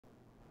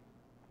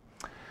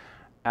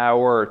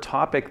Our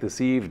topic this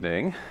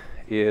evening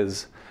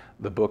is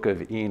the Book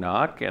of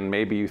Enoch, and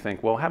maybe you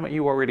think, well, haven't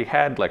you already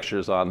had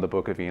lectures on the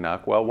Book of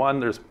Enoch? Well,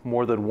 there's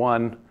more than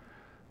one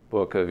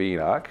Book of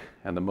Enoch,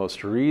 and the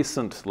most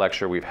recent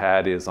lecture we've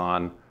had is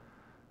on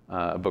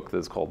a book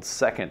that's called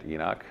Second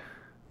Enoch.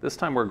 This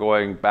time we're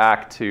going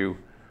back to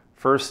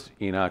First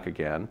Enoch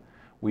again.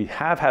 We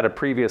have had a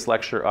previous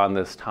lecture on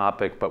this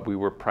topic, but we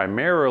were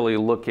primarily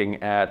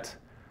looking at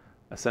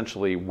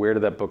essentially where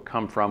did that book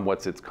come from,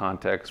 what's its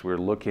context. We're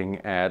looking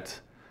at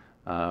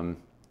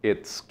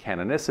its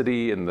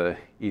canonicity in the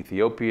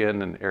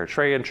Ethiopian and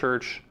Eritrean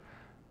church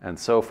and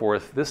so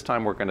forth. This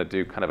time we're going to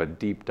do kind of a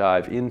deep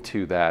dive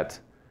into that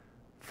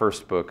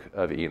first book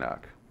of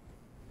Enoch.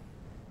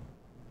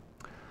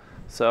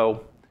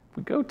 So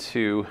we go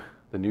to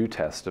the New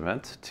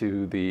Testament,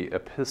 to the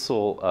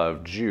Epistle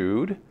of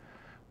Jude,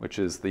 which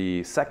is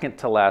the second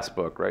to last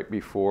book, right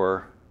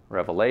before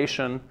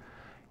Revelation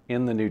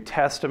in the New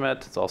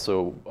Testament. It's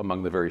also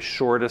among the very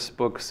shortest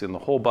books in the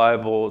whole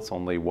Bible. It's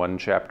only one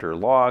chapter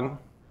long.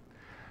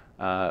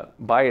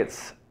 By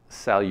its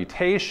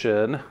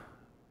salutation,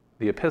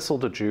 the Epistle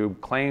to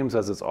Jude claims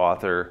as its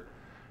author,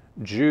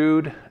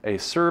 Jude, a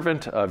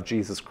servant of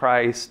Jesus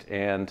Christ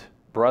and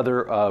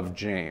brother of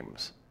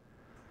James.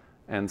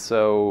 And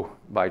so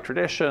by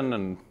tradition,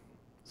 and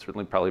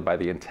certainly probably by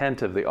the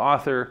intent of the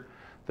author,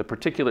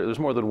 there's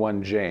more than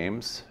one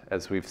James,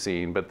 as we've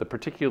seen, but the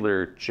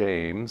particular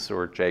James,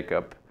 or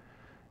Jacob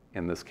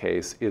in this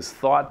case, is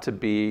thought to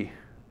be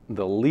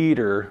the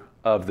leader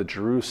of the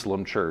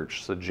Jerusalem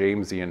church, the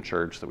Jamesian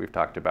church that we've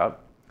talked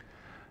about.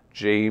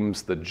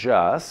 James the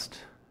Just,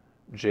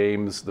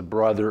 James the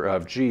brother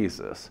of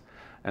Jesus.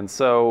 And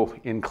so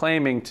in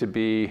claiming to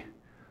be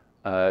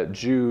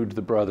Jude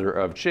the brother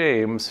of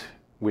James,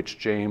 which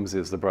James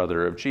is the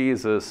brother of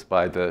Jesus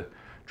by the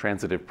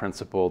transitive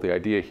principle, the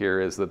idea here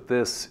is that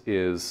this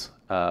is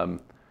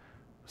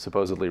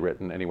supposedly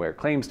written, anyway, it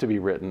claims to be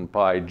written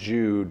by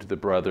Jude, the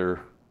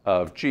brother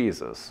of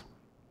Jesus.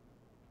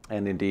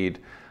 And indeed,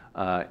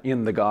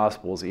 in the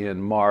Gospels,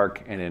 in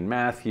Mark and in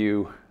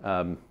Matthew,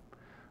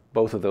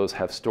 both of those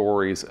have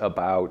stories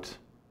about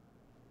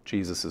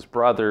Jesus's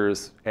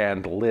brothers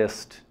and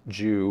list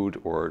Jude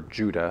or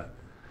Judah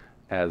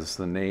as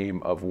the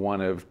name of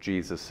one of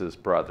Jesus's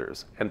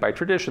brothers. And by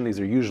tradition, these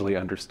are usually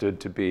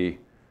understood to be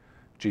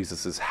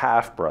Jesus's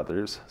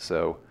half-brothers.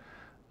 So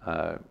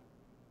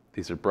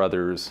these are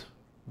brothers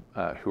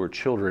who are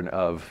children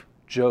of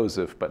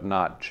Joseph, but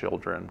not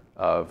children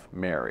of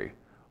Mary.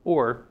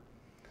 Or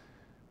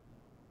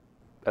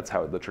that's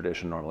how the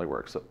tradition normally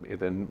works. So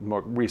the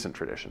more recent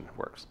tradition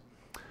works.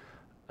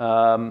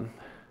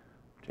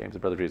 James, the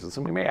brother of Jesus.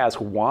 And we may ask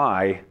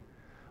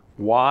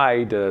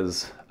why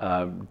does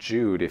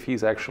Jude, if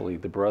he's actually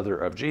the brother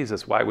of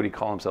Jesus, why would he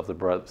call himself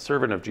the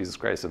servant of Jesus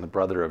Christ and the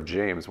brother of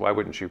James? Why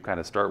wouldn't you kind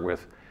of start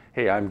with,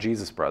 hey, I'm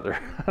Jesus' brother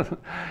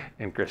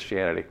in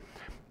Christianity?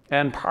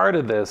 And part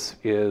of this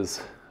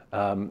is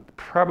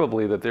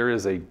probably that there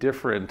is a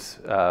different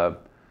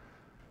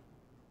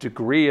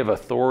degree of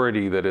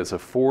authority that is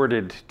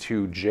afforded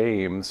to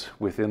James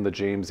within the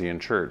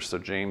Jamesian church. So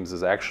James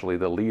is actually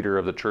the leader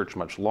of the church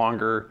much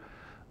longer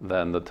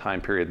than the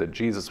time period that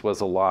Jesus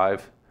was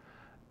alive.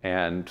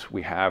 And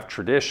we have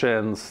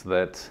traditions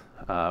that,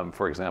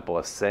 for example,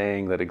 a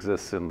saying that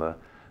exists in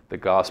the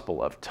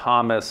Gospel of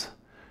Thomas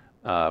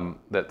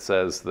that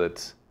says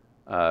that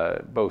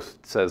both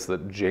says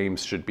that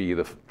James should be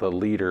the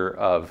leader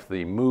of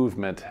the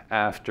movement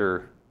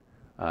after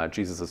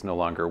Jesus is no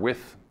longer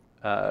with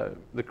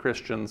the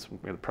Christians,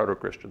 the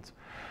proto-Christians,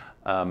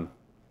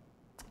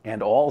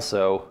 and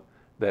also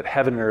that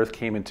heaven and earth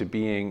came into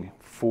being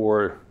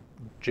for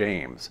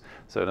James.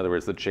 So in other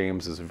words, that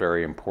James is a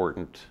very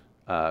important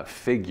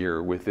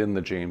figure within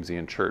the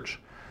Jamesian church,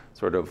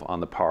 sort of on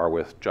the par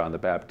with John the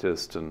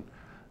Baptist and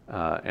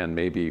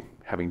maybe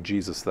having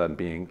Jesus then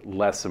being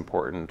less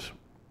important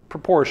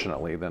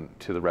proportionately than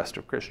to the rest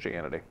of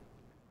Christianity.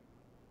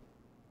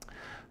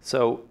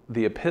 So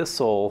the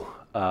Epistle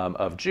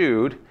of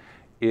Jude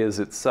is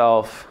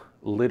itself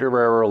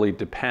literarily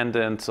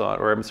dependent on,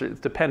 or I'm sorry, it's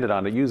dependent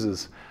on, it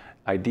uses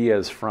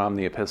ideas from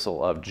the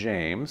Epistle of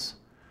James,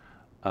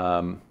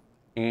 and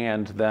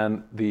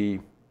then the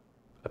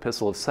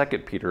Epistle of 2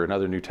 Peter,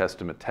 another New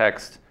Testament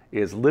text,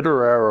 is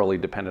literarily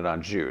dependent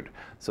on Jude.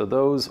 So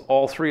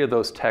all three of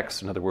those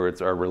texts, in other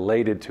words, are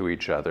related to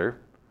each other,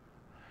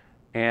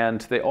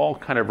 and they all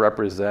kind of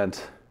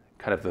represent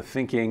kind of the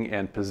thinking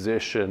and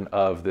position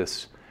of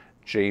this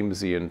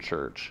Jamesian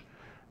church.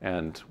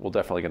 And we're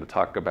definitely going to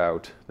talk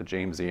about the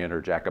Jamesian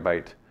or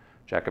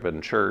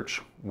Jacobin church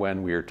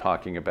when we're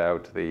talking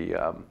about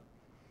that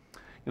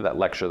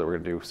lecture that we're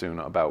going to do soon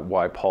about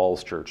why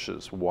Paul's church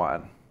is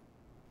one.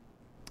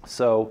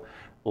 So,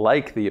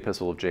 like the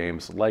Epistle of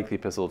James, like the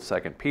Epistle of 2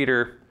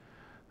 Peter,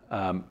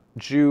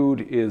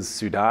 Jude is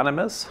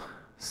pseudonymous.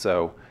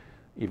 So,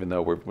 even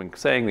though we're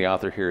saying the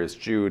author here is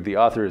Jude, the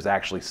author is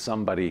actually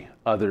somebody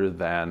other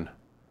than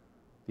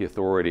the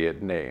authority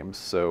it names.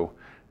 So,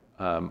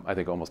 I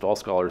think almost all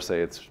scholars say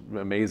it's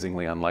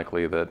amazingly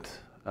unlikely that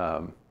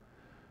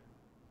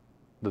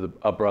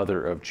a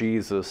brother of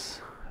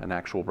Jesus, an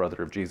actual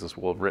brother of Jesus,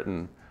 will have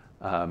written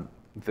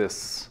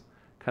this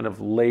kind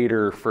of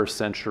later first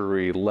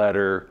century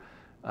letter,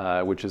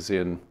 which is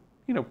in,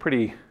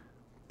 pretty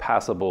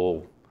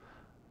passable,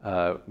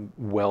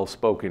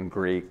 well-spoken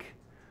Greek,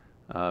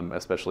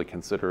 especially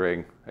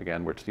considering,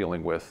 again, we're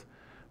dealing with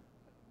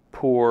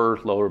poor,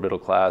 lower middle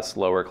class,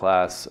 lower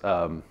class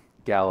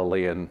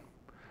Galilean,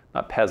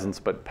 not peasants,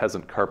 but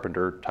peasant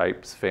carpenter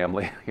types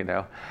family,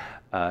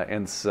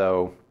 and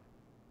so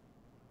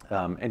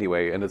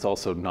anyway, and it's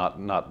also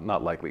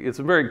not likely. It's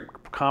a very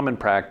common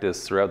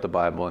practice throughout the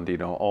Bible,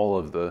 and all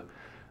of the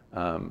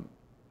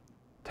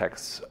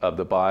texts of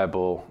the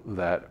Bible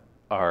that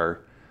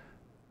are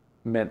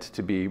meant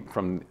to be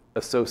from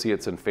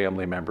associates and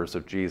family members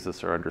of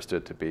Jesus are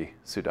understood to be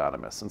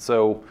pseudonymous. And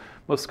so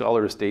most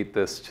scholars date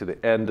this to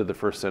the end of the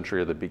first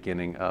century or the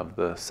beginning of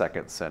the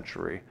second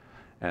century,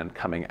 and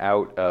coming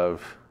out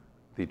of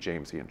the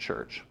Jamesian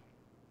church.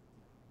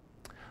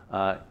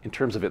 In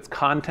terms of its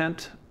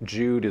content,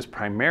 Jude is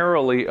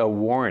primarily a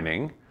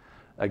warning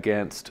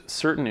against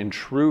certain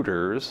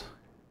intruders.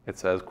 It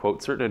says,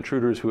 quote, certain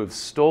intruders who have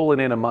stolen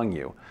in among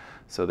you.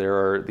 So there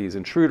are these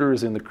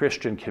intruders in the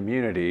Christian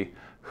community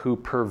who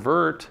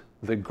pervert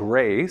the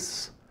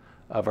grace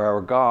of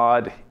our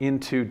God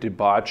into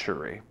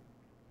debauchery.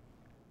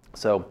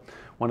 So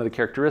one of the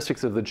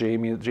characteristics of the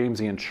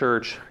Jamesian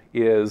church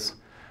is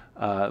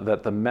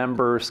that the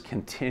members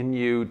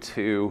continue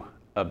to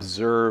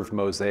observe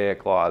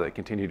Mosaic law, they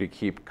continue to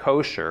keep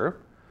kosher,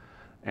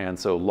 and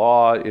so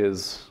law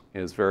is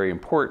very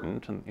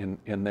important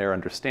in their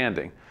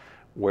understanding.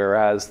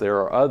 Whereas there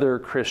are other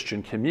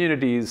Christian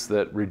communities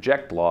that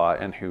reject law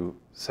and who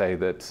say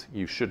that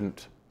you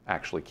shouldn't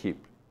actually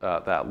keep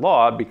that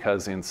law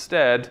because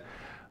instead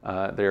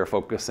they are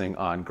focusing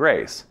on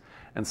grace.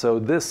 And so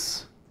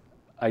this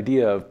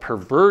idea of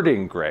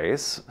perverting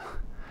grace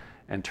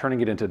and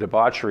turning it into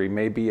debauchery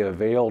may be a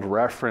veiled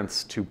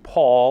reference to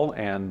Paul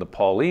and the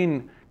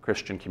Pauline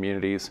Christian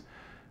communities.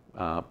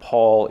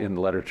 Paul, in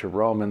the letter to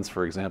Romans,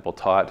 for example,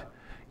 taught,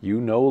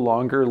 "You no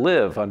longer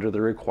live under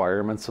the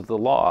requirements of the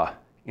law.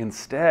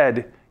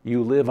 Instead,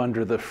 you live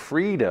under the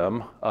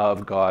freedom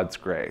of God's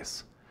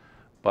grace."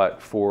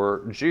 But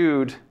for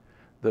Jude,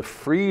 the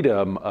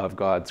freedom of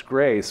God's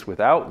grace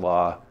without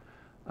law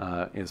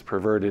is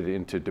perverted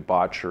into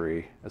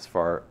debauchery as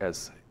far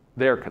as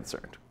they're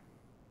concerned.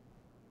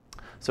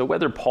 So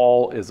whether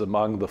Paul is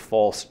among the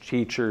false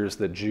teachers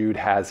that Jude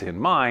has in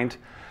mind,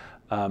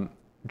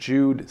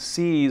 Jude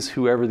sees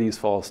whoever these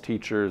false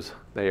teachers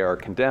they are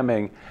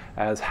condemning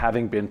as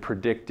having been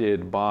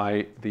predicted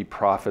by the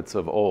prophets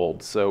of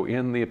old. So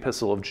in the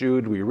Epistle of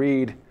Jude we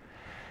read,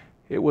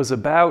 "It was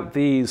about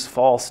these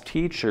false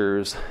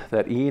teachers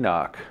that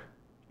Enoch,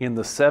 in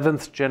the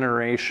 7th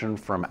generation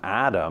from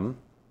Adam,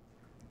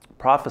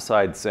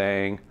 prophesied,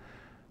 saying,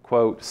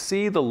 quote,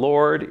 'See, the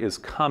Lord is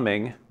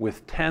coming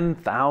with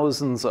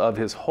 10,000s of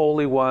his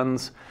holy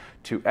ones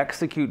to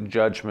execute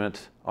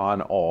judgment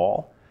on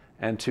all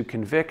and to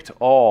convict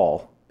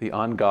all the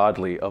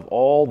ungodly of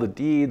all the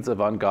deeds of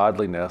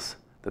ungodliness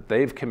that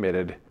they've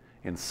committed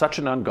in such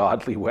an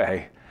ungodly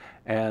way,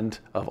 and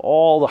of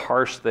all the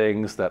harsh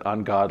things that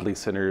ungodly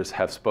sinners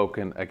have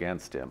spoken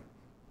against him.'"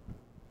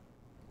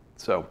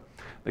 So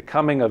the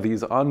coming of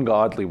these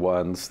ungodly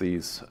ones,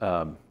 these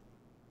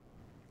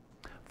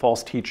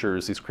false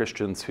teachers, these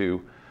Christians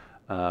who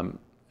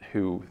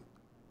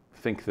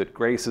think that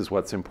grace is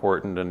what's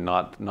important and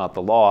not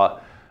the law,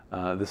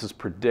 this is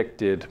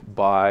predicted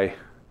by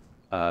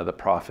the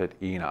prophet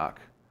Enoch,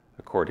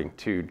 according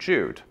to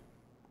Jude.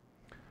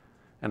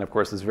 And of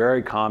course, it's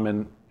very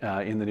common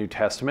in the New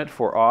Testament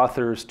for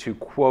authors to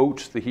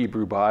quote the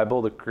Hebrew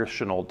Bible, the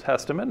Christian Old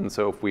Testament. And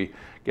so if we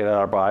get out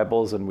our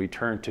Bibles and we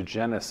turn to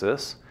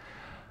Genesis,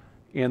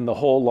 in the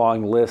whole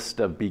long list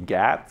of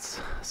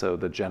begats, so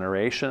the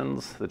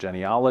generations, the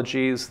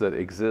genealogies that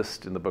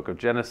exist in the book of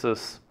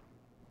Genesis,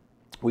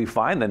 we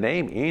find the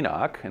name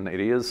Enoch, and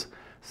it is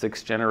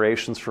 6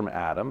 generations from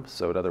Adam.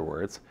 So in other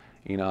words,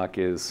 Enoch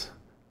is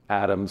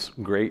Adam's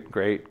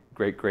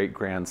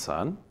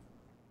great-great-great-great-grandson.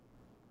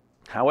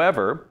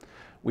 However,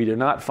 we do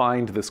not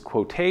find this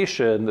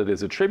quotation that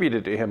is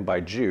attributed to him by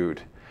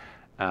Jude.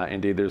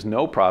 Indeed, there's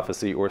no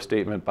prophecy or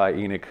statement by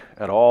Enoch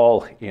at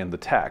all in the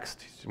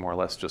text. He's more or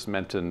less just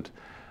mentioned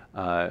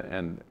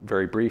and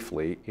very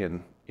briefly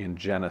in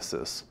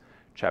Genesis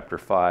chapter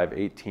 5,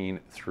 18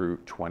 through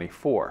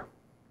 24.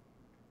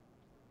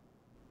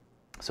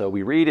 So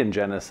we read in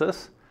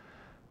Genesis,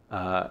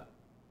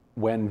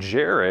 when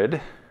Jared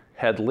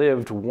had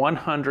lived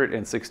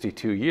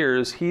 162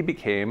 years, he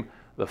became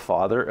the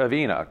father of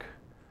Enoch.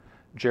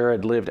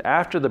 Jared lived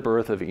after the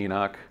birth of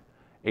Enoch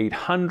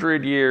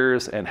 800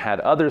 years and had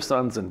other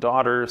sons and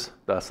daughters.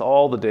 Thus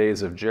all the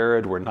days of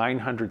Jared were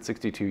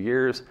 962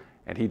 years,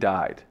 and he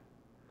died.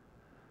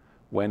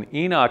 When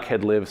Enoch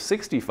had lived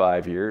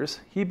 65 years,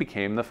 he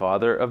became the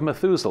father of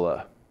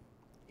Methuselah.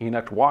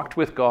 Enoch walked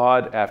with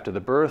God after the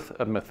birth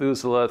of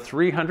Methuselah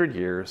 300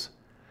 years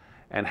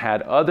and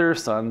had other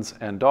sons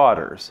and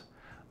daughters.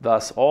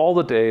 Thus, all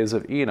the days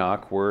of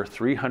Enoch were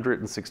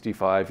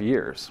 365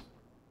 years.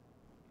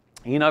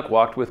 Enoch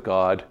walked with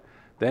God,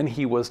 then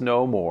he was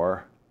no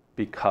more,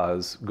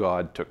 because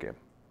God took him.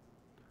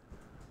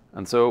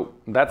 And so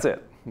that's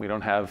it. We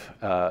don't have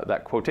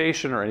that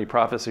quotation or any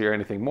prophecy or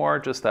anything more,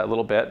 just that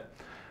little bit.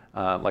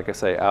 Like I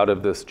say, out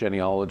of this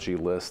genealogy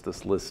list,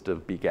 this list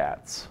of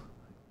begats.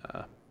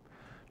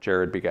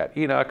 Jared begat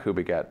Enoch, who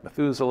begat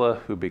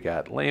Methuselah, who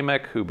begat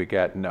Lamech, who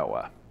begat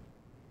Noah.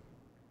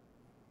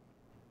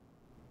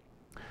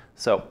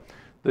 So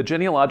the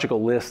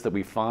genealogical list that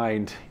we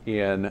find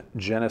in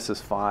Genesis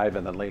 5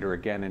 and then later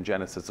again in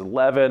Genesis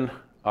 11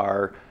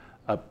 are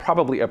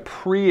probably a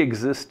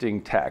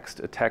pre-existing text,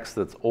 a text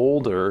that's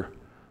older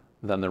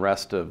than the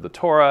rest of the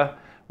Torah,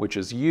 which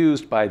is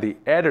used by the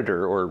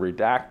editor or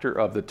redactor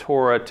of the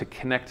Torah to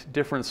connect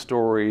different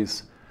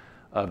stories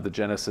of the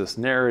Genesis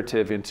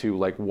narrative into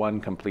like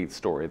one complete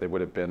story. They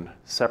would have been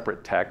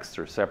separate texts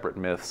or separate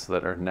myths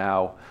that are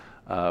now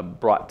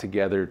brought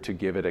together to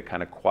give it a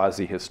kind of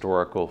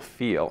quasi-historical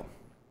feel.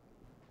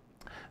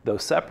 Though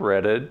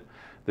separated,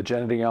 the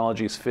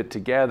genealogies fit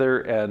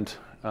together, and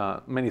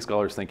many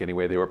scholars think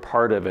anyway they were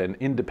part of an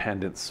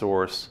independent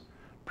source,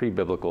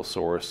 pre-biblical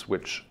source,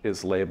 which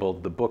is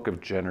labeled the Book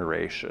of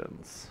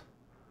Generations.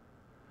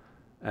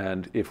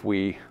 And if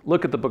we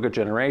look at the Book of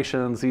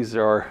Generations, these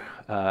are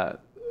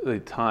the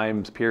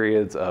times,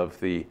 periods of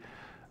the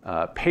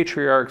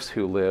patriarchs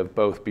who lived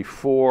both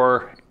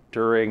before,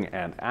 during,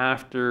 and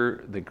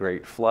after the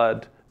Great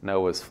Flood,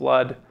 Noah's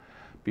flood.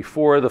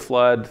 Before the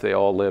flood, they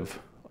all live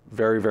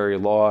very, very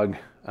long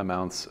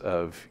amounts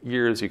of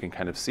years. You can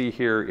kind of see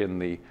here in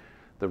the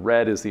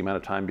red is the amount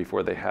of time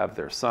before they have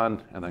their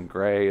son, and then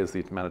gray is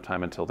the amount of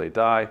time until they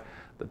die.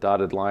 The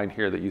dotted line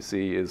here that you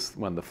see is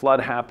when the flood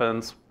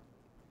happens.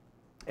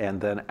 And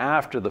then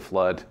after the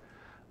flood,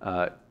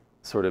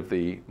 sort of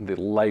the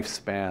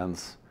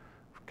lifespans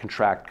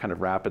contract kind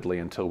of rapidly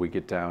until we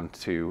get down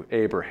to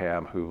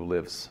Abraham, who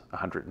lives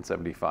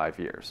 175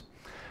 years,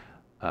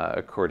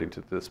 according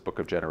to this Book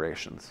of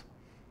Generations.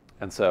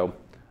 And so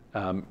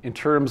in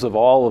terms of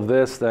all of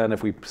this, then,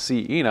 if we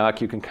see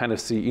Enoch, you can kind of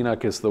see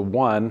Enoch as the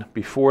one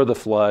before the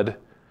flood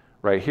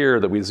right here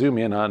that we zoom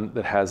in on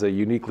that has a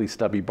uniquely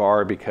stubby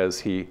bar because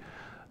he,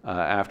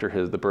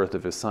 after the birth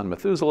of his son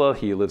Methuselah,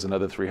 he lives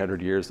another 300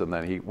 years and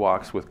then he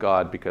walks with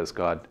God because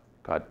God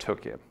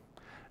took him.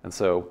 And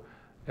so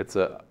it's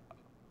a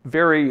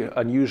very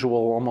unusual,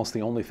 almost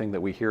the only thing that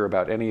we hear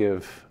about any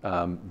of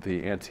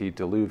the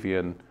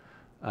antediluvian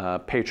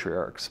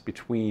patriarchs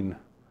between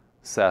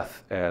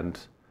Seth and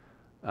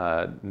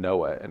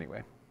Noah,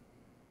 anyway.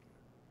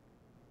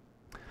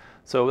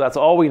 So that's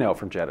all we know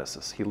from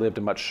Genesis. He lived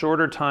a much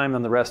shorter time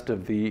than the rest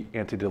of the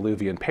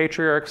antediluvian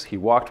patriarchs. He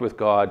walked with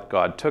God.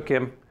 God took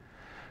him.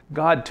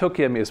 God took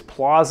him is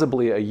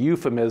plausibly a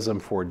euphemism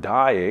for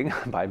dying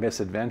by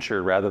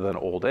misadventure rather than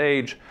old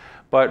age,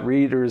 but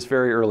readers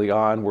very early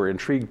on were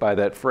intrigued by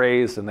that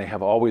phrase, and they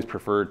have always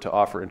preferred to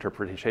offer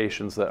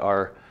interpretations that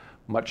are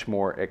much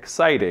more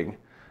exciting.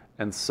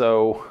 And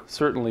so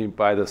certainly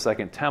by the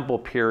Second Temple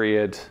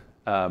period,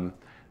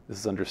 this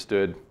is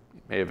understood,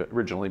 it may have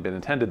originally been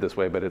intended this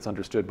way, but it's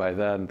understood by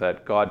then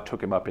that God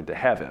took him up into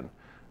heaven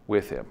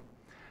with him.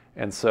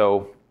 And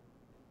so,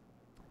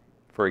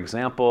 for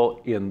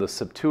example, in the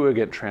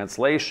Septuagint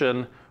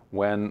translation,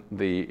 when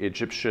the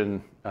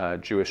Egyptian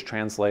Jewish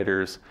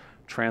translators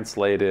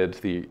translated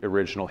the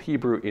original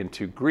Hebrew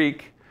into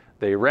Greek,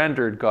 they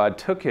rendered God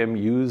took him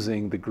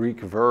using the Greek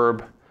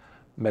verb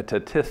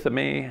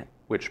metatithemi,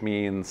 which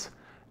means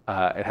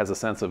it has a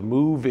sense of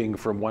moving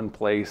from one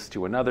place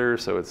to another,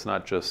 so it's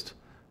not just,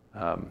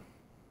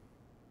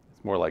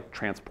 it's more like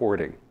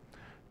transporting.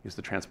 Use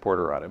the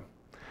transporter on him.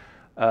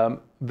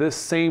 This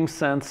same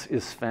sense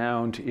is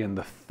found in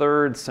the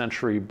 3rd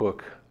century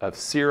book of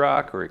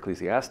Sirach, or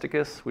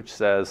Ecclesiasticus, which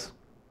says,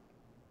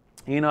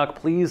 Enoch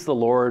pleased the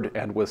Lord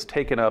and was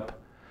taken up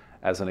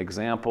as an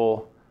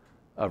example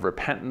of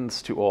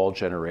repentance to all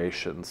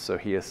generations. So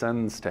he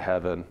ascends to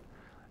heaven,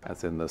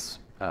 as in this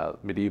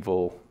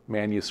medieval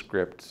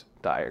manuscript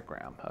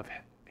diagram of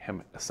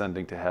him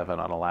ascending to heaven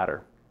on a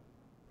ladder.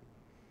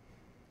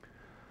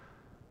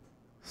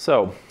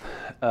 So,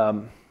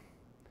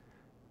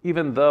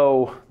 even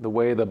though the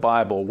way the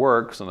Bible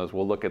works, and as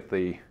we'll look at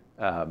the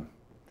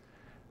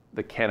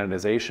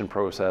canonization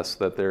process,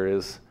 that there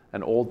is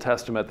an Old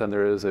Testament, then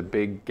there is a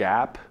big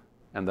gap,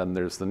 and then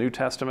there's the New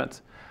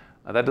Testament.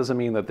 That doesn't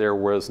mean that there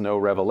was no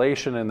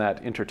revelation in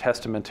that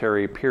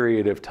intertestamentary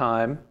period of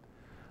time,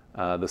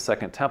 the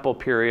Second Temple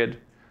period,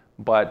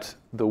 but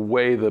the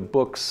way the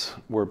books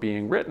were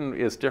being written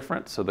is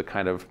different. So the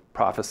kind of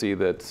prophecy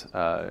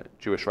that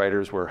Jewish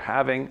writers were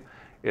having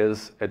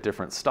is a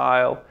different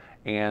style,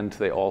 and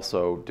they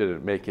also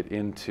didn't make it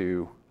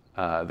into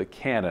the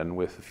canon,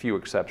 with a few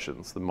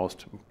exceptions, the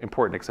most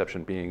important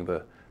exception being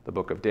the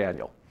book of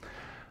Daniel.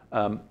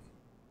 The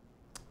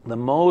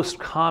most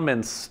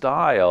common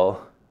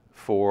style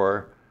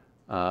for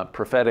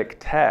prophetic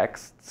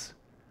texts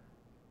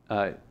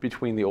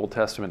between the Old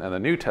Testament and the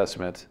New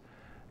Testament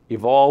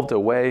evolved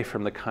away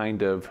from the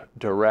kind of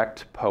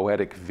direct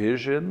poetic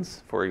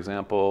visions, for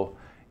example,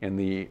 in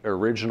the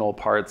original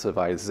parts of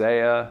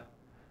Isaiah,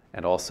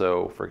 and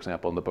also, for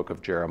example, in the book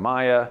of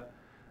Jeremiah,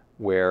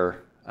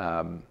 where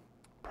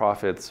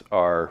prophets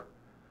are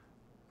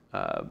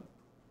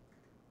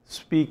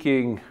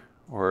speaking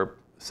or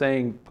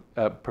saying,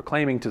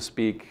 proclaiming to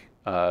speak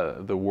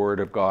the word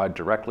of God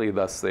directly,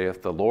 thus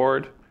saith the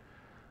Lord,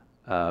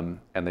 and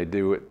they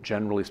do it,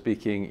 generally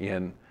speaking,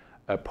 in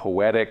a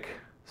poetic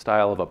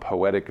style of a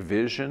poetic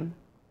vision.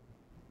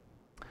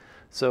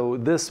 So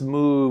this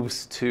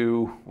moves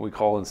to what we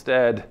call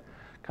instead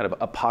kind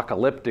of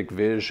apocalyptic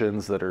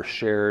visions that are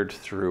shared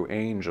through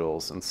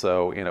angels. And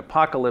so in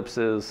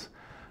apocalypses,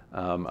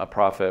 a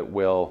prophet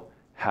will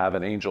have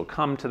an angel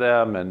come to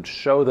them and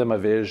show them a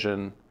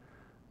vision,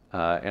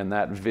 and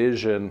that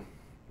vision,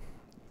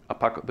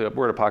 the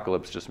word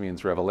apocalypse just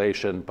means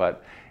revelation,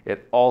 but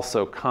it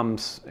also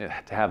comes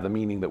to have the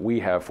meaning that we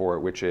have for it,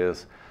 which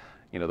is,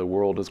 you know, the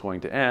world is going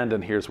to end,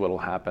 and here's what will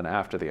happen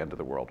after the end of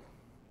the world.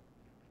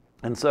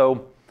 And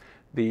so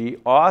the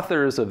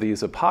authors of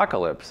these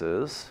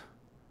apocalypses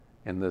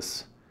in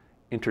this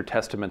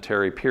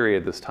intertestamentary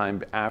period, this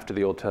time after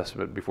the Old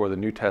Testament, before the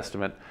New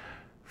Testament,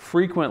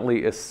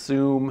 frequently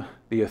assume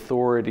the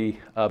authority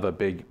of a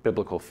big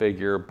biblical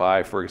figure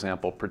by, for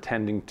example,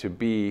 pretending to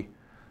be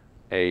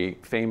a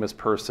famous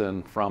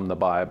person from the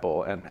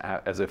Bible, and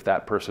as if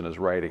that person is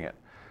writing it.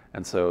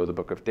 And so the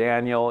book of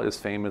Daniel is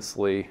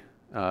famously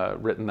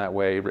written that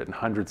way, written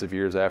hundreds of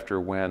years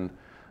after when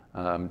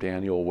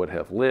Daniel would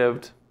have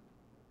lived.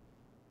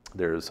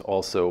 There's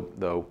also,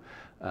 though,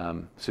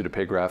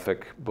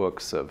 pseudepigraphic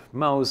books of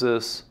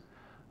Moses,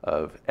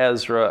 of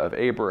Ezra, of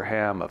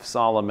Abraham, of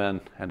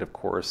Solomon, and of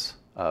course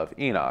of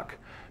Enoch.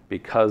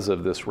 Because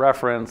of this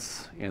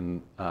reference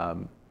in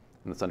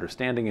this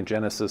understanding in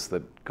Genesis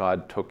that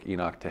God took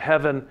Enoch to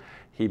heaven,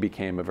 he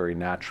became a very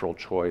natural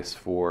choice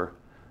for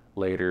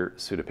later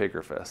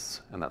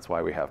pseudepigraphists. And that's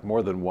why we have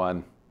more than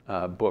one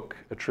book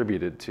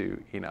attributed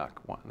to Enoch,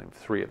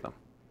 three of them.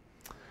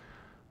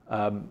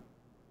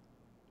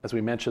 As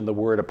we mentioned, the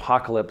word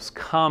apocalypse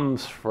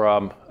comes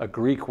from a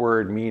Greek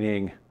word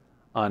meaning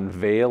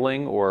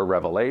unveiling or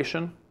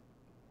revelation.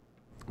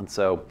 And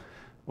so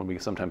when we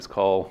sometimes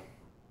call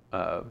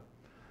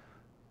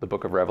the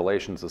book of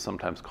Revelations is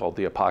sometimes called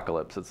the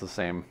Apocalypse. It's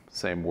the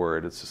same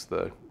word. It's just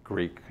the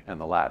Greek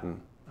and the Latin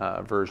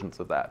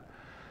versions of that.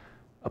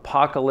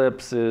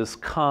 Apocalypses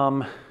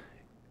come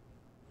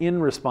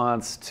in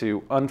response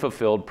to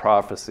unfulfilled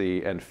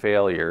prophecy and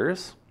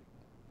failures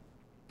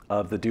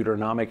of the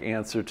Deuteronomic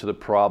answer to the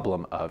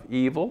problem of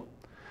evil.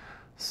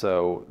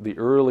 So the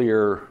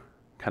earlier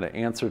kind of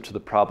answer to the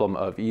problem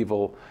of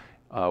evil,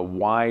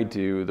 why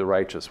do the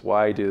righteous,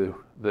 why do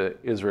the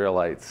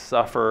Israelites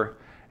suffer?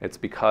 It's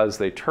because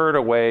they turn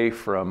away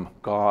from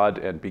God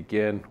and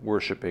begin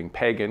worshiping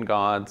pagan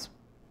gods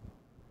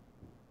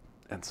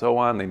and so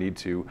on. They need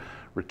to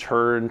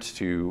return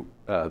to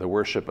the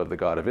worship of the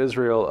God of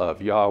Israel,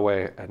 of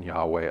Yahweh and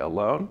Yahweh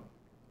alone.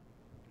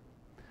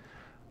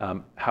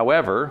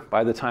 However,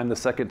 by the time the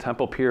Second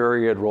Temple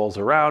period rolls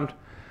around,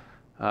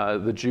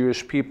 the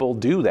Jewish people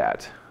do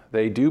that.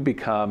 They do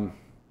become,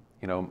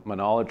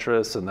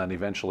 monolatrous and then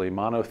eventually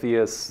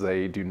monotheists.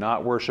 They do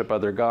not worship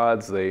other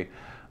gods.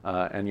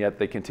 And yet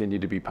they continue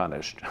to be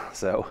punished.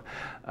 So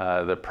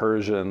the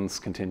Persians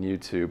continue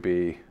to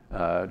be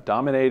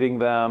dominating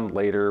them.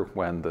 Later,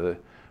 when the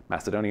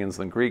Macedonians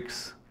and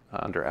Greeks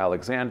under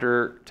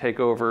Alexander take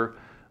over,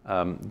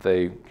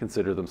 they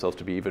consider themselves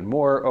to be even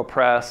more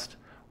oppressed.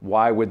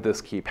 Why would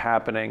this keep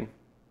happening?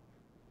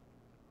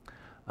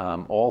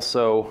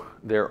 Also,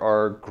 there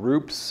are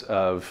groups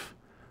of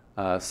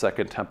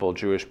Second Temple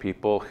Jewish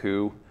people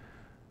who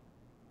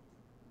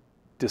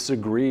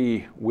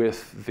disagree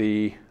with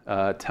the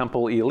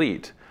temple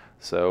elite.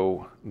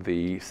 So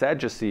the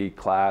Sadducee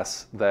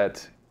class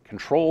that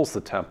controls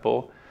the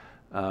temple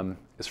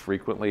is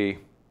frequently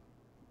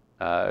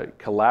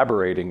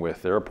collaborating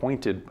with, they're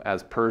appointed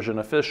as Persian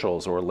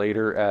officials or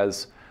later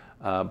as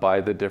by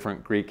the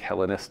different Greek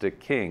Hellenistic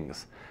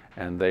kings.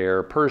 And they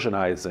are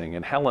Persianizing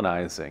and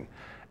Hellenizing.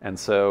 And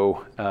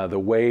so the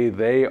way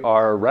they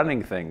are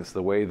running things,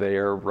 the way they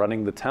are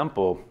running the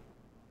temple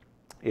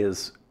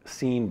is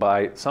seen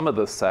by some of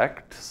the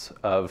sects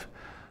of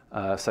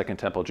Second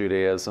Temple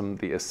Judaism,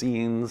 the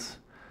Essenes,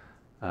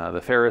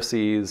 the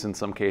Pharisees in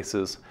some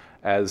cases,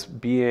 as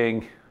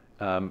being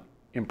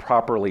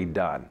improperly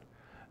done.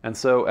 And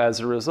so as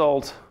a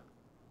result,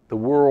 the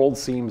world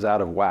seems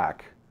out of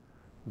whack.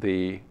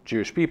 The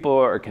Jewish people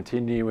are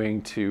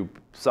continuing to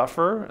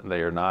suffer.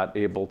 They are not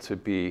able to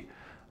be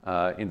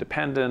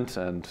independent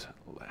and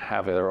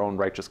have their own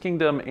righteous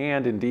kingdom,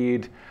 and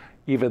indeed,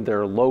 even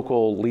their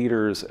local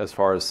leaders, as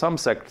far as some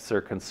sects are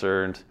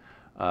concerned,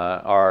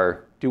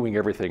 are doing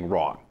everything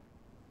wrong.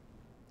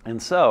 And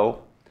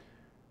so,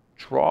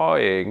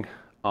 drawing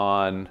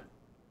on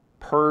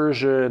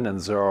Persian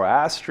and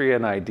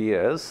Zoroastrian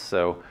ideas,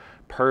 so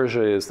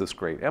Persia is this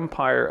great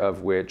empire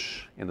of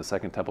which, in the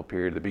Second Temple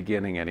period, the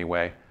beginning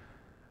anyway,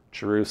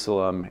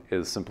 Jerusalem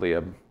is simply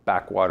a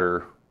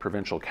backwater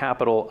provincial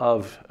capital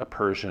of a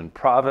Persian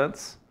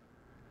province.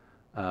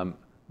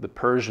 The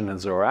Persian and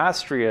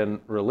Zoroastrian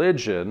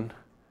religion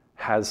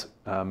has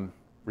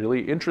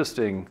really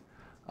interesting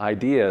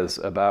ideas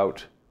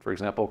about, for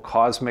example,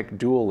 cosmic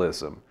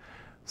dualism.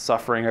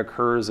 Suffering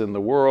occurs in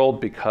the world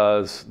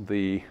because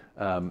the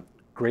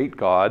great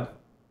god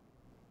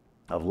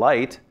of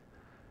light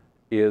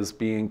is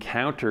being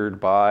countered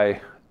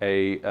by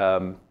a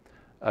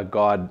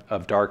god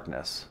of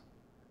darkness.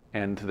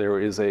 And there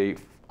is an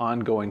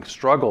ongoing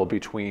struggle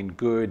between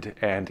good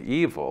and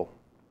evil.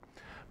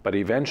 But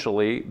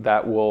eventually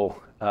that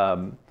will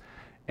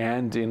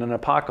end in an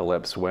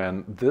apocalypse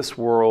when this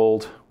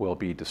world will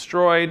be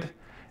destroyed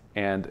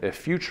and a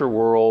future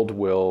world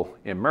will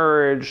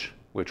emerge,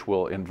 which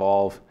will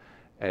involve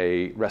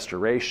a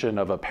restoration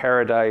of a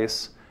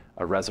paradise,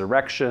 a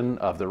resurrection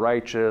of the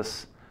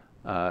righteous.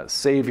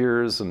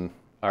 Saviors and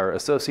are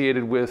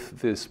associated with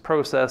this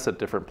process at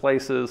different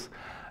places.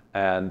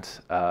 And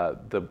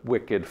the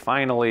wicked,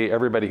 finally,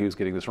 everybody who's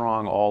getting this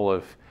wrong, all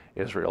of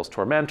Israel's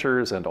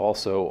tormentors and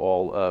also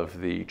all of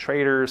the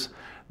traitors,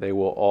 they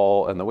will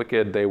all, and the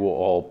wicked, they will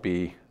all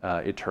be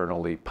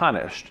eternally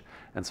punished.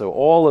 And so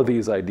all of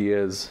these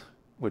ideas,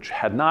 which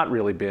had not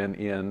really been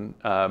in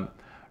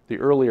the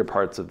earlier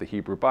parts of the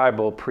Hebrew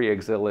Bible,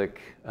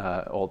 pre-exilic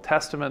Old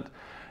Testament,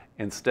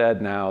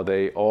 instead now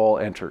they all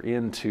enter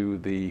into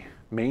the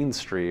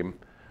mainstream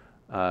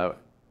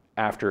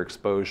after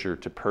exposure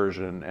to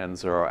Persian and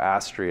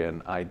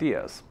Zoroastrian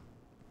ideas.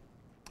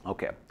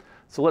 Okay,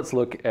 so let's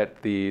look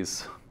at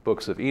these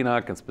books of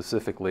Enoch, and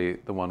specifically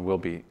the one we'll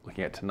be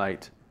looking at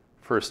tonight,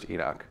 First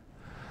Enoch.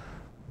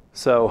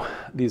 So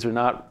these are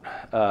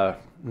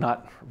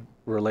not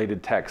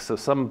related texts. So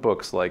some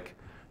books like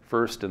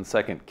First and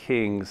Second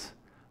Kings,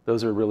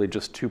 those are really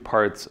just two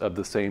parts of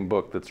the same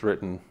book that's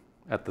written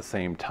at the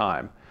same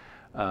time.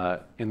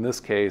 In this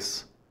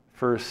case,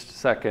 First,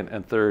 Second,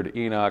 and Third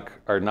Enoch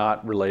are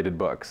not related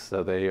books.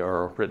 So they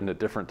are written at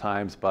different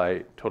times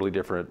by totally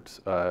different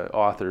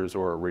authors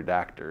or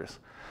redactors.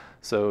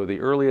 So the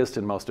earliest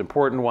and most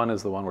important one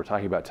is the one we're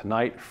talking about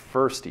tonight.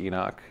 First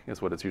Enoch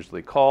is what it's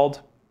usually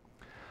called.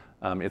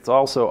 It's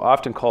also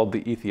often called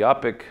the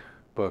Ethiopic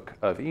Book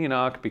of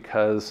Enoch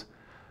because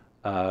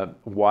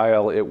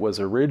while it was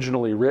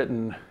originally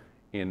written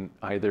in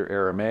either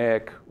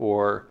Aramaic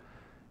or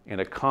in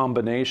a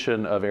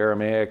combination of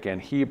Aramaic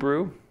and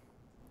Hebrew,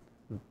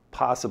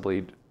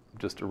 possibly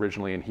just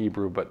originally in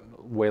Hebrew, but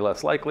way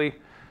less likely.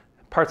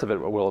 Parts of it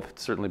will have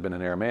certainly been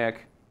in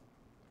Aramaic.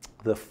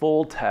 The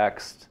full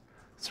text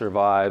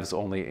survives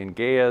only in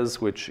Ge'ez,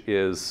 which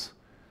is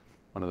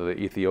one of the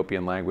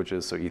Ethiopian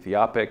languages, so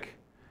Ethiopic.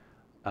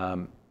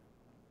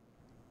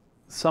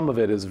 Some of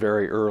it is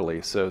very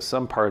early, so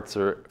some parts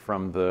are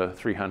from the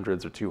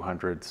 300s or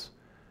 200s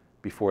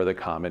before the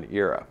Common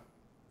Era.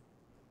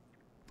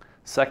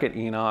 Second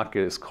Enoch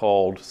is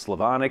called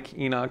Slavonic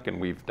Enoch, and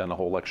we've done a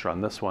whole lecture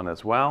on this one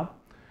as well.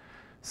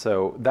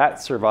 So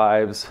that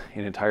survives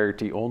in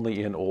entirety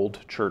only in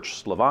Old Church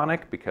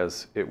Slavonic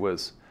because it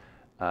was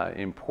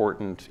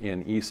important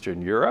in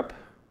Eastern Europe.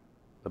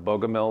 The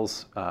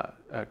Bogomils,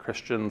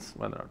 Christians,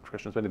 well, not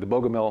Christians, but the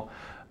Bogomil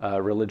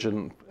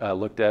religion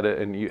looked at it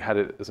and had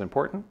it as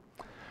important.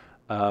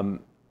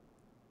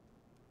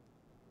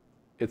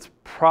 It's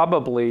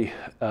probably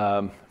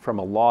from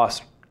a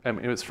lost, I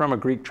mean, it was from a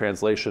Greek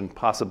translation,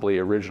 possibly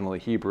originally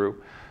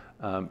Hebrew,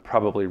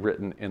 probably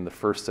written in the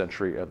 1st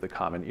century of the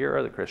Common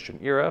Era, the Christian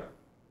era.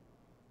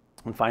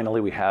 And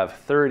finally, we have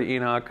Third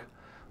Enoch,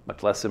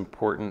 much less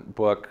important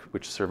book,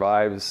 which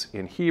survives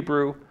in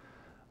Hebrew,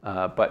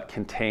 but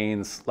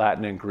contains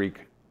Latin and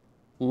Greek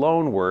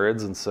loan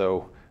words, and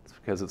so it's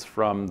because it's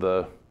from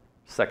the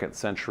 2nd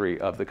century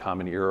of the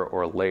Common Era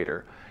or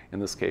later. In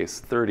this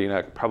case, Third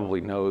Enoch probably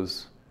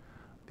knows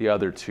the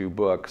other two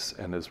books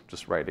and is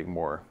just writing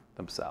more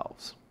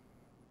themselves.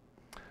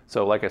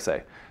 So like I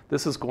say,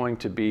 this is going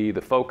to be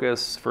the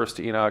focus, First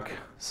Enoch.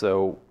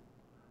 So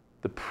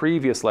the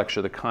previous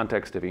lecture, the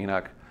context of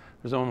Enoch,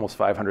 there's almost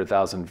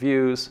 500,000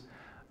 views,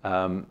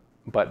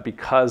 but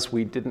because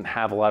we didn't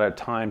have a lot of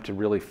time to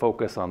really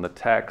focus on the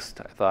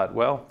text, I thought,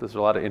 well, there's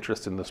a lot of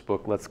interest in this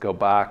book, let's go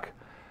back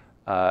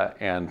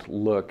and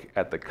look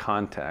at the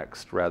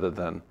context rather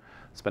than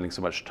spending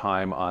so much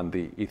time on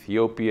the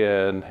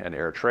Ethiopian and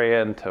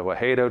Eritrean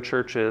Tewahedo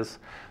churches.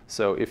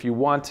 So if you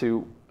want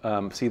to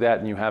see that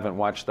and you haven't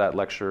watched that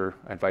lecture,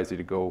 I advise you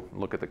to go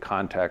look at the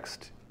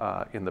context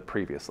in the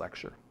previous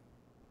lecture.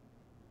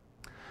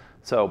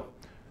 So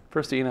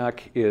First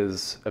Enoch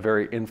is a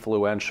very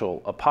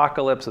influential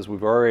apocalypse, as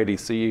we've already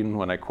seen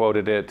when I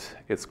quoted it.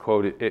 It's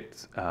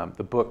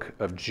the book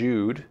of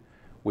Jude,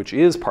 which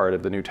is part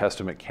of the New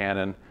Testament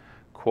canon,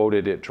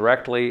 quoted it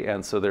directly,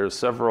 and so there's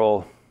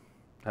several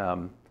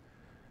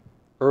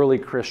early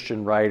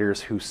Christian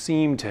writers who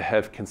seem to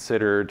have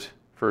considered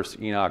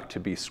First Enoch to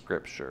be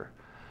scripture.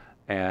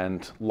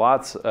 And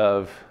lots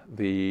of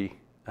the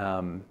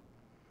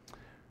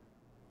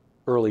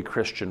early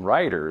Christian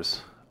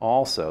writers,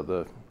 also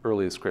the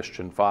earliest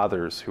Christian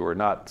fathers who are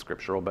not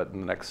scriptural, but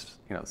in the next,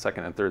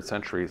 2nd and 3rd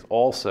centuries,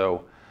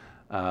 also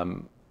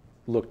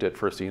looked at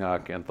First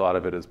Enoch and thought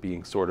of it as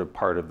being sort of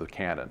part of the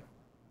canon.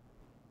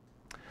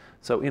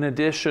 So in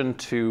addition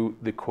to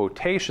the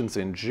quotations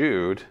in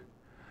Jude,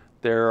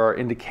 there are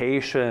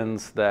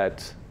indications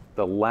that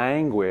the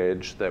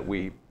language that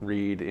we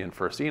read in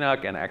First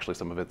Enoch, and actually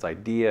some of its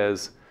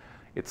ideas,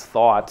 its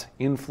thought,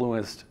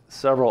 influenced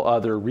several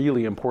other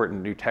really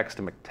important New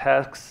Testament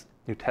texts,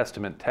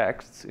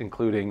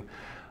 including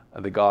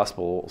the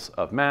Gospels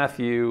of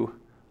Matthew,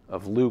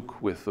 of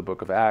Luke with the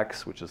book of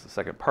Acts, which is the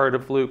second part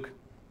of Luke,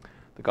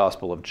 the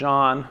Gospel of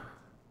John.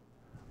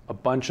 A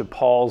bunch of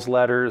Paul's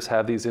letters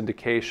have these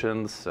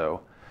indications,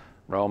 so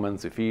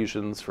Romans,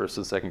 Ephesians, 1st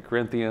and 2nd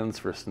Corinthians,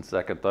 1st and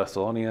 2nd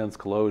Thessalonians,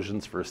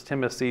 Colossians, 1st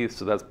Timothy.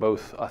 So that's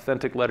both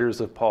authentic letters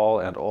of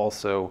Paul and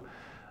also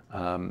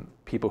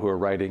people who are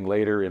writing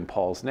later in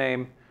Paul's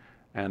name.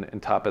 And on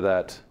top of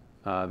that,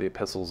 the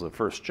epistles of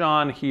 1st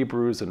John,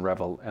 Hebrews,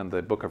 and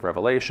the book of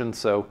Revelation.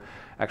 So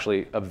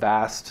actually a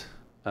vast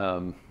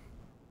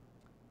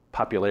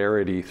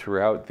popularity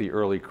throughout the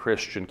early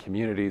Christian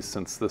communities,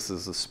 since this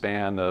is a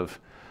span of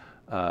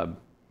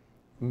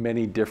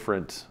many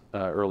different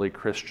early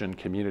Christian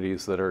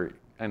communities that are,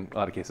 in a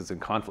lot of cases, in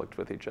conflict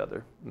with each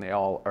other. And they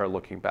all are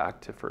looking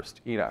back to First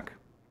Enoch.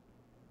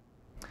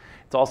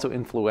 It's also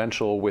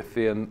influential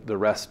within the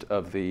rest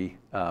of the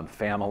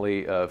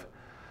family of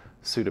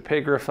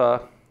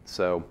Pseudepigrapha.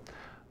 So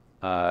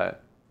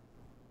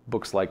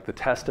books like the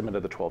Testament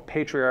of the 12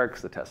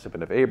 Patriarchs, the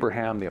Testament of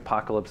Abraham, the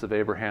Apocalypse of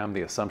Abraham,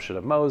 the Assumption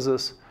of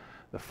Moses,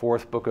 the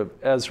 4th book of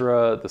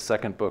Ezra, the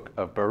 2nd book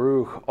of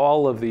Baruch,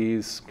 all of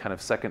these kind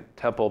of Second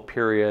Temple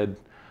period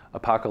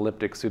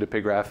apocalyptic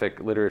pseudepigraphic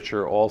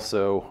literature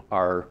also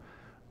are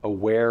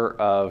aware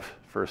of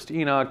First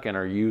Enoch and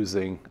are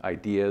using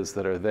ideas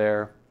that are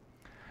there.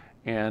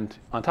 And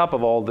on top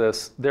of all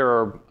this, there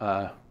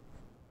are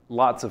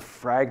lots of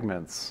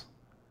fragments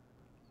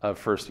of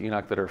First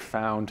Enoch that are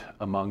found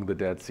among the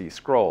Dead Sea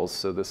Scrolls.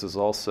 So this is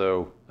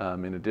also,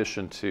 in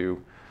addition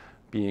to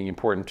being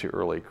important to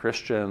early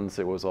Christians,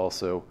 it was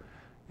also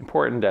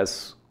important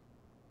as,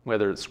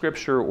 whether it's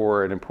scripture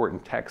or an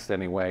important text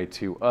anyway,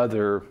 to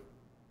other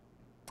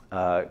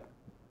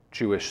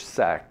Jewish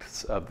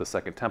sects of the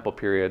Second Temple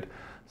period,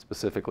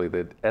 specifically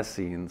the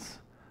Essenes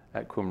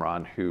at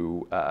Qumran,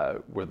 who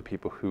were the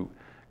people who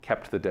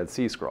kept the Dead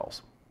Sea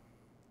Scrolls.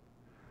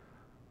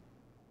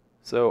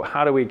 So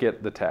how do we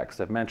get the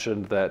text? I've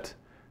mentioned that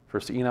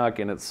First Enoch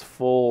in its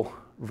full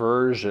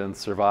version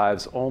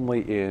survives only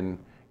in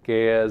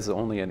Ge'ez,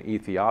 only in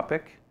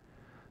Ethiopic.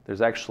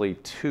 There's actually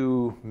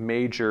two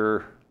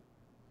major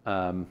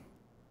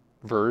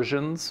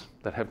versions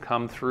that have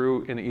come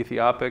through in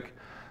Ethiopic.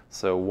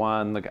 So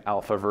one, the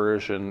Alpha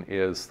version,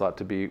 is thought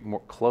to be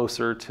more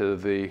closer to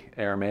the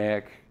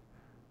Aramaic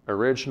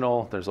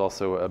original. There's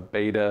also a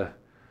beta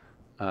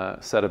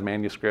set of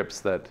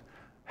manuscripts that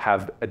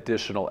have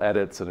additional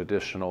edits and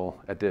additional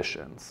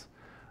additions.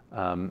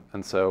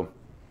 And so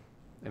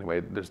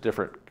anyway, there's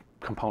different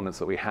components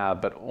that we have,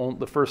 but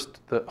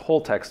the whole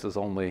text is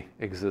only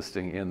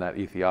existing in that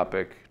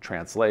Ethiopic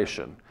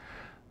translation.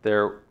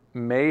 There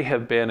may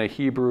have been a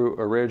Hebrew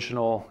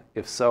original.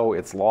 If so,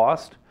 it's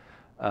lost.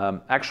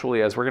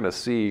 Actually, as we're going to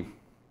see,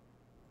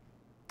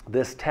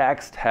 this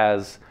text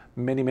has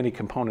many, many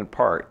component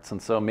parts,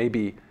 and so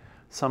maybe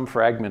some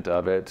fragment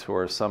of it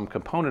or some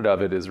component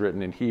of it is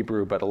written in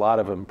Hebrew, but a lot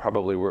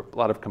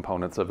of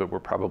components of it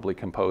were probably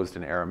composed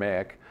in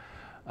Aramaic.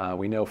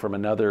 We know from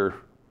another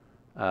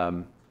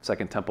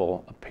Second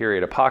Temple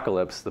period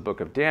apocalypse, the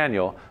book of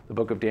Daniel. The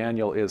book of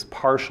Daniel is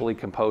partially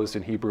composed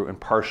in Hebrew and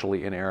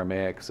partially in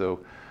Aramaic, so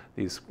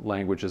these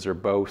languages are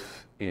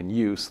both in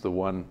use, the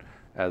one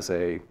as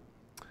a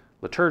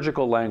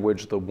liturgical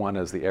language, the one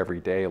as the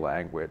everyday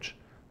language.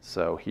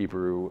 So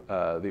Hebrew,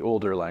 the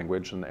older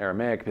language, and the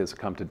Aramaic has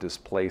come to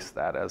displace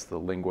that as the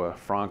lingua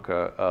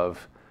franca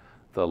of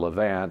the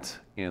Levant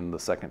in the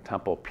Second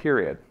Temple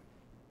period.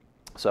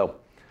 So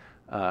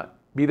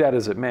be that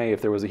as it may,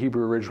 if there was a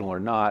Hebrew original or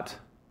not,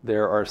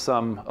 there are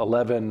some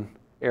 11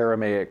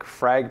 Aramaic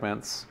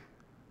fragments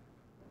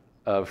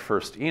of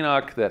First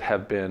Enoch that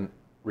have been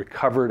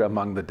recovered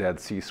among the Dead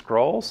Sea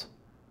Scrolls.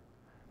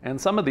 And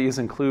some of these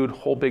include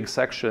whole big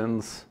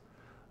sections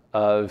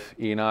of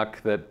Enoch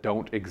that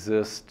don't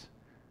exist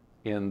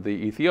in the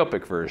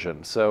Ethiopic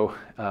version. So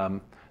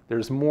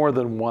there's more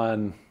than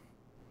one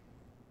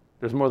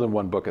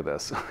book of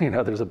this.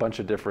 There's a bunch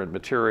of different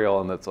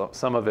material, and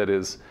some of it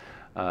is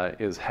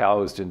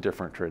housed in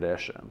different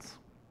traditions.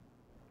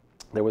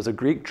 There was a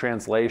Greek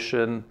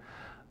translation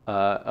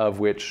of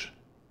which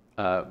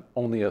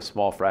only a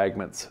small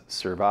fragments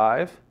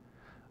survive.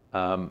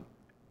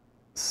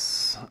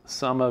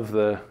 Some of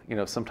the,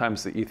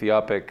 sometimes the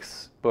Ethiopic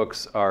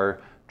books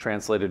are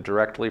translated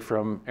directly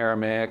from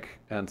Aramaic,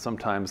 and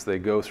sometimes they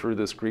go through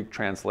this Greek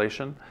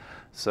translation.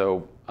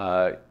 So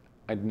I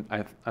think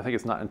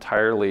it's not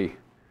entirely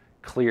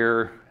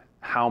clear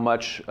how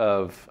much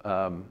of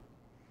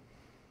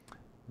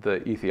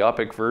the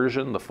Ethiopic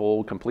version, the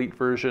full, complete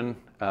version,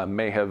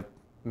 may have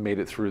made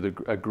it through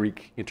a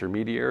Greek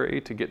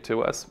intermediary to get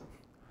to us.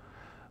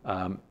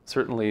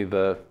 Certainly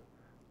the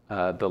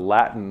The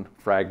Latin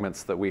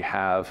fragments that we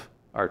have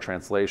are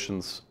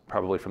translations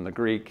probably from the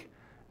Greek,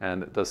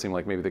 and it does seem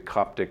like maybe the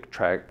Coptic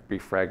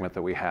fragment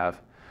that we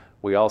have.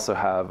 We also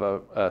have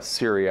a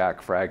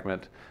Syriac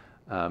fragment,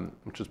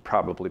 which is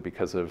probably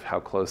because of how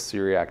close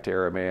Syriac to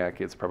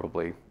Aramaic. It's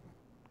probably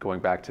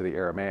going back to the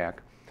Aramaic.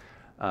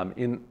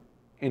 In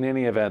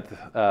any event,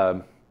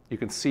 you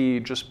can see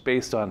just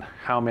based on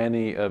how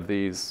many of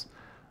these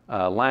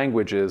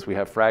languages we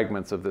have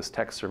fragments of this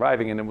text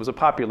surviving, and it was a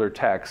popular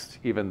text,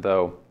 even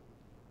though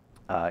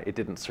it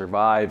didn't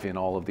survive in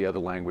all of the other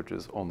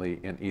languages, only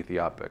in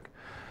Ethiopic.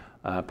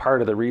 Part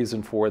of the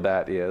reason for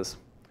that is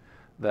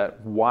that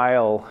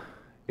while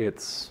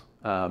it's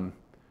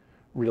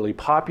really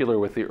popular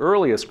with the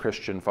earliest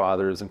Christian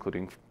fathers,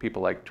 including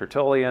people like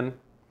Tertullian,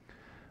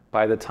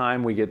 by the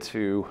time we get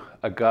to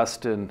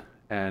Augustine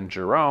and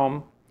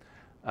Jerome,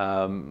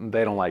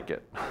 they don't like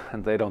it,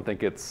 and they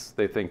think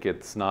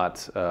it's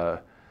not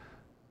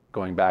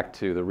going back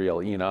to the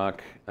real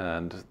Enoch,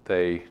 and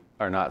they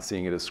are not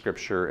seeing it as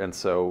scripture. And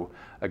so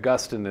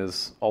Augustine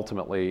is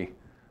ultimately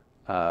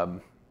the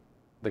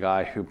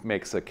guy who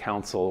makes a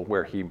council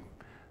where he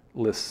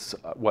lists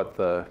what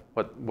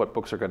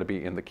books are going to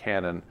be in the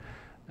canon.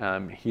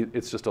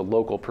 It's just a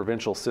local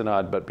provincial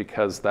synod, but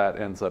because that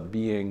ends up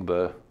being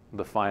the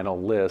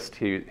final list,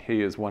 he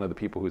is one of the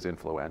people who's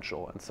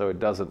influential, and so it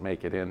doesn't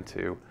make it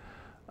into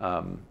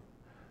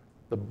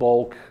the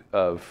bulk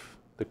of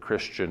the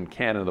Christian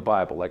canon of the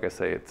Bible. Like I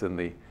say, it's in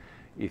the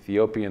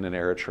Ethiopian and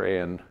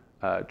Eritrean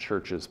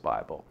church's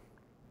Bible.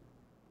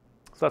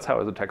 So that's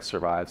how the text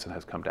survives and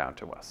has come down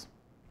to us.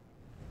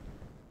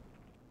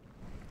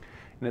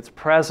 In its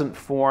present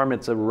form,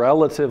 it's a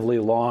relatively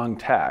long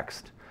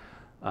text.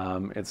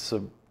 It's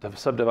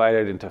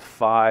subdivided into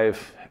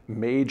 5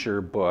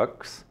 major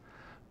books,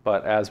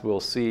 but as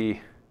we'll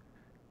see,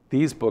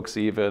 these books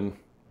even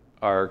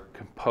are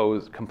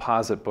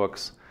composite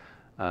books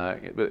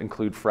that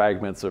include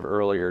fragments of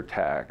earlier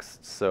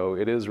texts. So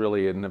it is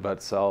really in and of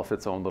itself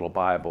its own little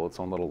Bible, its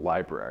own little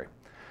library.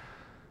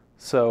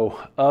 So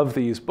of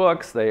these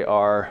books, they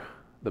are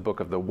the Book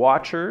of the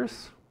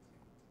Watchers,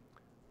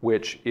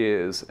 which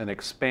is an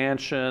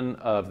expansion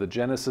of the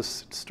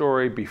Genesis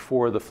story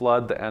before the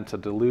flood, the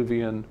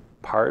antediluvian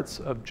parts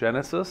of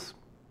Genesis.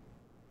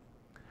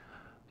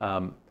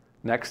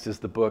 Next is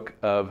the Book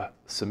of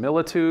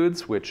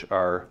Similitudes, which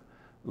are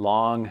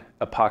long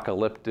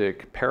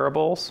apocalyptic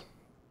parables.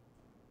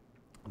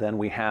 Then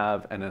we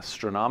have an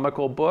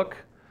astronomical book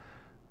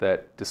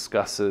that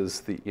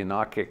discusses the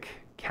Enochic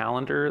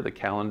calendar, the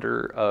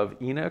calendar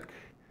of Enoch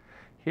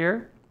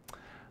here.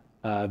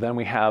 Then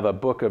we have a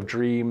book of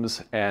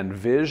dreams and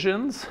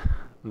visions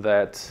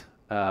that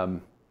has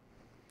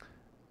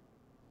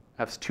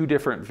 2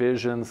 different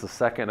visions, the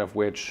second of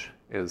which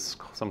is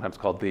sometimes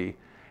called the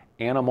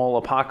animal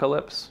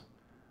apocalypse,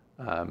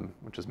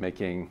 which is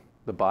making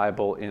the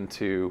Bible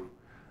into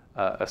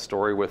a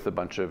story with a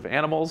bunch of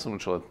animals,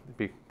 which will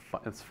be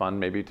fun. It's fun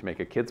maybe to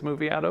make a kids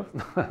movie out of.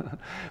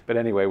 But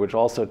anyway, which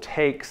also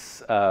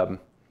takes the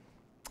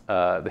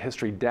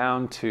history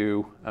down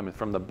to,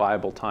 from the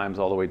Bible times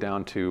all the way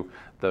down to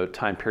the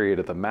time period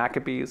of the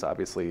Maccabees,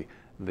 obviously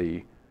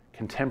the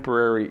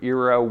contemporary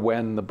era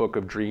when the Book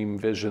of Dream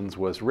Visions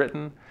was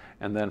written.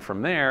 And then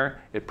from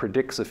there, it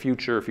predicts a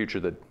future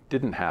that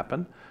didn't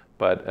happen,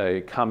 but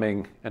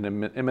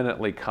an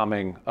imminently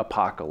coming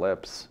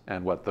apocalypse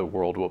and what the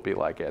world will be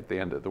like at the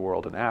end of the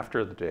world and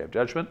after the Day of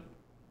Judgment.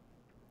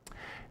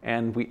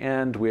 And we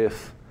end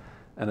with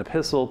an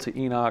epistle to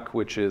Enoch,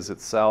 which is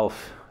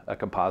itself a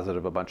composite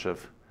of a bunch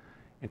of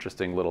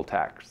interesting little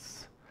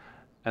texts.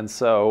 And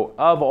so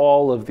of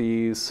all of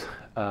these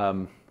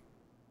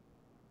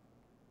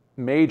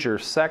major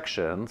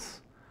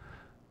sections,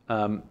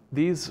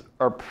 these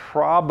are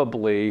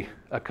probably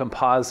a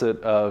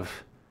composite of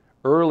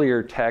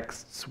earlier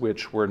texts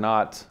which were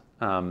not,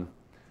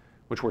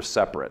 which were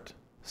separate.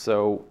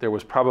 So there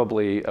was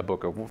probably a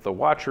book of the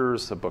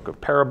Watchers, a book of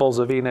parables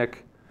of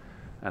Enoch,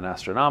 an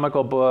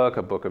astronomical book,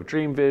 a book of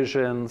dream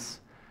visions,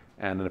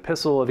 and an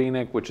epistle of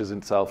Enoch, which is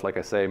itself, like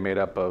I say, made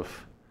up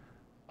of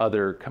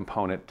other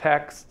component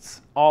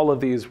texts. All of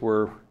these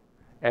were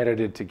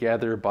edited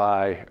together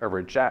by a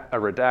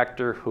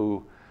redactor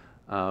who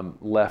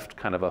left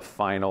kind of a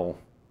final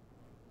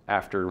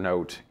after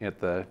note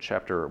at the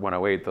chapter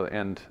 108,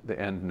 the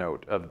end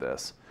note of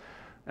this.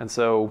 And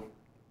so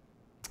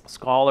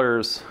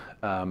scholars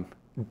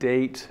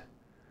date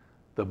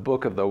the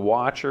Book of the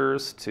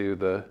Watchers to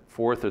the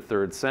 4th or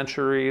 3rd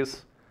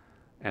centuries,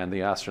 and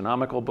the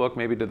astronomical book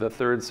maybe to the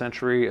 3rd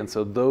century. And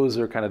so those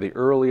are kind of the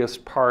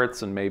earliest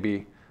parts, and maybe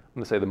I'm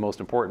going to say the most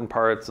important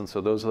parts, and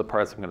so those are the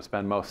parts I'm going to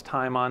spend most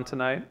time on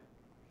tonight.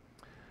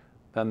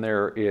 Then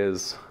there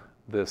is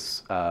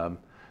this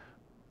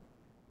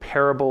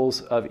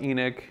parables of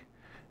Enoch.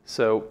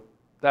 So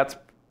that's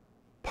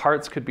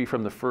parts could be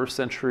from the 1st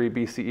century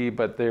BCE,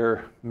 but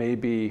there may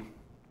be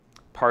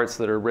parts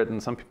that are written,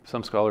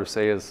 some scholars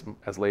say as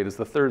late as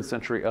the 3rd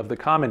century of the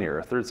Common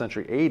Era, 3rd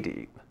century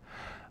AD.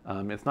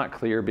 It's not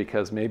clear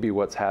because maybe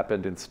what's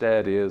happened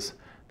instead is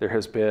there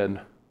has been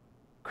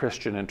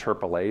Christian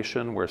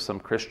interpolation, where some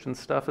Christian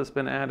stuff has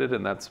been added,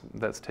 and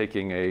that's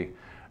taking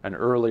an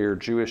earlier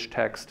Jewish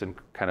text and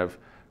kind of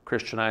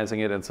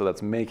Christianizing it, and so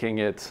that's making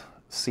it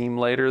seem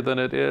later than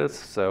it is.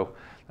 So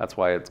that's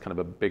why it's kind of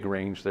a big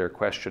range there,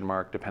 question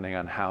mark, depending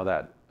on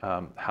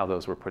how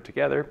those were put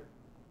together.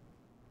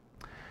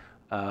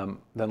 Then,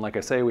 like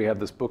I say, we have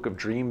this book of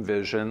dream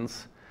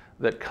visions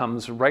that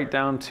comes right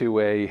down to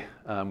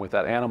with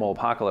that animal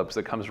apocalypse,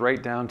 that comes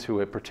right down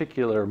to a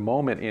particular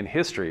moment in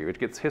history. It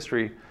gets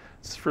history,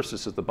 first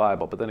this is the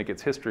Bible, but then it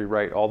gets history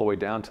right all the way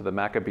down to the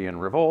Maccabean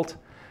revolt,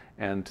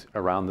 and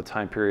around the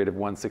time period of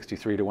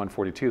 163 to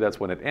 142, that's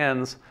when it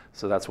ends.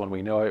 So that's when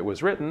we know it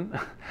was written,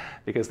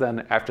 because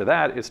then after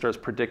that, it starts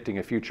predicting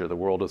a future. The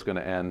world is going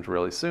to end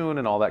really soon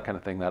and all that kind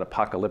of thing, that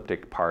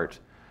apocalyptic part,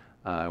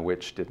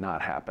 which did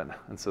not happen.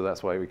 And so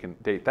that's why we can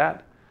date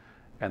that.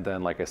 And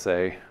then, like I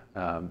say,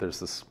 there's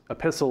this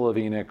Epistle of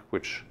Enoch,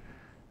 which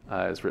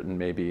is written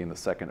maybe in the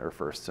 2nd or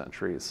 1st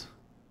centuries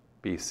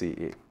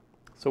BCE.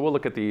 So we'll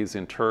look at these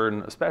in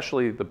turn,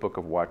 especially the Book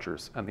of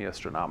Watchers and the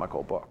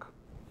Astronomical Book.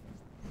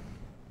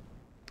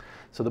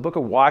 So the Book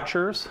of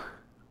Watchers,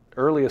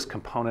 earliest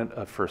component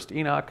of First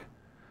Enoch,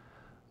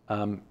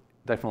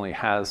 definitely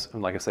has,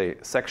 like I say,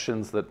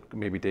 sections that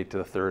maybe date to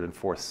the 3rd and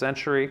 4th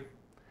century.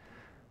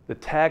 The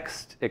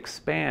text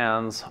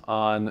expands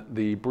on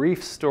the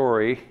brief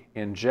story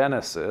in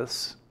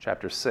Genesis,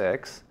 chapter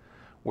 6,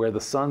 where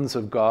the sons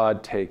of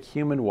God take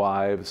human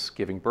wives,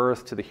 giving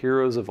birth to the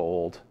heroes of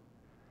old.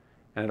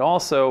 And it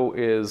also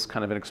is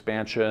kind of an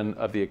expansion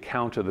of the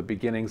account of the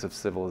beginnings of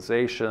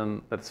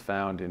civilization that's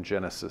found in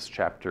Genesis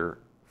chapter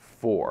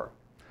 4.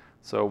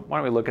 So why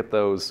don't we look at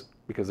those,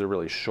 because they're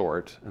really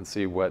short, and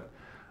see what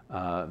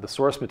the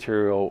source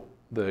material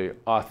the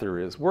author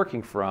is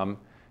working from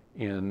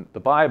in the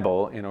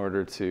Bible in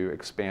order to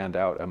expand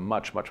out a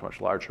much, much,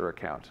 much larger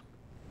account.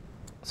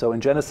 So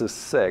in Genesis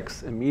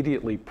 6,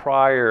 immediately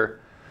prior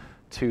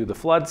to the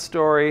flood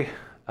story,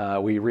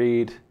 we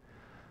read,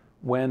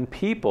 "When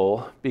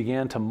people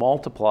began to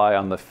multiply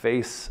on the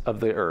face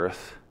of the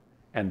earth,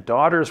 and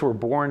daughters were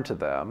born to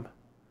them,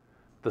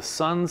 the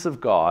sons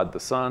of God, the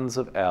sons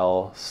of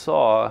El,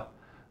 saw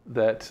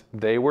that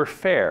they were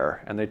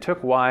fair, and they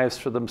took wives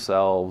for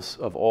themselves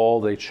of all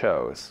they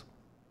chose.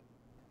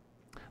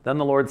 Then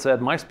the Lord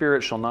said, My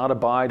spirit shall not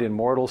abide in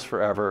mortals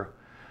forever,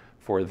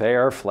 for they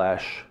are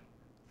flesh.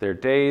 Their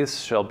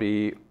days shall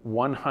be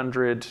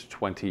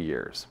 120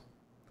 years.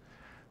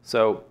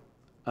 So,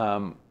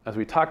 as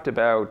we talked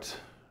about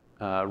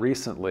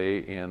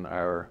recently in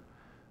our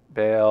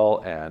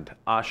Baal and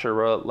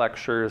Asherah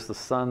lectures, the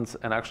sons,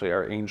 and actually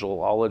our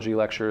angelology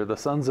lecture, the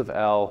sons of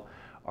El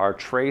are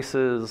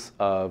traces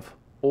of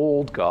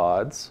old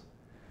gods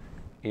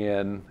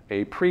in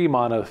a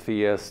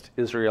pre-monotheist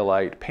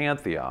Israelite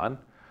pantheon.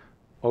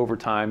 Over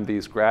time,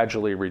 these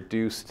gradually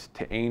reduced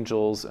to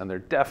angels, and they're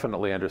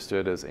definitely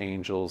understood as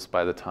angels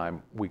by the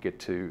time we get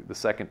to the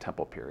Second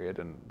Temple period,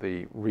 and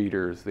the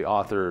readers, the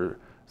authors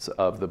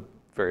of the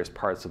various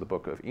parts of the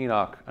Book of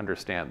Enoch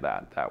understand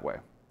that way.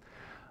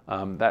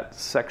 That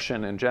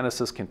section in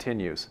Genesis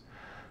continues.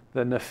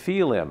 The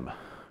Nephilim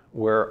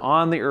were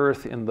on the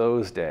earth in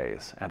those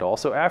days, and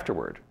also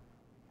afterward,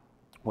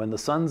 when the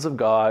sons of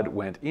God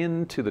went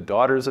in to the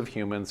daughters of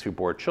humans who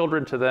bore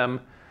children to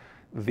them.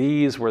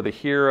 These were the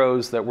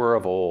heroes that were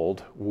of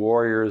old,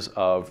 warriors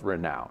of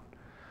renown.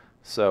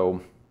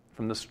 So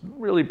from this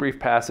really brief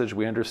passage,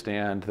 we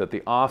understand that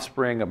the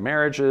offspring of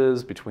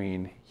marriages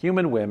between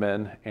human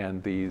women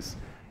and these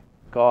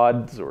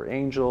gods or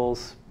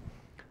angels,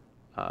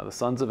 the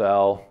sons of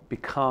El,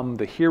 become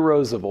the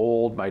heroes of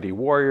old, mighty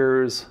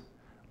warriors,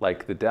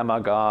 like the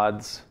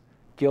demigods,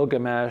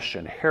 Gilgamesh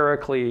and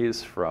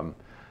Heracles from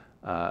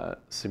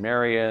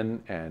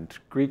Sumerian and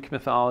Greek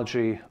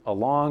mythology,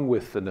 along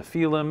with the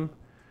Nephilim,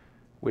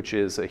 which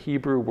is a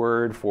Hebrew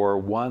word for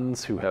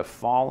ones who have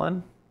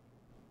fallen.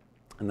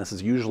 And this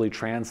is usually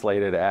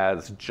translated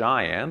as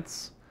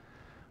giants,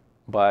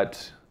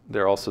 but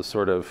they're also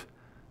sort of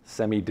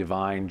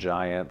semi-divine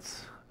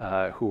giants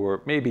who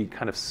are maybe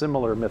kind of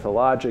similar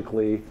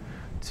mythologically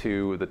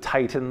to the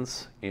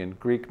Titans in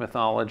Greek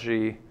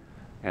mythology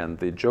and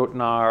the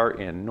Jotnar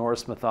in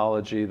Norse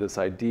mythology, this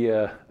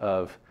idea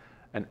of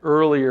an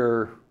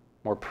earlier,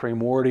 more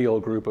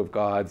primordial group of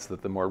gods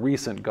that the more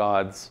recent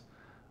gods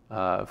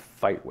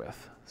fight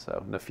with,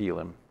 so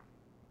Nephilim.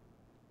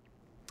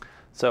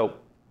 So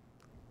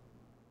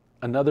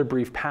another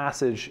brief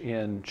passage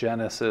in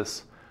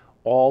Genesis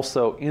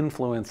also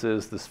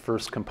influences this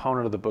first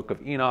component of the Book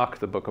of Enoch,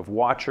 the Book of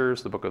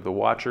Watchers, the Book of the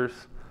Watchers.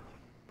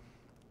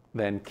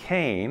 Then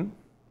Cain.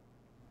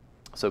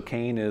 So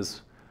Cain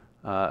is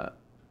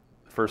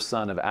first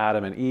son of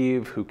Adam and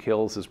Eve, who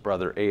kills his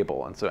brother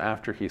Abel. And so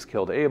after he's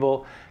killed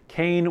Abel,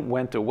 Cain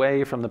went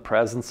away from the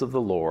presence of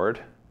the Lord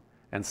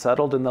and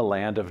settled in the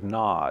land of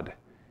Nod,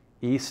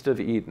 east of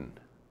Eden.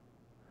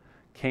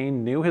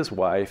 Cain knew his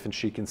wife, and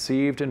she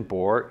conceived and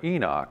bore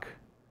Enoch.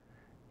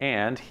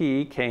 And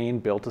he, Cain,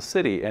 built a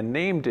city and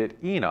named it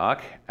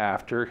Enoch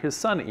after his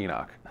son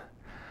Enoch.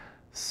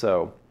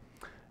 So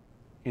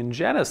in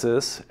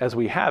Genesis, as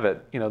we have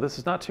it, this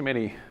is not too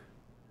many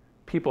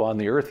people on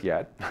the earth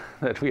yet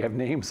that we have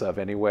names of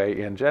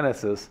anyway in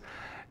Genesis.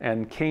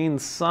 And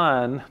Cain's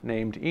son,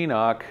 named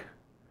Enoch,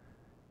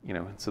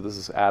 so this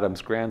is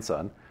Adam's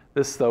grandson.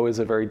 This, though, is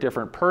a very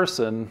different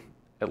person,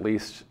 at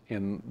least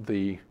in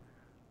the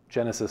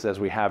Genesis as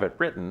we have it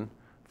written,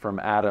 from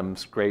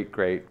Adam's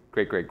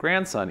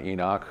great-great-great-great-grandson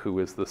Enoch, who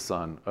is the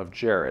son of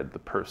Jared, the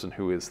person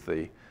who is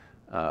the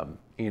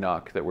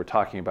Enoch that we're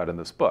talking about in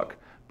this book.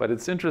 But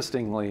it's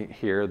interestingly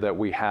here that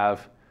we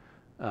have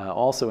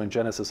also in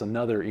Genesis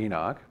another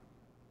Enoch.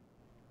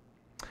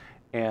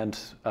 And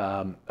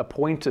a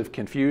point of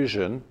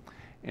confusion,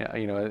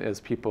 as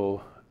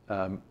people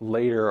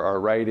later are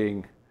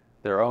writing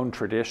their own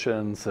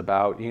traditions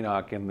about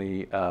Enoch in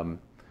the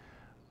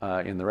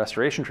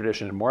Restoration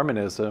tradition in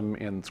Mormonism,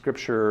 in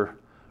scripture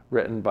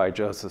written by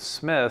Joseph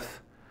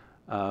Smith,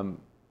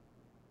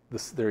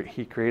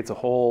 he creates a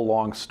whole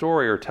long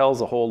story, or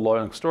tells a whole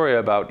long story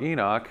about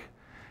Enoch,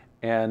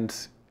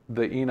 and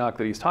the Enoch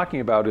that he's talking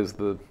about is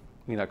the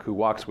Enoch who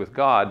walks with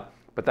God,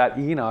 but that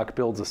Enoch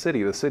builds a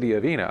city, the city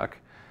of Enoch,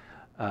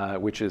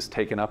 which is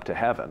taken up to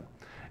heaven.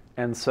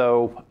 And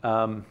so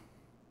I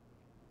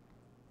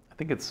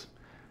think it's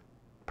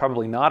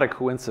probably not a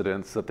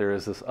coincidence that there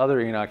is this other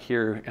Enoch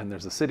here and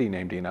there's a city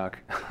named Enoch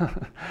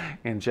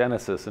in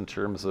Genesis, in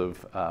terms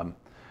of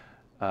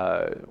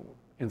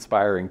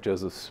inspiring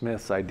Joseph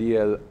Smith's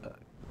idea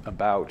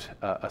about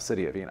a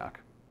city of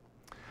Enoch.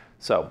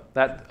 So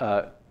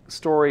that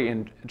story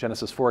in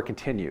Genesis 4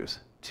 continues.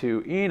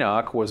 To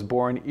Enoch was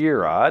born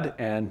Irad,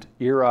 and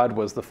Irad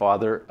was the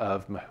father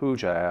of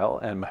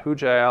Mehujael, and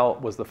Mehujael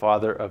was the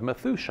father of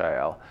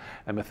Methushael,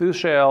 and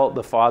Methushael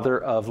the father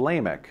of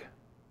Lamech.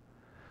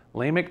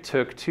 Lamech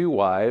took 2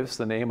 wives.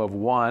 The name of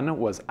one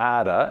was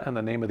Ada, and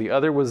the name of the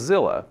other was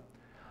Zillah.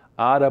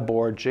 Ada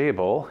bore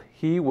Jabal.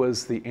 He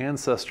was the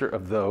ancestor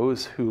of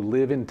those who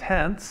live in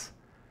tents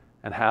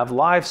and have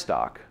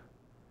livestock.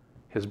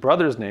 His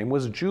brother's name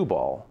was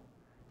Jubal.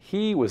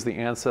 He was the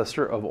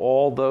ancestor of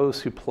all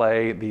those who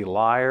play the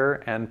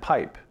lyre and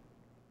pipe.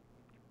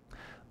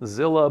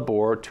 Zillah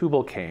bore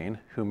Tubal-Cain,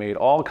 who made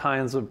all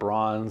kinds of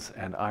bronze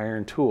and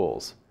iron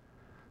tools.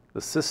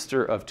 The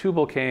sister of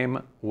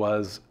Tubal-Cain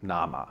was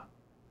Naamah.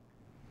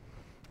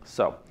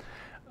 So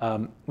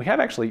we have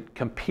actually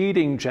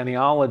competing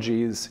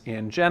genealogies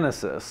in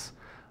Genesis.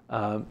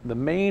 The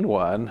main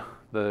one,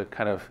 the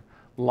kind of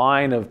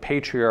line of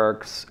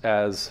patriarchs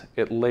as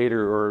it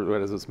later,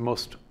 or as it's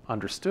most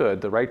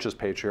understood, the righteous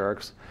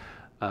patriarchs,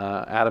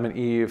 Adam and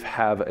Eve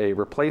have a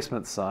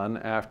replacement son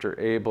after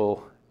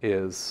Abel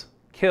is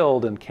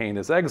killed and Cain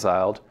is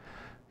exiled,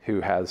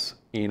 who has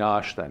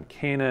Enosh, then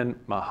Canaan,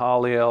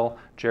 Mahalalel,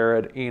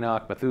 Jared,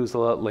 Enoch,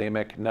 Methuselah,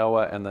 Lamech,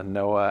 Noah, and then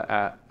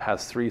Noah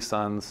has 3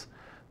 sons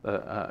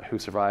who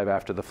survive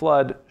after the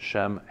flood,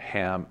 Shem,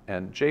 Ham,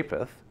 and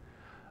Japheth.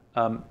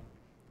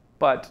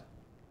 But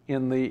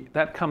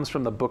that comes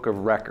from the Book of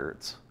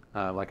Records.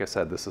 Like I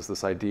said, this is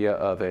this idea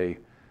of a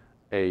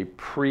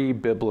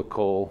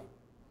pre-biblical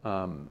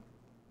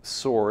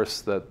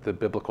source that the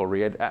biblical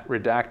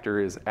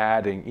redactor is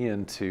adding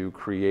in to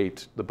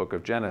create the book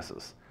of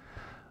Genesis.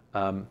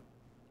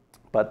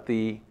 But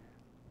the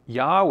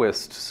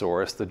Yahwist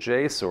source, the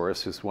J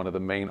source, who's one of the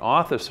main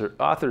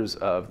authors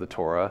of the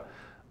Torah,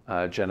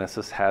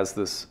 Genesis, has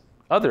this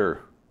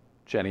other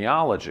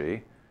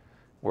genealogy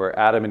where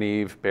Adam and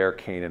Eve bear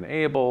Cain and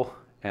Abel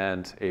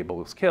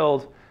was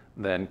killed.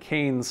 Then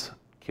Cain's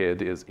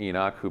kid is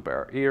Enoch, who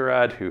bare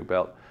Irad, who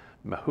bare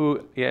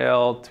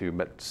Mehujael to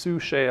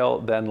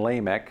Methushael, then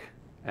Lamech,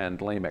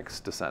 and Lamech's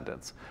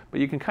descendants. But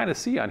you can kind of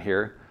see on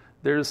here,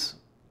 there's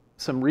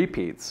some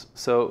repeats.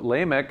 So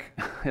Lamech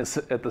is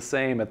at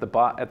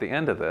the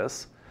end of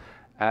this,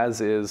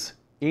 as is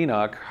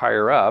Enoch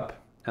higher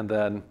up, and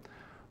then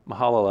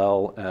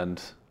Mahalalel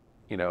and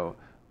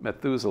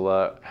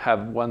Methuselah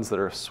have ones that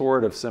are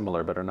sort of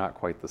similar but are not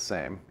quite the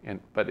same.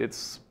 But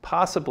it's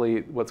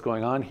possibly what's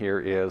going on here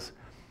is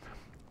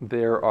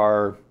there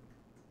are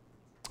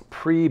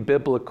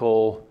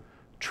pre-biblical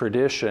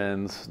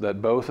traditions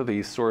that both of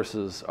these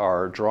sources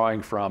are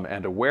drawing from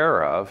and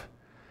aware of,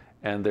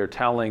 and they're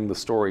telling the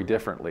story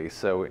differently.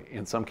 So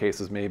in some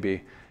cases,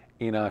 maybe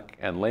Enoch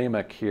and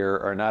Lamech here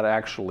are not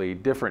actually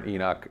different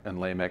Enoch and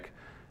Lamech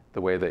the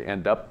way they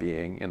end up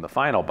being in the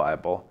final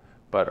Bible,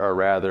 but are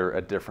rather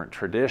a different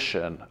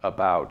tradition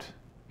about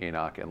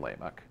Enoch and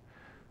Lamech.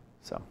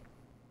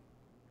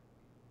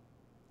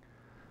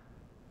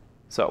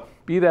 So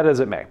be that as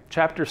it may,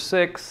 chapter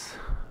 6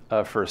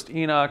 of First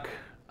Enoch,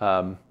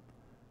 in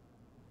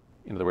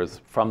other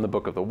words, from the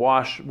Book of the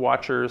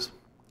Watchers,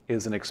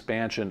 is an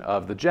expansion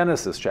of the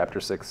Genesis chapter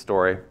 6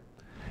 story.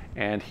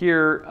 And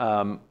here,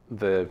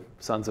 the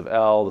sons of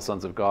El, the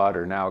sons of God,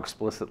 are now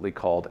explicitly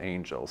called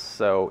angels.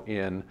 So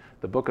in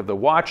the Book of the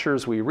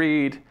Watchers, we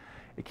read,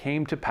 "It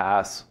came to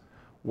pass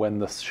when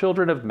the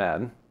children of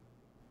men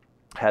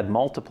had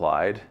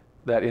multiplied,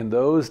 that in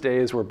those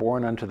days were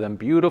born unto them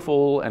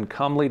beautiful and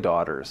comely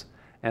daughters,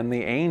 and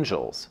the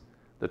angels,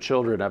 the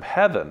children of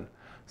heaven,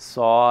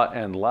 saw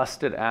and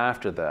lusted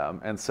after them,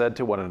 and said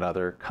to one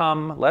another,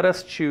 "Come, let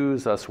us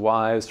choose us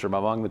wives from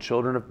among the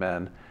children of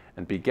men,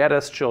 and beget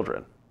us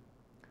children."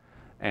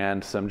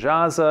 And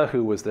Semjaza,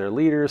 who was their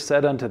leader,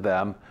 said unto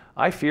them,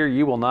 "I fear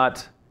ye will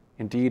not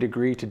indeed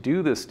agree to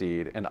do this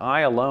deed, and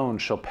I alone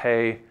shall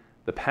pay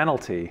the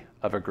penalty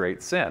of a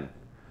great sin."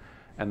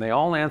 And they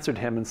all answered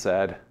him and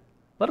said,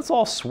 "Let us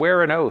all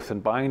swear an oath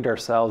and bind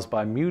ourselves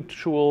by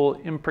mutual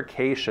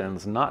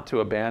imprecations not to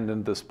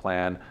abandon this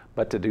plan,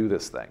 but to do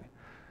this thing."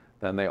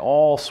 Then they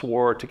all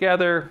swore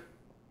together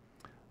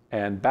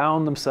and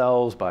bound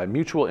themselves by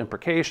mutual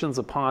imprecations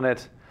upon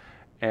it.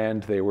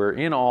 And they were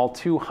in all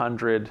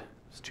 200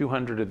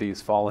 of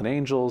these fallen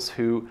angels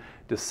who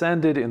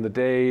descended in the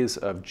days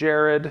of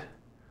Jared,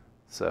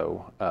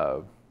 so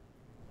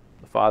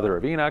the father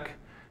of Enoch,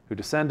 who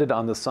descended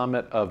on the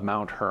summit of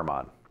Mount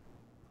Hermon.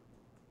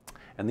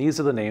 And these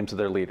are the names of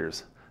their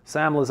leaders: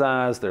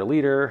 Samlazaz, their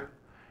leader,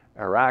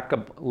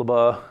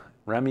 Arakalba,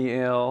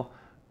 Remiel,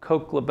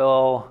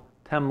 Koklabel,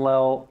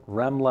 Temlel,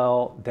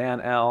 Remlel,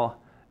 Danel,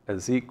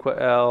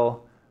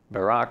 Ezequiel,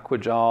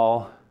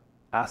 Barakwajal,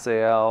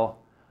 Asael,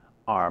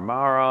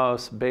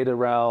 Armaros,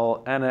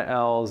 Bedarel,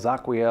 Enael,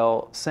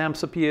 Zaquiel,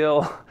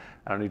 Samsapiel.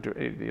 I don't need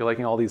to, you're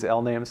liking all these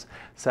L names?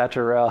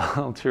 Saturel,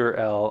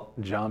 Turel,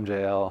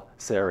 Jamjael,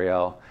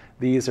 Sariel.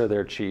 These are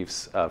their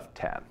chiefs of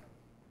 10.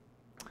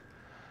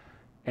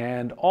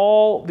 And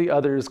all the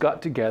others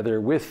got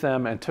together with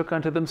them and took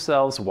unto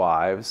themselves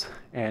wives,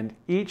 and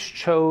each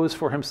chose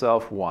for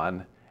himself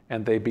one.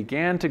 And they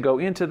began to go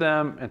into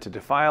them and to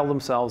defile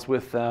themselves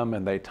with them,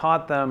 and they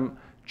taught them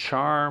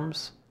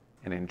charms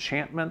and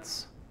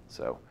enchantments.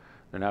 So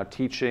they're now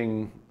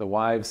teaching the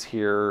wives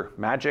here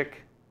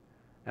magic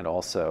and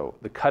also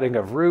the cutting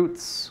of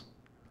roots,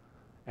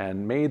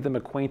 and made them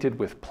acquainted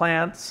with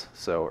plants,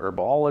 so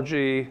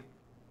herbology.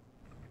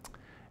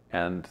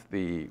 And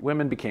the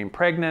women became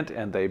pregnant,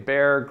 and they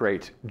bare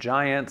great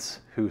giants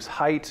whose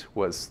height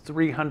was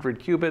 300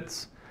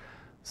 cubits,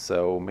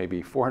 so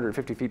maybe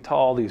 450 feet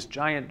tall. These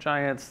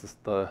giants,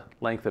 the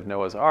length of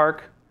Noah's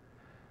Ark,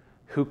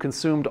 who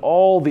consumed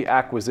all the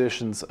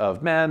acquisitions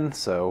of men.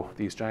 So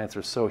these giants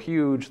are so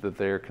huge that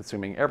they're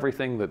consuming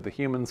everything that the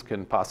humans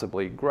can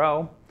possibly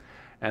grow.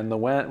 And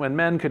when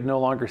men could no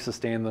longer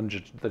sustain them,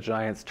 the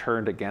giants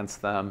turned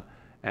against them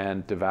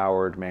and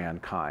devoured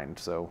mankind.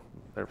 So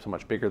they're so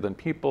much bigger than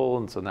people,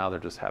 and so now they're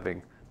just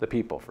having the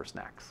people for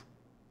snacks.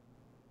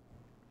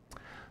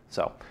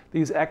 So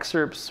these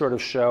excerpts sort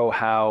of show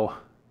how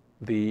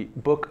the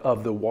Book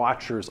of the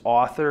Watcher's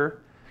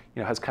author,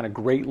 has kind of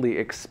greatly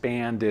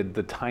expanded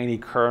the tiny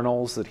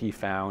kernels that he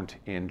found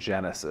in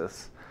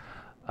Genesis.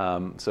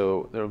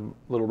 So the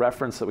little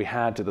reference that we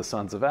had to the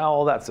sons of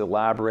El, that's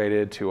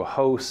elaborated to a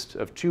host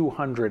of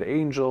 200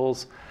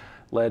 angels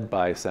led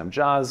by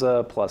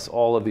Semjaza, plus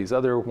all of these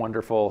other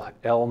wonderful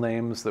El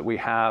names that we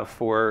have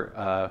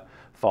for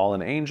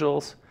fallen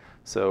angels.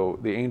 So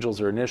the angels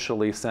are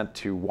initially sent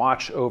to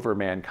watch over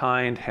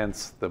mankind,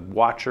 hence the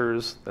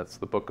Watchers. That's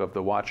the Book of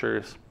the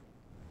Watchers.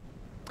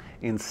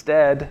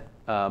 Instead,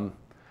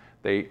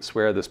 they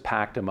swear this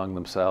pact among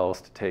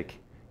themselves to take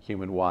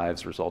human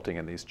wives, resulting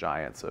in these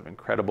giants of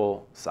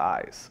incredible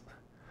size.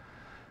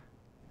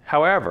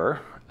 However,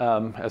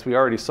 as we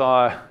already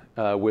saw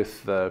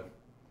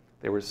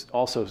they were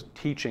also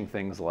teaching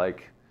things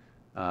like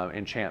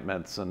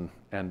enchantments and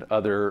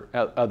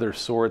other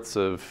sorts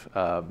of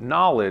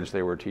knowledge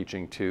they were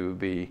teaching to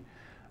the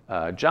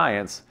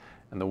giants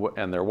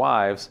and their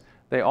wives.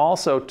 They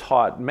also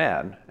taught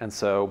men, and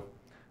so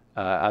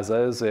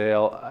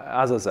Azazel,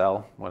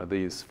 one of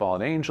these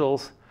fallen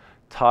angels,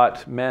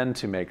 taught men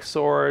to make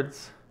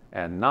swords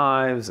and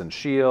knives and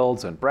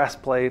shields and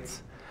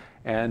breastplates,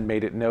 and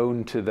made it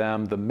known to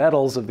them the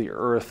metals of the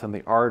earth and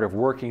the art of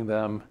working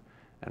them,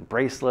 and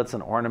bracelets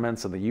and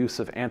ornaments and the use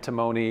of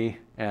antimony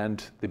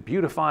and the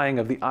beautifying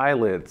of the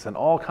eyelids and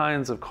all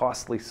kinds of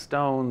costly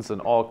stones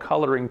and all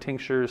coloring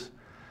tinctures.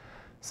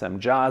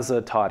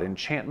 Semjaza taught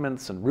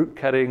enchantments and root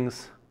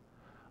cuttings.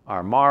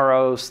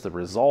 Armaros, the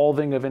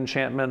resolving of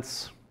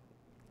enchantments.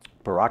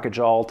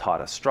 Barakajal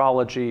taught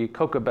astrology.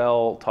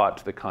 Kokabel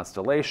taught the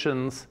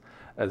constellations.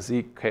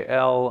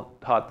 Ezekiel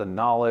taught the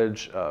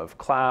knowledge of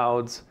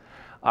clouds.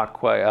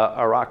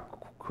 Araquiel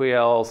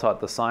taught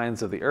the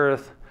signs of the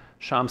earth.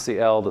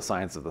 Shamsiel, the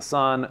signs of the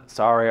sun.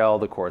 Sariel,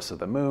 the course of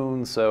the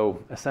moon.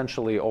 So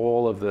essentially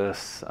all of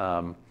this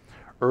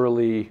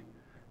early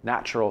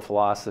natural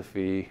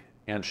philosophy,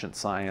 ancient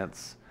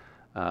science,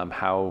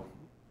 how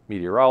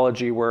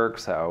meteorology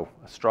works, how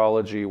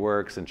astrology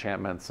works,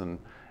 enchantments and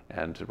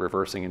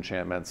reversing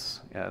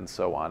enchantments, and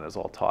so on, is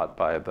all taught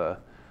by the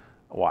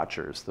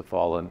Watchers, the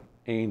fallen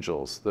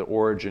angels. The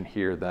origin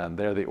here then,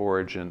 they're the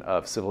origin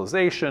of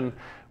civilization,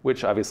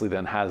 which obviously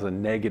then has a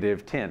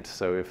negative tint.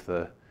 So if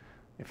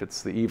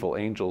it's the evil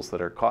angels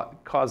that are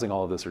causing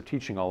all of this or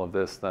teaching all of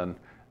this, then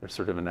there's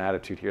sort of an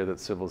attitude here that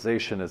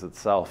civilization is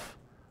itself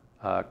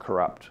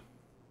corrupt.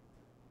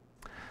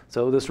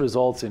 So this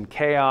results in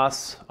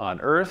chaos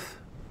on earth.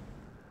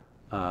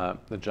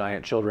 The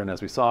giant children,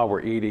 as we saw,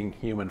 were eating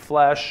human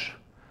flesh.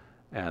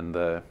 And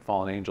the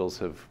fallen angels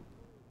have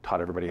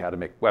taught everybody how to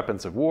make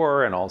weapons of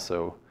war and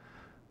also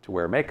to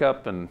wear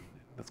makeup, and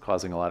that's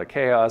causing a lot of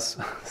chaos.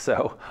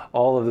 So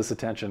all of this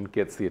attention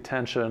gets the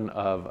attention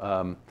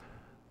of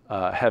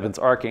heaven's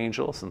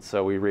archangels. And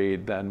so we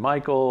read, then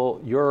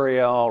Michael,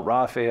 Uriel,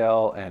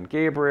 Raphael, and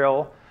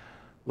Gabriel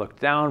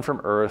looked down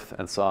from earth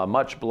and saw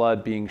much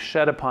blood being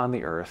shed upon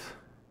the earth,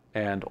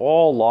 and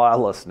all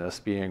lawlessness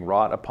being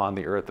wrought upon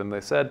the earth. And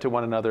they said to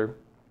one another,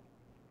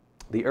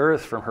 the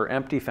earth from her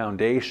empty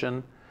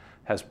foundation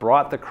has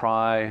brought the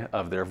cry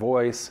of their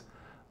voice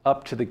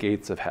up to the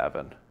gates of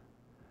heaven.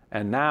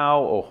 And now,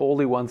 O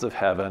holy ones of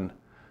heaven,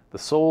 the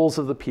souls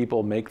of the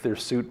people make their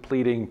suit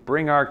pleading,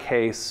 bring our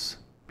case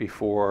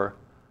before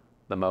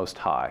the Most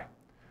High.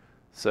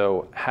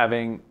 So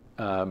having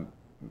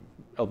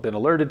been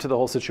alerted to the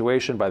whole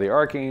situation by the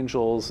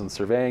archangels and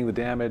surveying the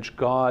damage,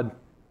 God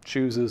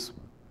chooses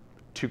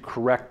to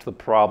correct the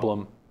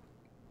problem.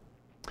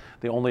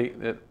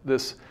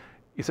 This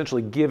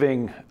essentially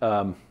giving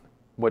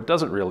what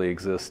doesn't really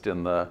exist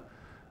in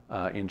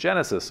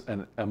Genesis,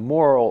 a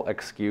moral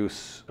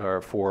excuse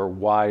for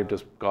why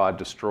does God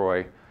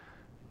destroy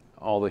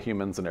all the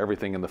humans and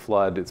everything in the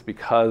flood. It's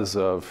because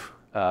of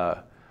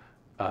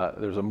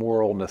there's a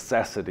moral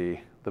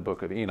necessity, the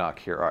Book of Enoch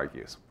here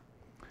argues.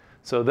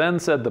 So then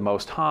said the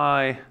Most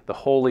High, the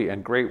Holy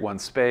and Great One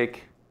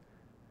spake,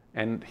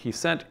 and he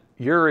sent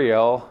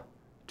Uriel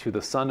to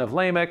the son of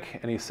Lamech,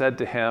 and he said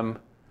to him,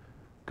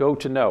 go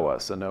to Noah,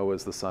 so Noah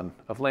is the son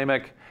of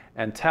Lamech,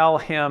 and tell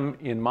him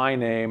in my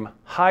name,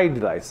 hide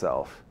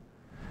thyself,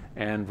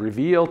 and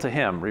reveal to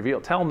him,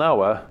 tell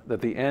Noah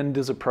that the end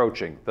is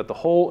approaching, that the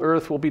whole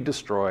earth will be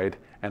destroyed,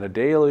 and a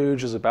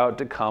deluge is about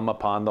to come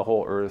upon the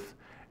whole earth,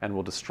 and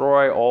will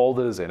destroy all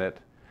that is in it.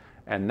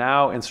 And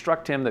now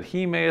instruct him that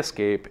he may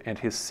escape, and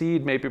his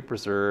seed may be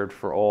preserved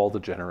for all the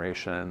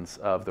generations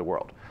of the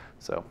world.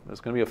 So there's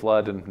going to be a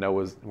flood, and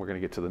we're going to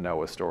get to the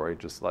Noah story,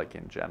 just like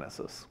in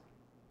Genesis.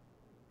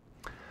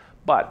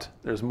 But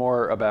there's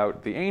more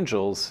about the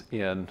angels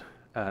and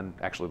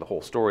actually the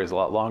whole story is a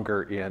lot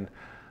longer in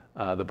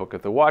the Book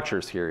of the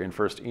Watchers here in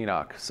First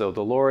Enoch. So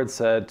the Lord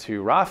said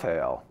to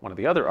Raphael, one of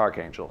the other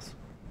archangels,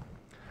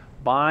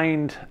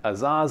 bind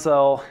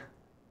Azazel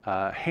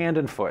hand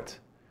and foot,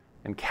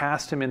 and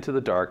cast him into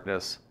the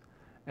darkness,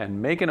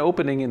 and make an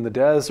opening in the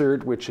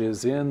desert which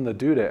is in the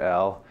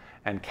Dudael,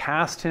 and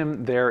cast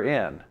him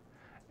therein,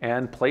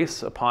 and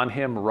place upon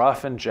him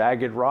rough and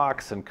jagged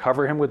rocks, and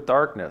cover him with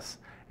darkness,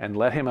 and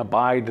let him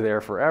abide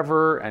there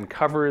forever, and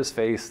cover his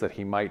face that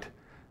he might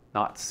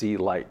not see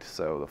light.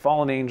 So the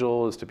fallen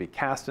angel is to be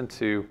cast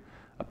into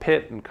a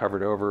pit and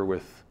covered over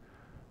with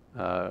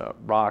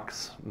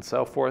rocks and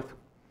so forth.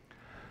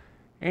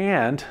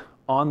 And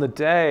on the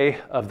day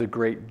of the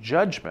great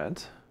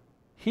judgment,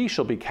 he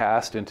shall be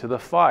cast into the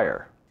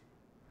fire,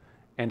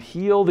 and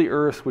heal the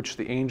earth which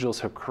the angels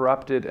have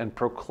corrupted, and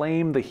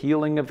proclaim the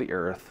healing of the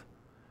earth,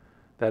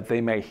 that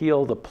they may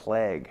heal the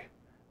plague,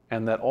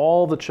 and that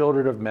all the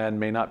children of men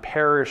may not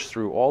perish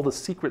through all the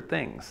secret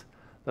things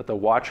that the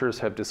watchers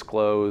have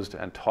disclosed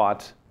and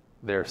taught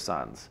their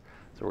sons.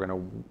 So we're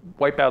going to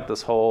wipe out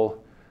this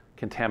whole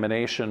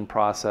contamination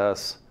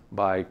process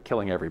by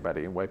killing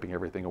everybody and wiping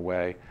everything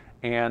away.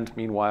 And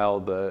meanwhile,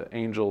 the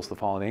angels, the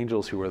fallen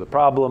angels who were the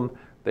problem,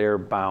 they're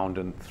bound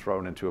and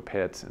thrown into a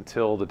pit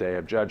until the day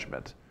of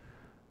judgment.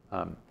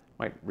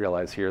 Might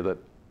realize here that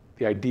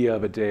the idea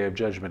of a day of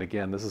judgment,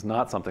 again, this is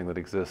not something that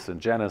exists in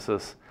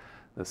Genesis.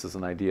 This is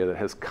an idea that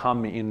has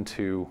come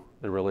into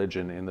the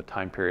religion in the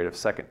time period of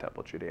Second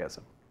Temple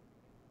Judaism.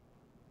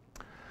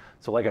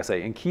 So like I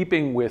say, in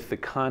keeping with the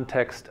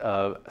context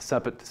of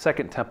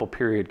Second Temple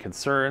period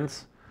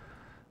concerns,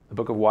 the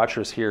Book of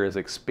Watchers here is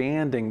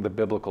expanding the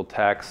biblical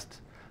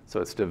text.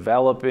 So it's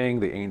developing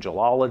the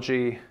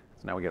angelology.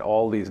 So now we get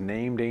all these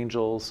named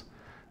angels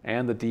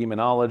and the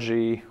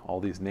demonology, all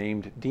these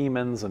named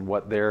demons and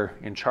what they're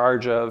in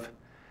charge of.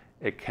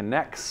 It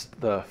connects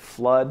the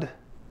flood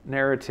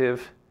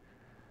narrative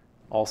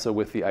also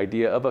with the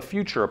idea of a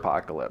future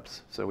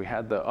apocalypse. So we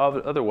had the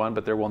other one,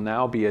 but there will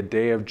now be a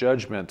day of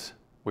judgment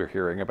we're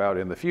hearing about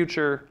in the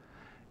future,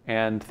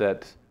 and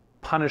that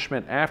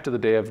punishment after the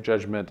day of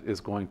judgment is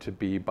going to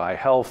be by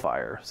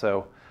hellfire.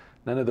 So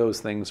none of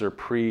those things are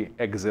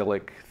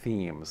pre-exilic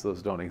themes.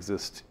 Those don't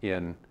exist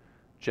in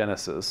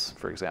Genesis,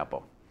 for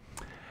example.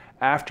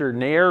 After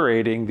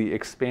narrating the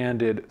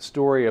expanded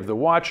story of the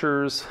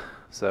Watchers,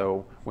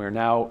 so we're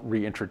now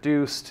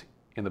reintroduced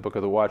in the Book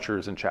of the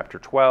Watchers in chapter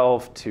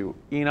 12 to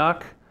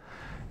Enoch.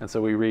 And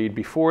so we read,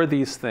 before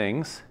these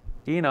things,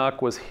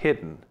 Enoch was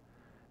hidden,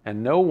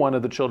 and no one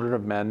of the children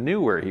of men knew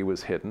where he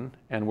was hidden,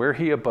 and where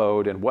he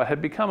abode, and what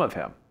had become of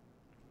him.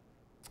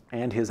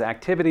 And his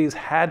activities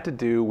had to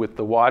do with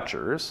the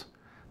Watchers,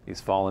 these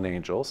fallen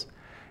angels,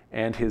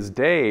 and his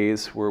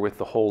days were with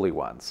the holy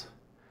ones.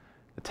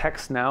 The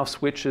text now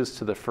switches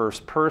to the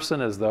first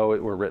person as though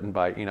it were written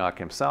by Enoch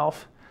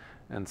himself.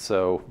 And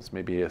so this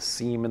may be a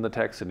seam in the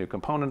text, a new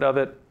component of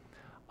it.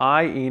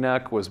 I,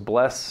 Enoch, was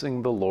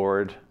blessing the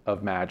Lord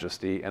of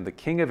majesty and the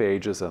King of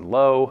ages, and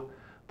lo,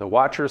 the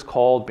Watchers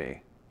called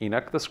me,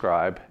 Enoch the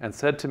scribe, and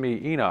said to me,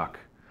 Enoch,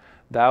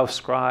 thou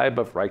scribe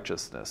of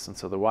righteousness. And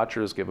so the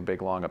watchers give a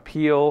big long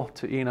appeal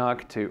to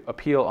Enoch to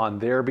appeal on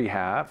their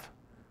behalf,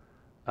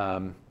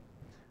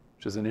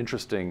 which is an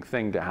interesting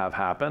thing to have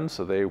happen.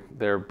 So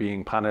they're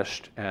being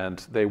punished and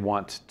they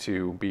want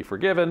to be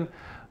forgiven.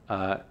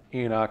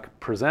 Enoch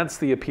presents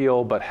the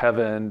appeal, but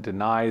heaven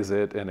denies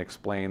it and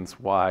explains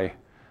why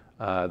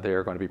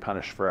they're going to be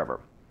punished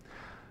forever.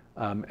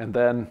 And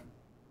then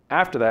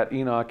after that,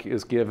 Enoch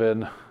is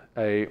given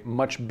a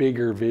much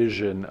bigger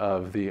vision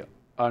of the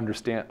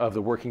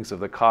workings of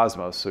the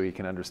cosmos, so he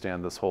can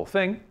understand this whole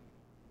thing.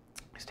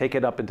 He's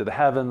taken up into the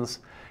heavens.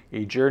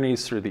 He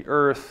journeys through the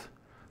earth,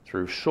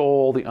 through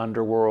Sheol, the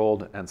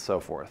underworld, and so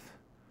forth.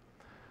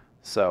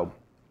 So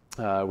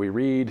we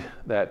read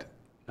that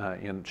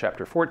in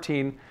chapter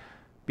 14,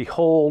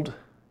 behold,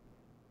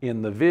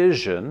 in the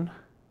vision,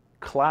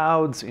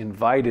 clouds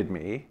invited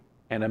me,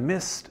 and a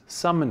mist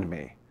summoned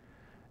me.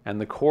 And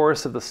the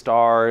chorus of the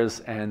stars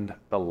and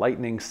the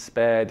lightning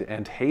sped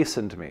and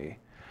hastened me.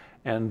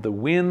 And the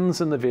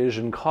winds in the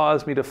vision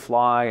caused me to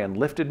fly and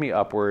lifted me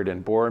upward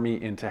and bore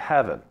me into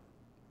heaven.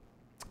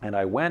 And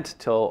I went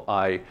till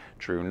I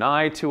drew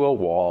nigh to a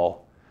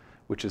wall,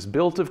 which is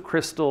built of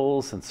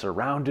crystals and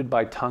surrounded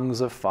by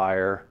tongues of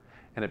fire,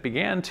 and it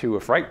began to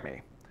affright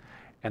me.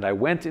 And I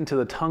went into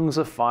the tongues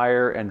of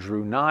fire and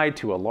drew nigh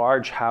to a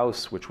large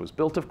house which was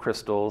built of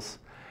crystals,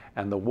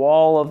 and the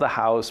wall of the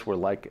house were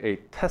like a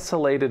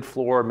tessellated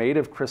floor made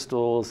of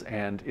crystals,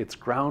 and its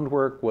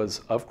groundwork was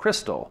of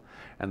crystal.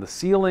 And the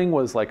ceiling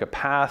was like a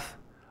path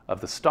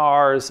of the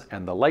stars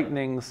and the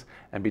lightnings,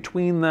 and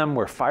between them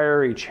were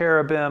fiery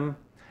cherubim,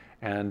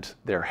 and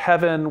their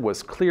heaven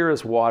was clear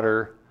as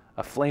water.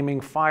 A flaming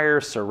fire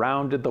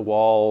surrounded the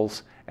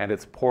walls, and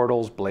its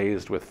portals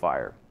blazed with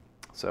fire.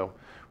 So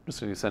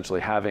just essentially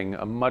having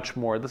a much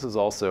more, this is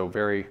also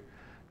very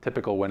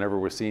typical whenever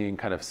we're seeing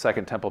kind of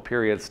Second Temple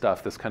period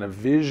stuff, this kind of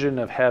vision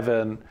of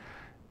heaven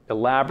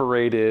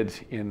elaborated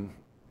in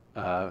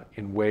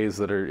ways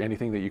that are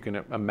anything that you can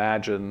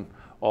imagine,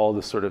 all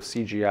the sort of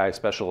CGI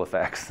special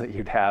effects that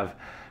you'd have,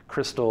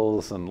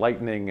 crystals and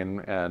lightning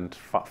and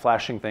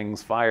flashing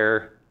things,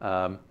 fire,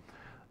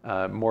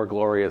 more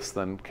glorious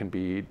than can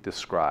be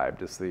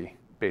described is the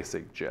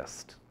basic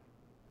gist.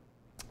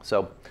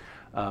 So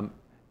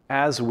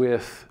as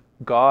with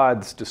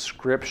God's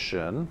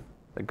description,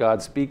 that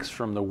God speaks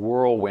from the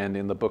whirlwind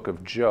in the book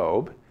of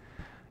Job,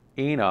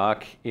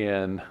 Enoch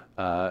in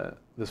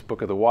this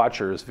book of the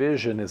Watcher's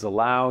vision is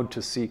allowed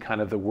to see kind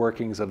of the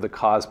workings of the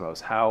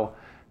cosmos, how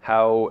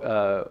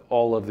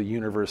all of the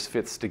universe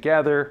fits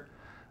together,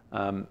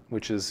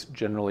 which is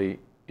generally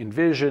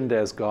envisioned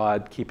as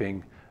God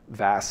keeping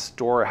vast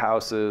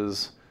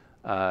storehouses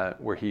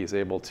where he is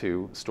able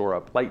to store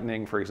up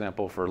lightning, for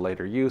example, for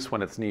later use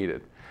when it's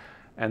needed.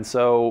 And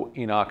so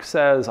Enoch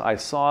says, I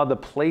saw the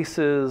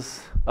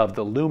places of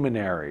the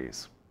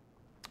luminaries,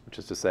 which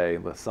is to say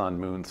the sun,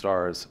 moon,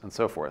 stars, and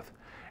so forth,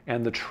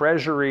 and the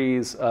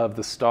treasuries of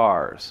the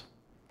stars,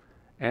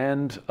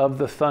 and of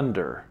the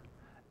thunder,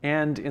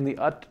 and in the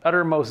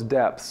uttermost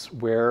depths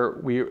where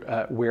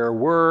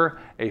were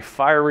a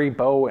fiery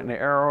bow and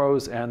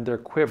arrows and their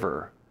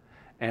quiver,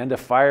 and a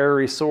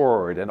fiery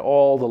sword and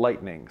all the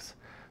lightnings.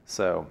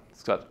 So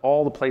it's got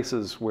all the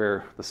places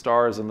where the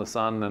stars and the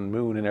sun and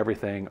moon and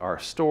everything are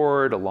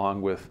stored,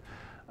 along with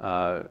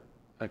kind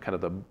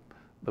of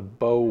the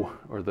bow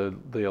or the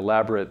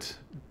elaborate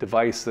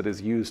device that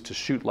is used to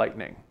shoot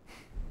lightning.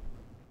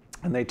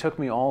 And they took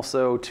me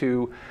also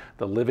to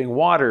the living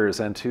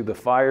waters and to the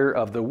fire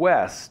of the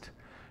west,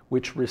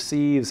 which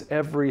receives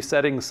every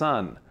setting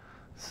sun.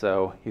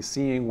 So he's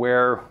seeing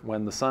where,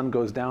 when the sun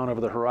goes down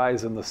over the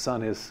horizon, the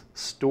sun is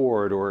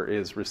stored or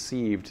is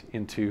received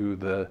into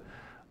the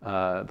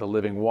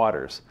living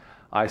waters.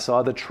 I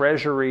saw the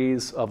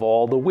treasuries of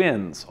all the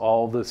winds,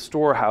 all the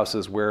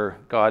storehouses where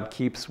God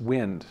keeps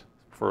wind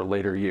for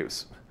later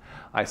use.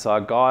 I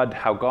saw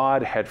how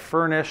God had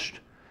furnished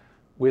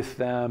with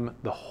them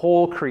the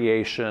whole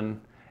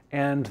creation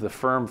and the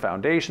firm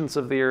foundations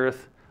of the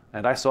earth,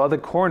 and I saw the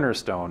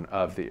cornerstone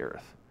of the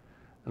earth.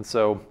 And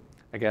so,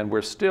 again,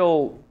 we're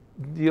still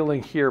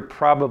dealing here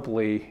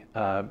probably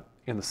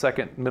in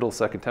the middle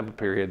Second Temple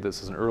period.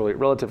 This is an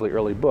relatively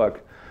early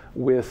book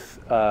with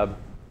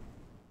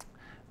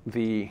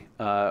the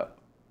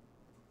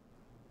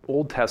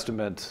Old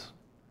Testament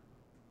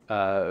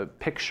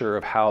picture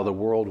of how the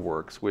world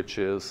works, which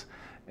is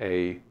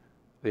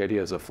the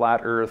idea is a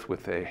flat earth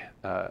with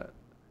a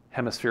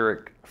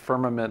hemispheric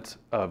firmament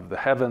of the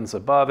heavens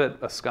above it,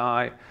 a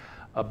sky,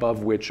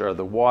 above which are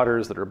the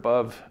waters that are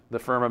above the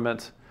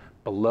firmament,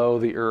 below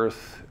the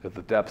earth at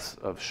the depths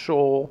of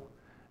Sheol,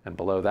 and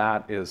below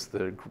that is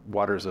the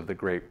waters of the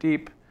great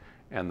deep,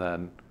 and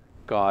then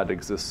God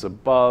exists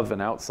above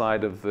and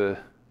outside of the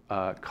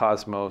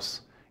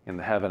cosmos in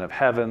the heaven of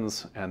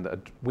heavens, and a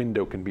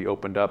window can be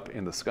opened up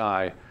in the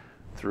sky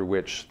through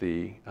which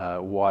the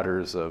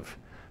waters of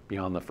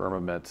beyond the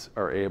firmament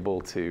are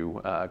able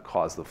to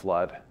cause the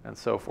flood and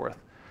so forth.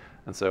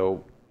 And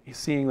so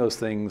seeing those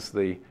things,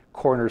 the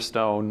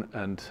cornerstone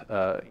and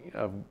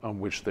on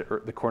which the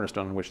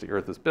cornerstone on which the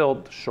earth is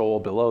built, Sheol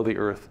below the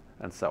earth,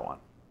 and so on.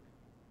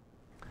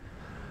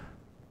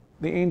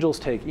 The angels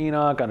take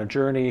Enoch on a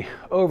journey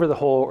over the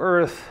whole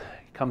earth.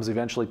 He comes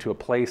eventually to a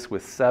place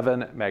with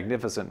 7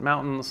 magnificent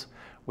mountains.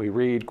 We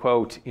read,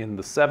 quote, "In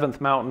the 7th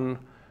mountain,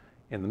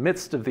 in the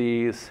midst of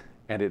these,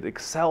 and it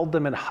excelled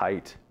them in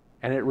height,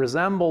 and it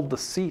resembled the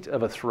seat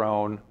of a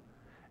throne,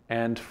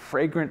 and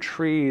fragrant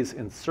trees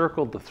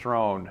encircled the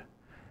throne,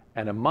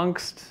 and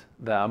amongst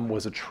them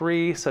was a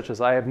tree such as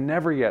I have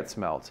never yet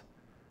smelt.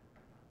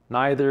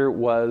 Neither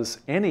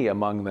was any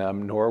among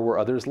them, nor were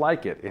others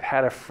like it. It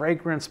had a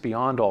fragrance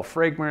beyond all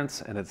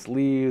fragrance, and its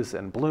leaves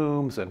and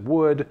blooms and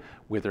wood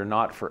wither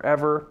not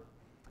forever,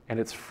 and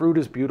its fruit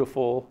is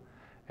beautiful,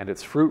 and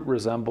its fruit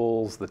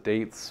resembles the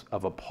dates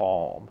of a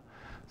palm."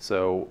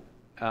 So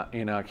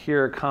Enoch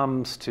here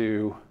comes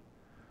to,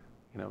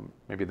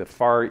 maybe the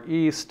Far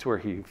East, where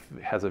he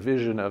has a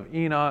vision of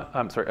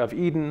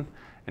Eden,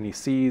 and he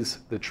sees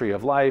the tree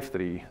of life that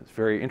he is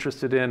very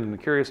interested in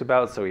and curious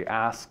about. So he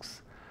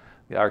asks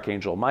the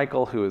archangel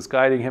Michael, who is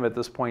guiding him at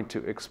this point,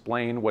 to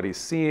explain what he's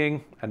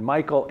seeing. And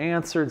Michael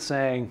answered,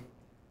 saying,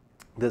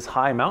 "This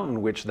high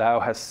mountain which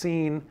thou hast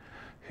seen,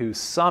 whose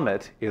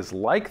summit is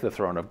like the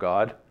throne of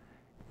God,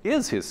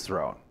 is his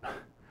throne."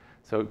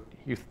 So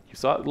you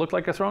saw it looked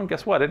like a throne?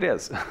 Guess what? It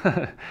is.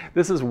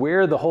 This is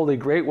where the Holy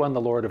Great One, the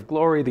Lord of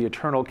Glory, the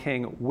Eternal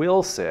King,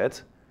 will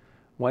sit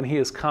when he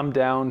has come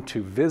down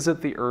to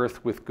visit the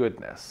earth with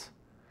goodness.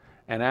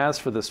 And as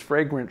for this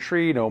fragrant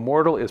tree, no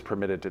mortal is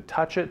permitted to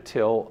touch it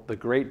till the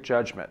great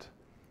judgment,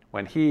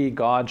 when he,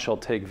 God, shall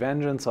take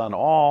vengeance on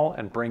all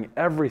and bring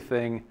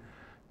everything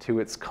to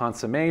its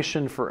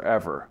consummation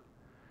forever.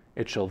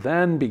 It shall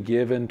then be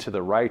given to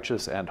the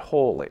righteous and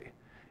holy.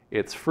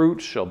 Its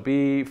fruit shall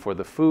be for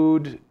the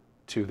food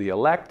to the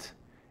elect.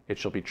 It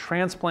shall be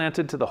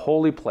transplanted to the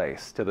holy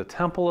place, to the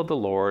temple of the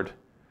Lord,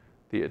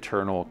 the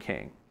Eternal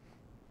King.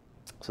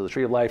 So the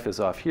tree of life is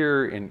off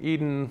here in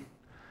Eden,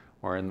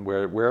 or in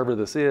wherever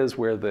this is,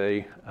 where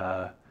the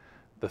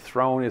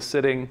throne is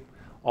sitting.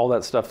 All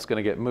that stuff is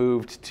going to get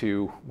moved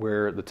to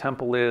where the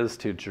temple is,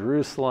 to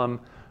Jerusalem,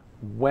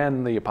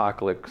 when the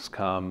apocalypse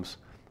comes,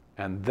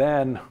 and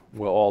then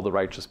will all the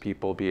righteous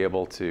people be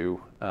able to,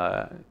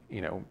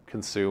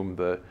 consume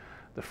the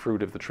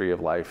fruit of the tree of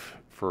life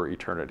for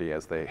eternity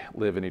as they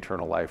live in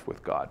eternal life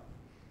with God.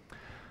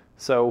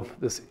 So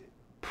this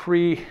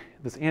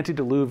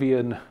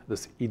antediluvian,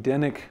 this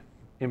Edenic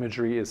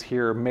imagery is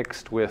here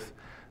mixed with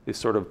these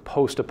sort of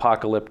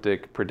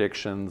post-apocalyptic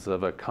predictions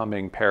of a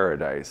coming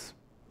paradise,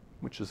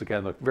 which is,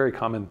 again, a very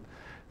common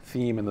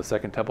theme in the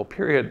Second Temple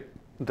period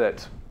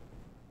that,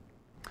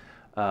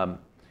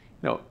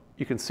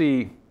 you can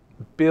see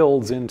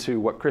builds into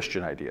what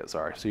Christian ideas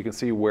are. So you can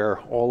see where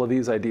all of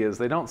these ideas,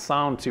 they don't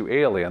sound too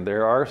alien. They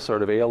are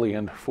sort of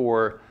alien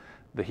for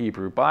the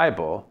Hebrew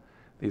Bible.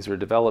 These are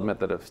development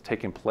that have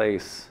taken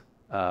place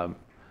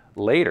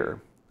later.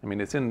 I mean,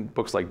 it's in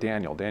books like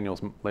Daniel.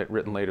 Daniel's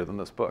written later than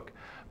this book.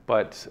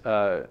 But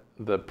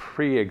the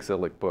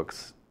pre-exilic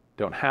books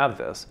don't have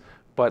this.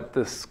 But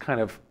this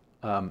kind of,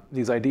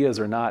 these ideas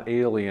are not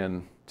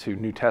alien to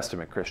New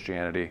Testament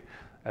Christianity,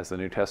 as the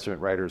New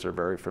Testament writers are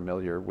very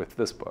familiar with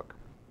this book.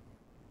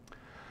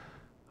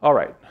 All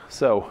right,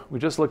 so we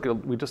just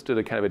did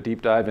a kind of a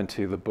deep dive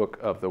into the Book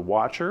of the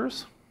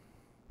Watchers.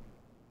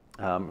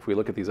 If we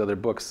look at these other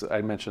books,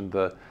 I mentioned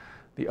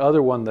the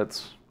other one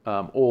that's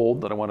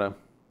old that I want to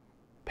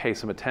pay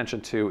some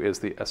attention to is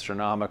the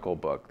astronomical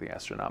book, the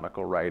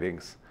astronomical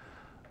writings,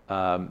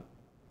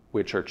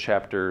 which are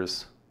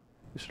chapters,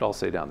 you should all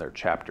say down there,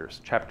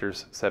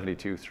 chapters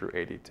 72 through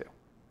 82.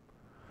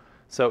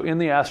 So in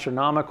the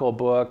astronomical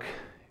book,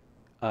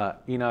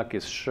 Enoch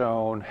is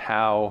shown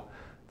how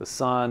the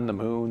sun, the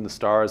moon, the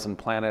stars, and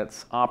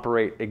planets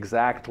operate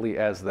exactly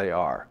as they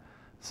are.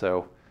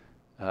 So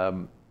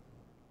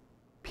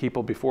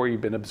people, before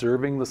you've been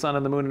observing the sun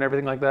and the moon and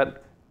everything like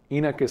that,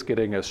 Enoch is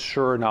getting a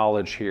sure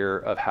knowledge here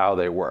of how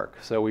they work.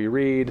 So we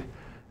read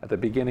at the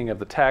beginning of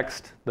the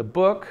text, the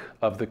book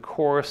of the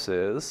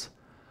courses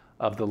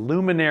of the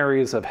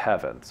luminaries of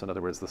heaven. So in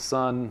other words, the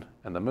sun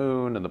and the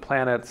moon and the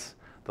planets,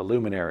 the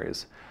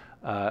luminaries,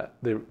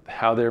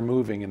 how they're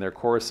moving in their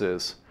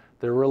courses,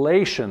 the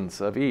relations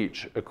of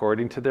each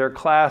according to their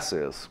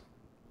classes,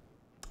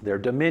 their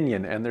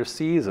dominion and their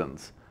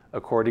seasons,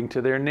 according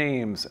to their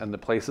names and the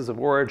places of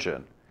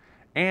origin,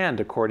 and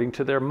according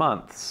to their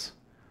months,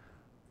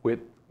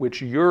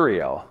 which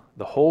Uriel,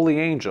 the holy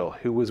angel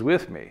who was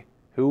with me,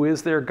 who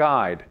is their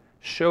guide,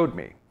 showed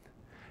me.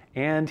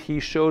 And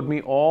he showed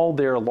me all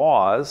their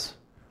laws,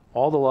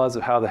 all the laws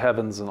of how the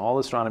heavens and all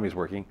astronomy is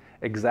working,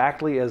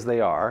 exactly as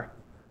they are,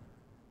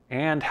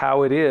 and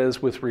how it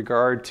is with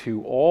regard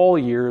to all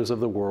years of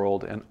the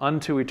world and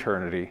unto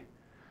eternity,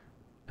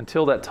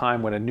 until that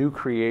time when a new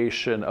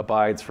creation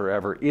abides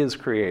forever is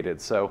created.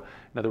 So,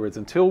 in other words,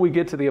 until we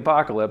get to the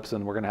apocalypse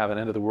and we're going to have an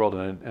end of the world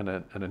and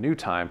a new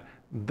time,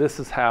 this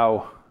is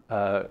how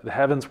the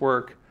heavens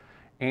work.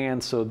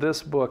 And so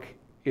this book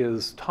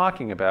is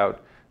talking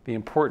about the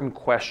important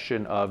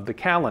question of the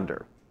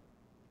calendar.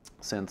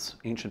 since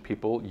ancient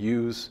people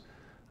use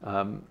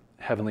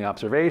heavenly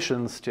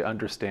observations to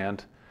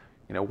understand,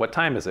 what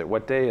time is it,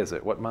 what day is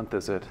it, what month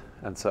is it,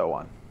 and so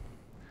on.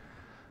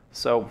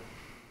 So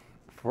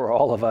for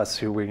all of us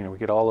who we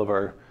get all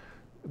of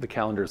the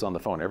calendars on the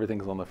phone,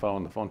 everything's on the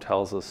phone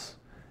tells us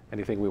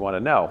anything we want to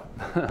know.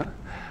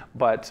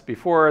 But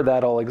before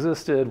that all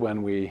existed,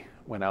 when we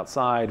went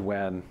outside,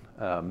 when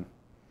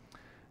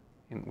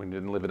we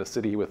didn't live in a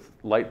city with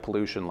light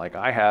pollution like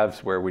I have,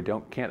 where we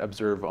can't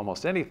observe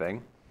almost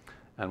anything,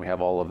 and we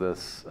have all of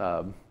this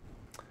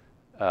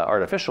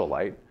artificial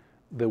light,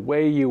 the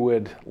way you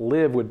would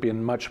live would be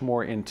much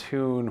more in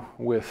tune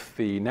with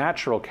the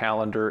natural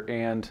calendar,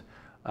 and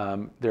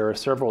there are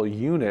several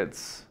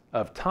units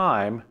of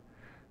time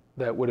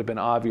that would have been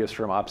obvious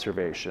from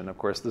observation. Of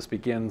course, this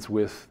begins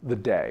with the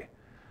day,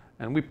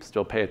 and we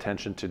still pay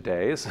attention to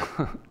days.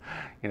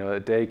 A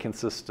day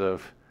consists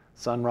of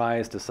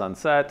sunrise to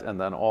sunset, and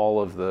then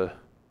all of the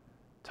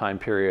time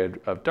period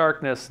of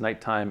darkness,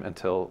 nighttime,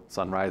 until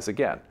sunrise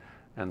again.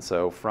 And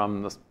so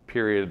from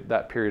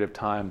that period of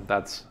time,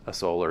 that's a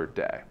solar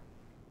day.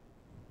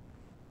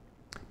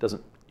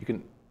 You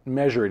can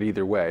measure it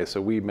either way.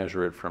 So we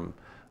measure it from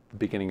the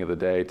beginning of the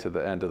day to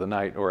the end of the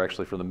night, or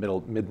actually from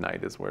the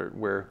midnight is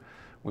where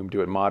we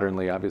do it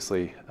modernly.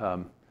 Obviously,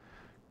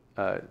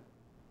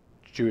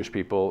 Jewish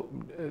people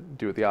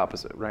do it the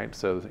opposite, right?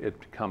 So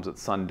it comes at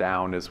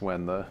sundown is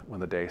when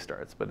the day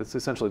starts, but it's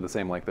essentially the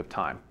same length of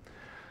time.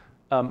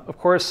 Of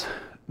course,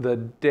 the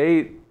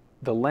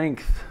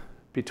length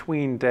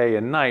between day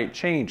and night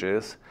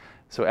changes.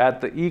 So at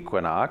the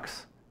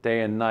equinox,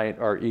 day and night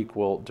are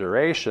equal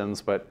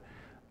durations, but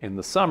in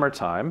the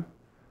summertime,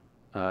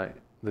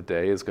 the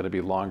day is going to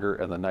be longer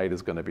and the night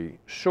is going to be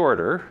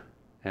shorter.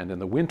 And in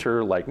the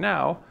winter, like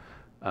now,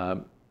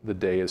 the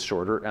day is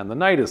shorter and the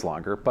night is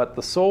longer, but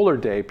the solar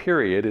day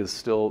period is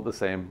still the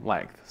same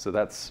length. So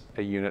that's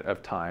a unit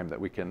of time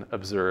that we can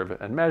observe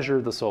and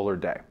measure the solar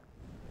day.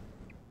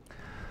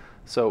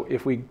 So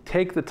if we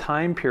take the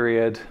time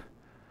period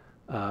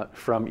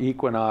from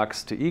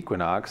equinox to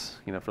equinox,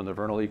 from the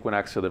vernal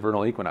equinox to the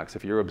vernal equinox,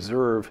 if you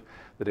observe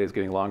the days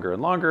getting longer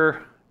and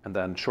longer and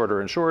then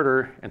shorter and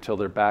shorter until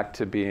they're back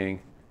to being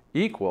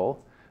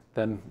equal,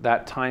 then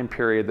that time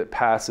period that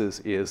passes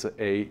is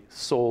a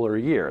solar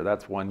year.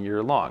 That's 1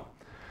 year long.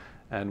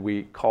 And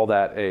we call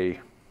that a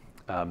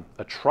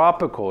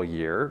tropical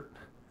year,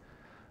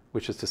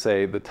 which is to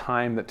say the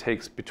time that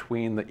takes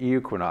between the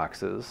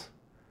equinoxes,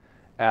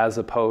 as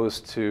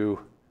opposed to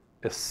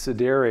a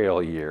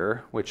sidereal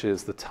year, which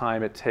is the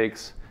time it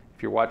takes,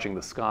 if you're watching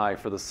the sky,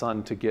 for the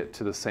sun to get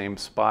to the same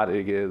spot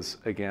it is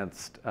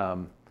against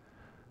the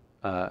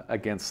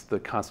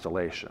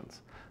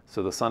constellations.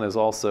 So the sun is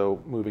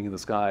also moving in the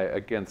sky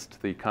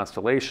against the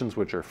constellations,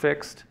 which are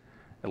fixed.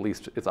 At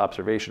least its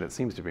observation, it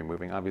seems to be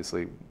moving.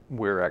 Obviously,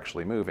 we're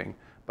actually moving.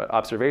 But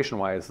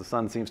observation-wise, the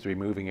sun seems to be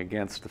moving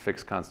against the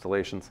fixed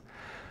constellations.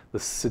 The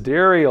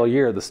sidereal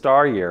year, the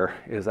star year,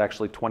 is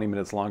actually 20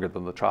 minutes longer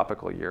than the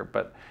tropical year.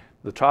 But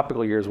the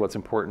tropical year is what's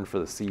important for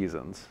the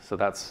seasons. So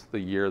that's the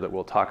year that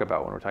we'll talk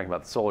about when we're talking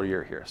about the solar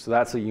year here. So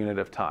that's a unit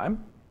of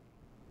time.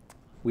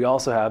 We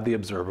also have the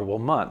observable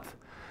month.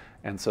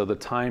 And so the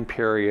time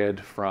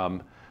period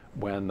from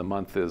when the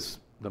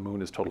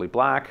moon is totally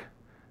black,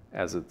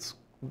 as it's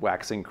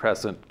waxing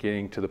crescent,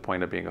 getting to the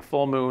point of being a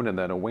full moon, and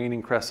then a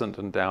waning crescent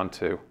and down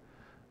to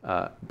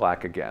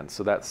black again.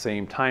 So that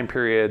same time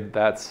period,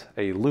 that's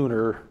a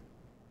lunar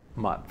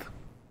month.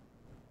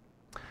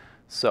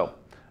 So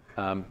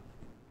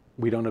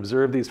we don't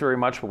observe these very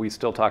much, but we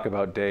still talk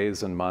about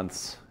days and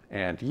months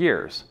and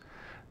years.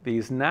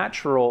 These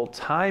natural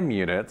time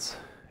units,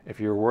 if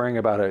you're worrying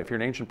about it, if you're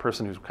an ancient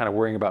person who's kind of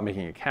worrying about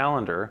making a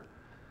calendar,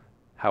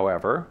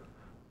 however,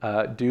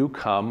 do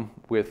come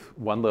with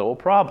one little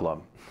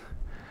problem.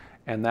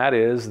 And that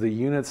is the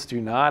units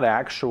do not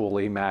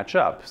actually match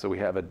up. So we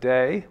have a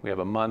day, we have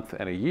a month,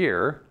 and a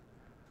year,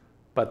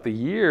 but the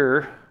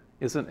year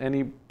isn't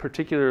any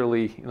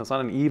particularly, it's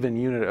not an even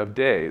unit of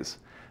days.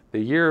 The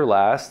year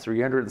lasts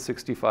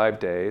 365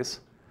 days,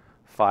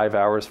 5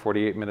 hours,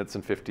 48 minutes,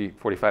 and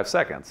 45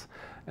 seconds.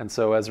 And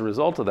so as a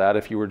result of that,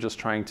 if you were just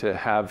trying to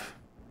have,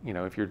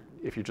 if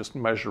you're just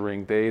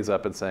measuring days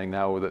up and saying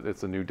now that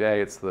it's a new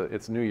day,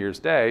 it's New Year's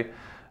Day,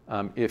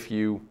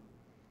 the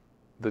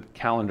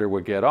calendar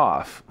would get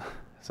off.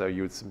 So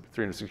you would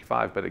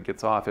 365, but it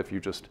gets off if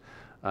you just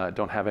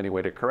don't have any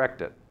way to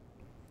correct it.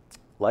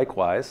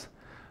 Likewise,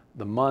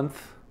 the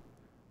month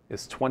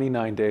is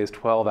 29 days,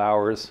 12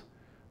 hours,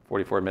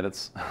 44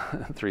 minutes,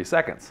 3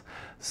 seconds.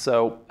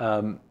 So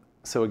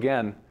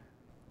again,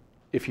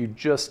 if you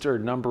just are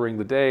numbering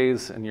the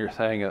days and you're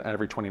saying at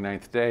every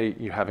 29th day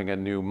you're having a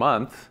new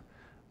month,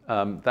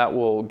 that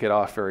will get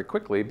off very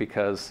quickly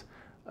because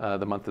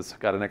the month has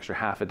got an extra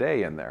half a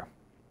day in there.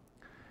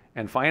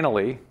 And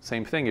finally,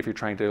 same thing, if you're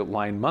trying to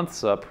line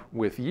months up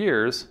with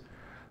years,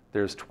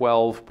 there's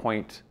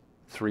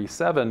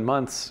 12.37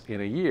 months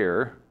in a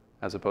year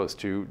as opposed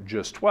to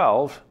just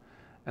 12,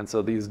 and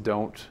so these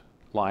don't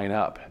line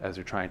up as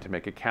you're trying to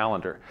make a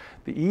calendar.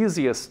 The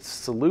easiest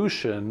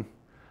solution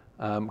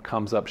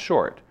comes up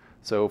short.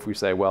 So if we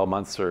say, well,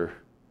 months are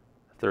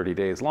 30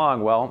 days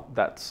long, well,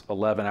 that's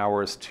 11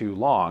 hours too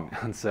long.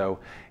 And so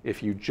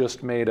if you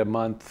just made a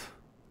month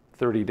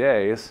 30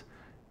 days,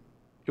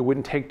 it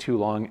wouldn't take too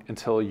long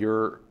until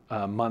your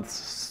months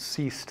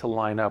cease to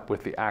line up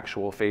with the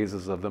actual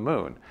phases of the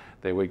moon.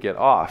 They would get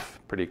off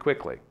pretty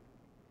quickly.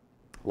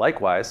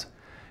 Likewise,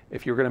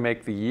 if you're going to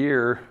make the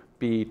year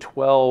be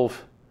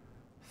 12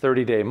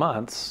 30-day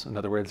months, in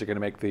other words, you're going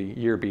to make the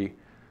year be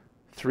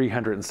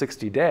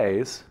 360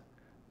 days,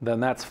 then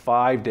that's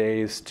 5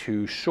 days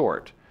too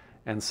short.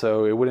 And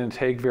so it wouldn't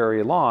take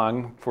very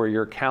long for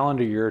your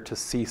calendar year to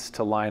cease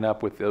to line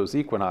up with those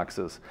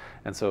equinoxes.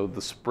 And so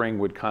the spring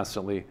would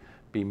constantly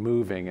be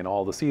moving and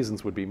all the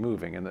seasons would be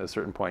moving. And at a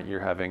certain point you're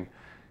having,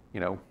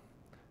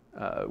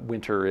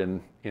 winter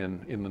in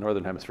the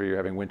northern hemisphere, you're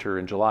having winter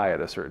in July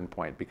at a certain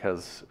point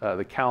because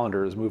the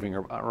calendar is moving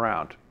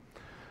around.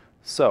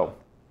 So,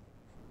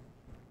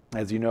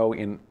 as you know,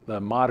 in the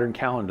modern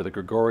calendar, the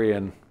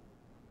Gregorian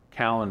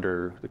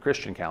calendar, the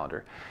Christian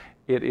calendar,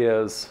 it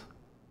is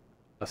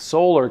a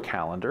solar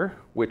calendar,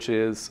 which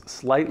is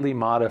slightly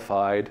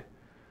modified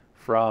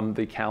from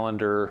the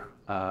calendar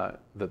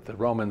that the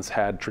Romans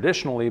had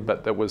traditionally,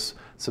 but that was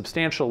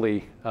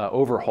substantially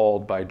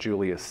overhauled by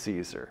Julius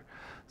Caesar.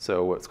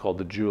 So what's called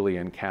the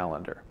Julian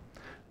calendar.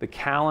 The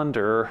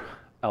calendar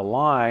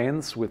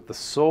aligns with the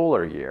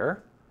solar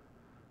year.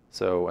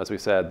 So as we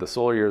said, the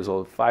solar year is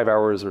 5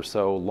 hours or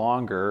so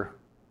longer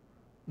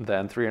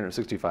than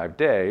 365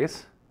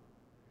 days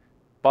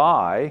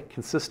by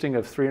consisting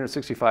of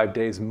 365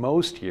 days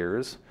most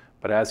years,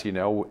 but as you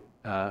know,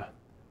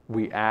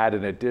 we add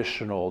an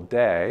additional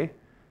day,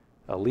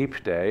 a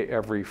leap day,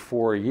 every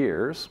 4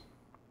 years.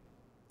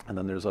 And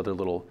then there's other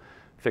little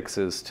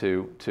fixes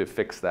to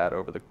fix that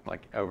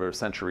over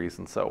centuries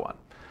and so on.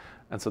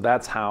 And so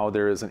that's how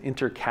there is an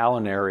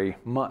intercalendary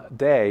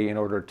day in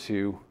order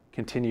to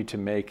continue to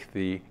make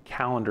the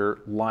calendar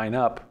line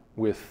up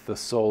with the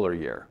solar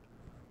year.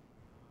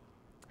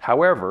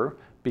 However,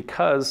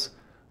 because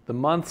the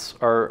months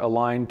are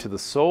aligned to the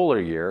solar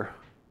year,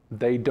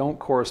 they don't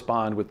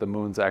correspond with the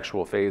moon's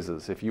actual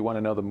phases. If you want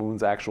to know the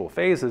moon's actual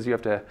phases, you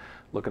have to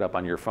look it up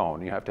on your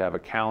phone. You have to have a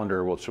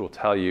calendar which will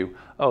tell you,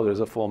 oh, there's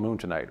a full moon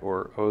tonight,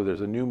 or oh,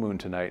 there's a new moon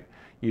tonight.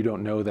 You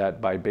don't know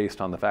that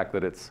based on the fact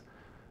that it's,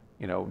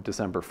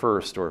 December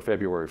 1st or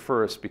February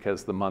 1st,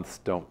 because the months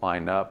don't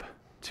line up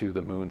to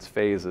the moon's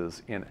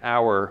phases in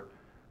our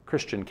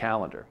Christian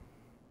calendar.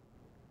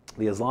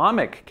 The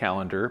Islamic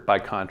calendar, by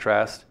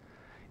contrast,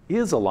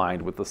 is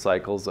aligned with the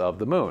cycles of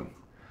the moon.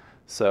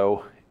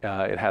 So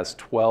it has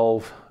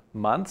 12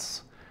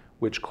 months,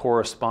 which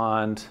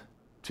correspond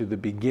to the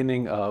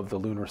beginning of the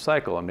lunar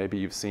cycle. And maybe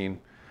you've seen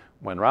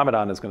when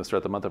Ramadan is going to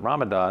start, the month of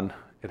Ramadan,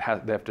 they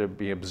have to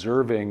be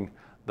observing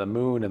the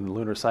moon and the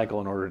lunar cycle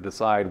in order to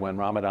decide when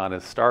Ramadan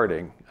is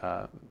starting,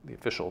 the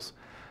officials,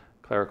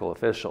 clerical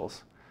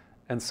officials.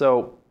 And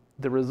so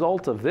the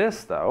result of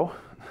this, though,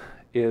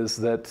 is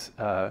that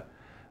the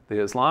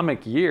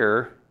Islamic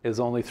year is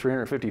only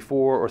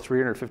 354 or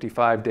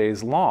 355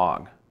 days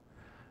long.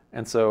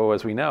 And so,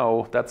 as we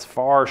know, that's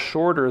far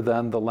shorter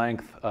than the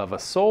length of a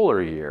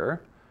solar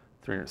year,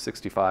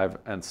 365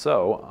 and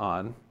so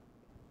on.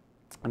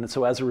 And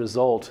so as a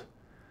result,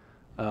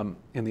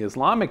 in the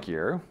Islamic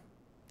year,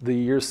 the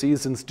year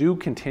seasons do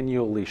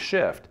continually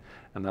shift.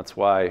 And that's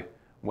why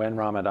when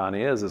Ramadan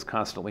is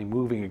constantly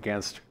moving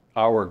against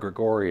our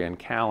Gregorian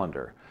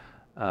calendar,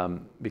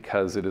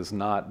 because it is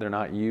not,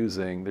 they're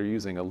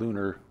using a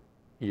lunar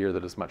year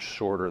that is much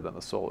shorter than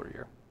the solar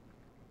year.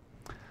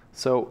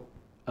 So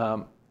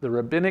the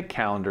rabbinic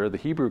calendar, the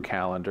Hebrew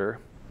calendar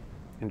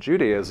in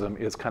Judaism,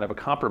 is kind of a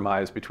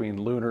compromise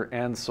between lunar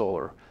and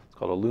solar. It's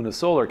called a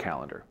lunisolar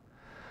calendar.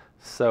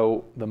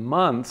 So the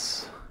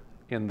months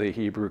in the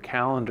Hebrew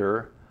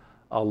calendar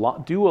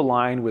do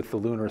align with the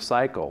lunar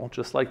cycle,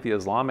 just like the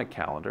Islamic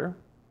calendar.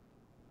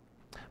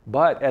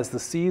 But as the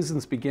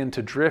seasons begin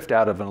to drift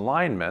out of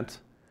alignment,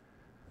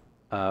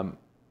 an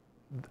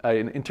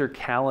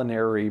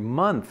intercalendary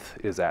month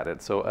is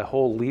added. So a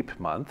whole leap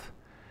month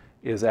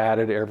is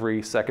added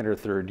every second or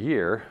third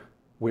year,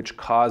 which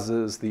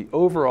causes the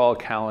overall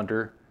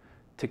calendar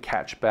to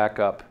catch back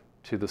up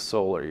to the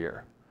solar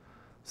year.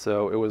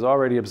 So it was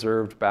already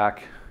observed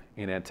back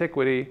in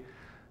antiquity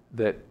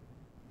that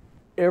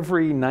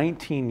every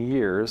 19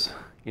 years,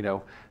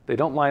 they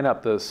don't line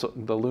up the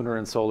lunar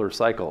and solar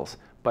cycles,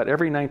 but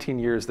every 19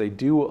 years they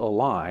do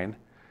align.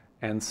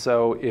 And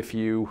so if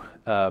you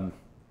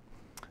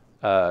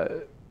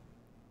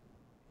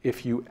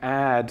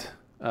add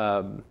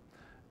an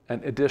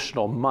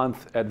additional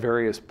month at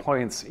various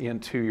points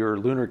into your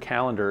lunar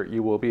calendar,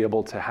 you will be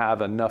able to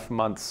have enough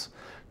months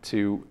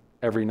to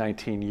every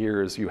 19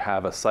 years you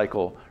have a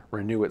cycle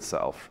renew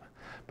itself.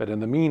 But in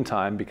the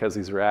meantime, because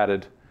these are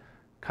added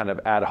kind of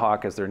ad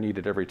hoc as they're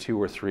needed every 2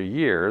 or 3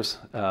 years,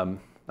 not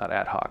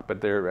ad hoc,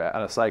 but they're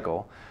on a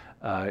cycle,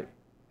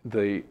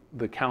 the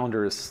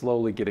calendar is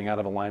slowly getting out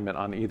of alignment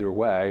on either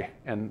way,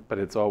 but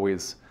it's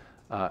always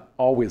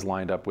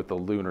lined up with the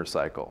lunar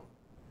cycle.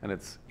 And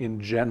it's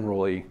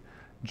generally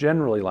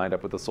lined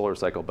up with the solar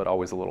cycle, but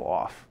always a little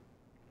off.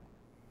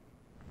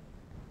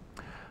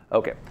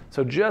 Okay,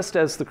 so just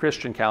as the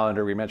Christian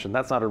calendar we mentioned,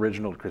 that's not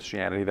original to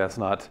Christianity. That's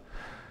not,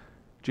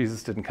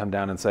 Jesus didn't come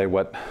down and say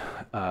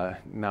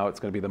now it's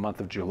going to be the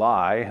month of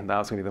July, and now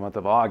it's going to be the month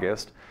of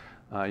August.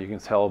 You can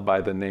tell by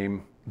the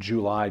name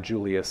July,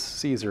 Julius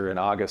Caesar, and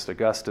August,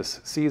 Augustus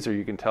Caesar,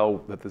 you can tell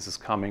that this is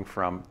coming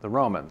from the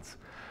Romans.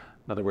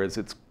 In other words,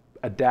 it's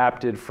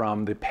adapted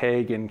from the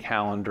pagan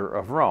calendar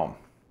of Rome.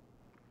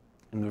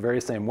 In the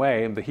very same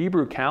way, the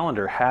Hebrew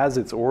calendar has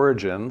its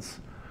origins.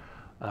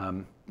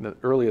 The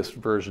earliest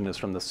version is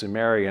from the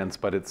Sumerians,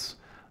 but it's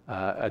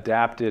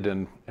adapted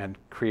and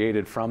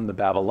created from the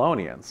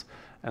Babylonians.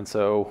 And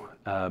so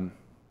it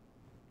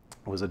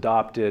was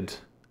adopted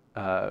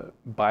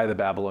by the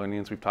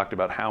Babylonians. We've talked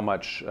about how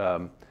much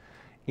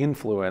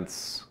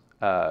influence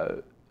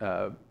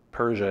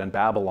Persia and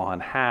Babylon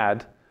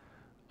had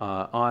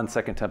on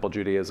Second Temple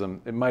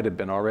Judaism. It might have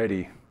been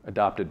already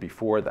adopted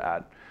before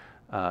that,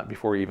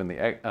 before even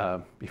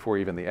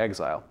the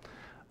exile.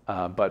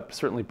 But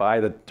certainly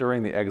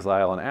during the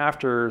exile and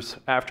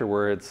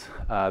afterwards,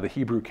 the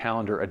Hebrew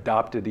calendar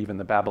adopted even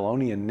the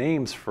Babylonian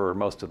names for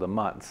most of the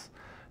months,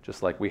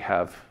 just like we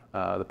have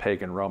the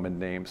pagan Roman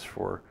names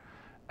for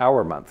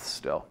our months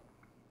still.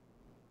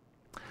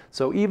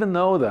 So even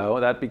though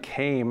that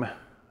became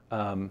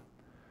the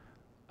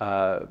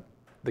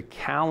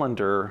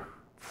calendar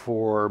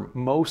for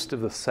most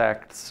of the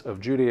sects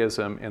of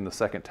Judaism in the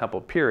Second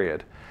Temple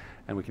period,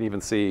 and we can even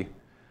see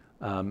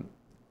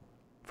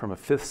from a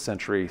 5th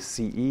century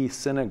CE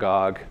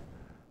synagogue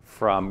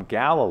from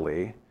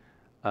Galilee,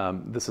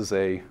 this is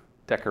a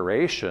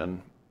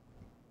decoration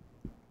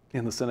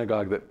in the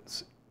synagogue that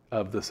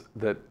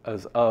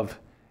is of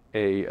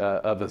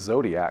a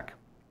zodiac.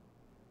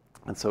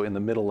 And so in the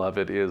middle of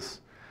it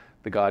is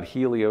the god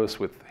Helios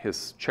with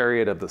his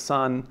chariot of the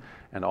sun,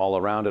 and all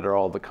around it are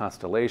all the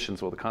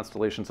constellations. Well, the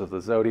constellations of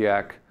the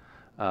zodiac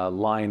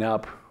line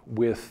up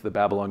with the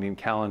Babylonian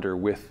calendar,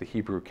 with the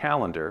Hebrew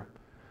calendar.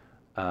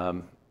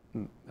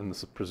 And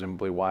this is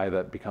presumably why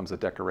that becomes a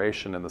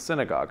decoration in the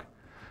synagogue.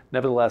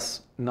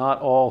 Nevertheless,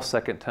 not all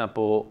Second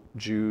Temple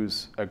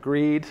Jews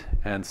agreed,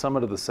 and some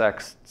of the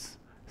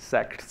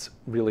sects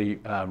really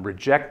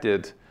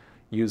rejected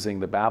using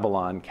the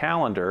Babylon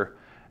calendar,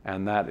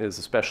 and that is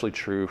especially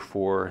true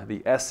for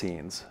the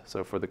Essenes.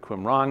 So for the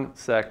Qumran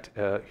sect,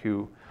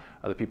 who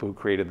are the people who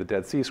created the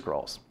Dead Sea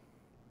Scrolls.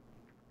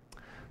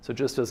 So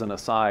just as an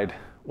aside,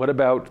 what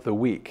about the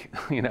week?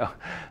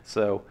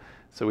 So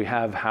we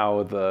have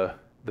how the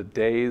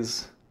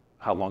days,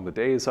 how long the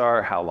days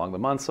are, how long the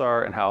months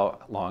are, and how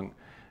long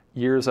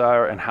years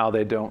are, and how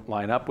they don't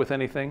line up with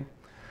anything.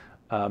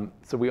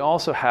 So we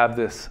also have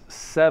this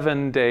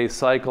 7-day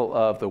cycle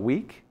of the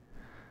week.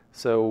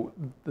 So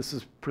this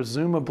is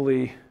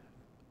presumably,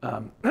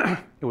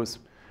 it was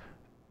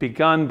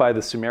begun by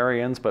the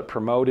Sumerians, but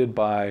promoted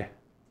by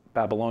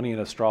Babylonian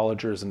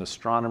astrologers and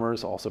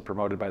astronomers, also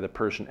promoted by the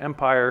Persian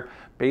Empire,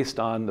 based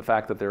on the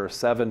fact that there are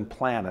 7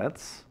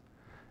 planets.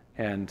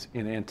 And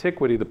in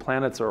antiquity, the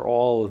planets are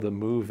all of the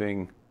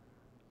moving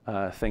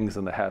things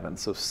in the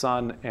heavens. So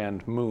sun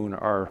and moon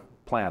are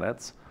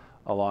planets,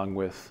 along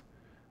with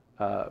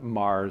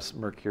Mars,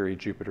 Mercury,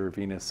 Jupiter,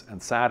 Venus,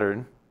 and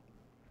Saturn.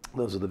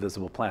 Those are the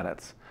visible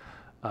planets.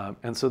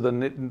 And so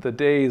the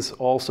days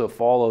also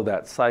follow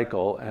that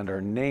cycle and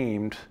are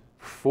named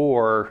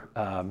for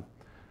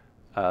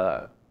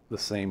the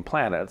same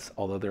planets,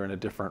 although they're in a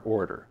different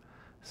order.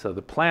 So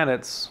the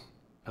planets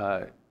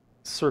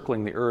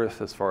circling the Earth,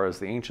 as far as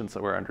the ancients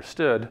that were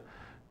understood,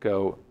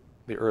 go,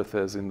 the Earth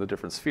is in the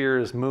different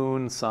spheres: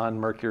 Moon, Sun,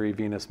 Mercury,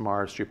 Venus,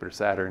 Mars, Jupiter,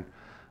 Saturn.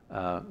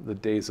 The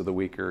days of the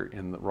week are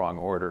in the wrong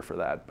order for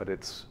that, but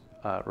it's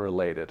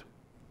related.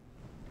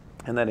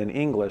 And then in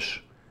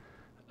English,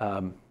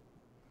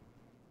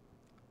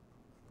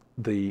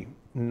 the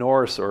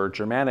Norse or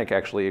Germanic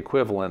actually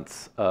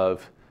equivalents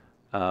of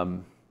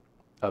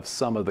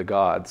some of the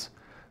gods,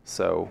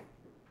 so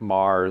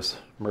Mars,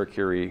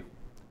 Mercury,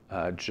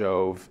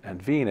 Jove,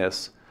 and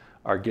Venus,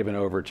 are given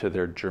over to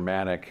their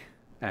Germanic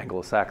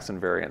Anglo-Saxon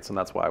variants, and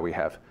that's why we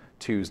have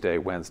Tuesday,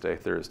 Wednesday,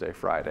 Thursday,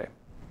 Friday.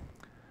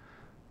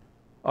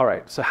 All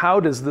right, so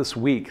how does this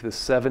week, this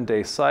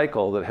 7-day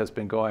cycle that has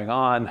been going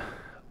on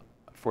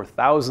for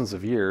thousands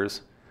of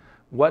years,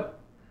 what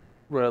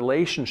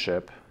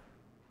relationship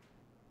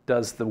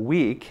does the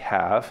week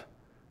have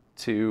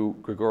to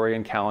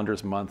Gregorian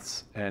calendars,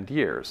 months, and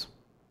years?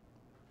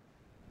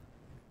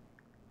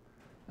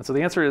 And so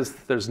the answer is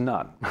there's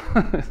none.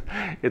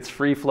 It's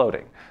free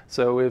floating.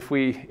 So if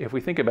we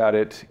think about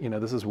it,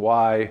 this is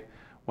why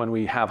when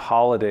we have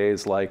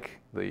holidays like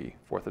the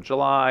 4th of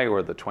July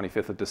or the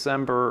 25th of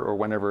December or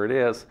whenever it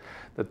is,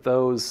 that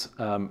those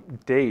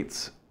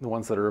dates, the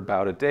ones that are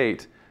about a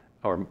date,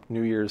 or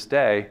New Year's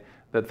Day,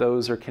 that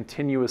those are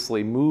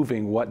continuously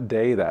moving what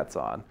day that's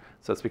on.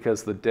 So it's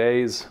because the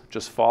days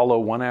just follow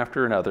one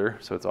after another.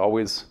 So it's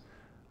always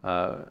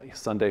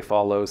Sunday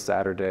follows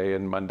Saturday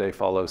and Monday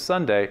follows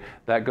Sunday.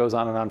 That goes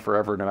on and on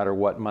forever, no matter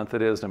what month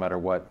it is, no matter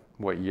what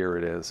year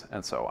it is,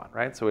 and so on,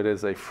 right? So it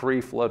is a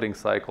free floating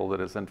cycle that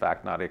is in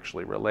fact not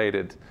actually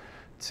related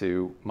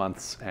to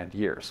months and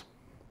years.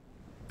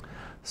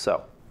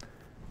 So,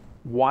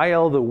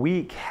 while the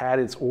week had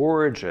its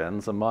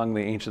origins among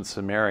the ancient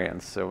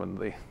Sumerians, so in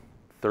the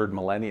 3rd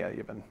millennia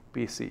even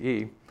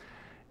BCE,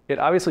 it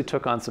obviously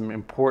took on some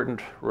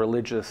important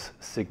religious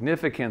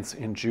significance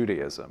in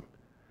Judaism.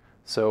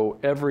 So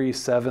every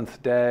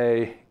 7th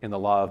day in the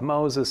Law of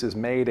Moses is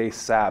made a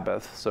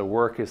Sabbath, so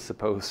work is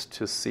supposed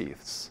to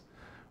cease.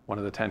 One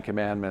of the 10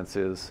 Commandments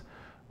is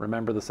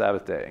remember the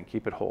Sabbath day and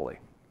keep it holy.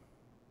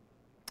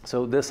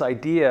 So this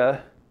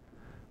idea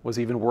was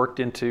even worked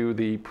into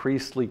the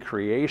priestly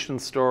creation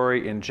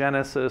story in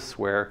Genesis,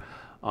 where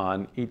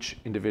on each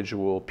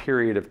individual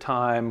period of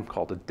time,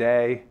 called a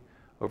day,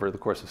 over the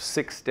course of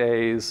 6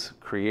 days,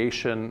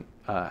 creation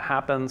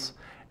happens,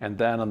 and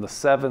then on the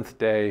 7th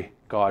day,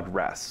 God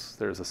rests.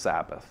 There's a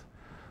Sabbath.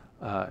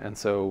 And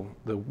so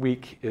the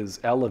week is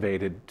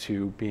elevated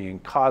to being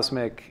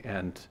cosmic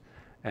and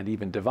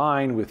even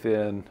divine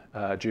within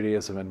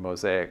Judaism and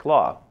Mosaic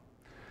law.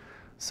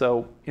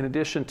 So in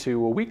addition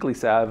to a weekly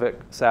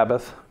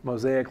Sabbath,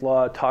 Mosaic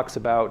law talks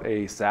about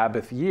a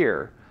Sabbath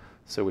year,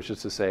 so which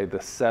is to say the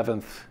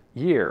 7th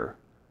year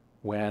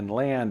when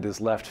land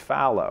is left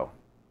fallow.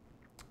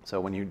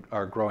 So when you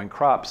are growing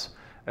crops,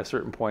 at a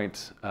certain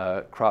point,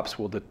 crops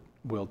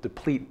will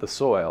deplete the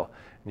soil,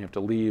 and you have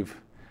to leave.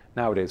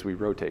 Nowadays we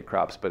rotate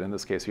crops, but in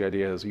this case the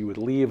idea is you would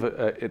leave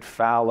it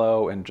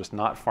fallow and just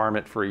not farm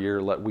it for a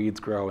year, let weeds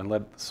grow, and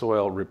let the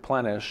soil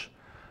replenish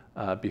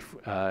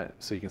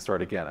so you can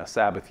start again, a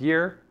Sabbath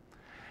year.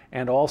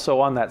 And also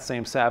on that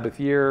same Sabbath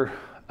year,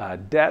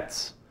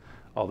 debts,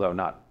 although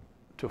not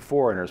to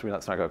foreigners,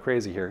 let's not go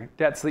crazy here,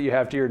 debts that you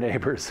have to your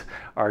neighbors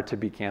are to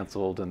be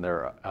canceled, and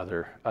there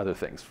are other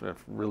things,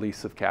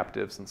 release of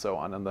captives and so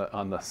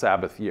on the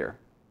Sabbath year.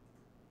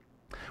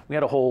 We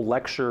had a whole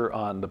lecture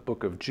on the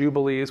Book of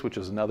Jubilees, which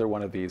is another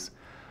one of these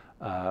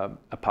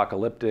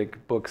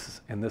apocalyptic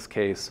books. In this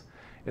case,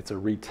 it's a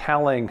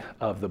retelling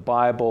of the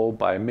Bible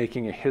by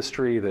making a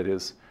history that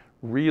is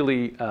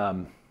really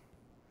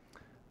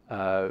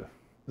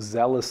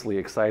zealously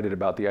excited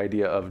about the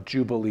idea of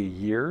Jubilee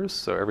years.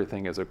 So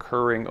everything is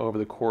occurring over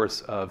the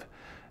course of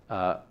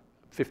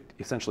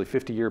essentially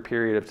 50-year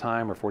period of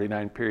time or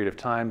 49 period of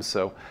time.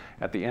 So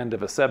at the end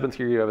of a 7th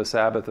year, you have a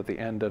Sabbath. At the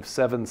end of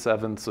 7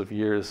 sevenths of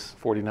years,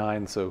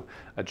 49, so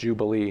a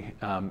Jubilee,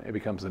 it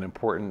becomes an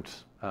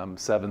important,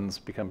 sevens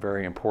become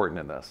very important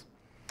in this.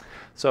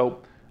 So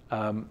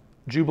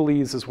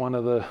Jubilees is one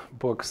of the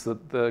books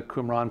that the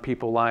Qumran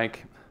people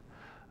like,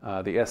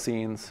 the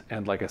Essenes,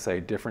 and like I say,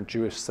 different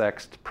Jewish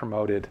sects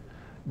promoted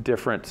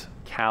different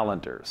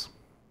calendars.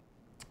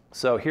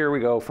 So here we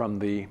go from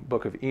the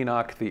Book of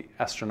Enoch, the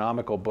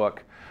astronomical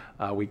book.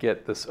 We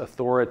get this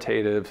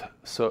authoritative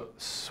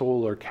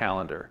solar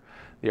calendar.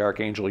 The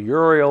archangel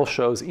Uriel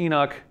shows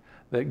Enoch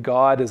that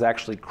God has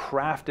actually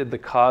crafted the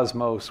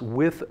cosmos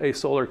with a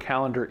solar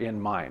calendar in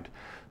mind.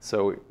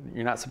 So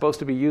you're not supposed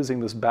to be using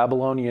this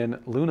Babylonian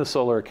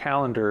lunisolar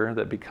calendar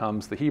that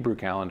becomes the Hebrew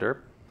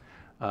calendar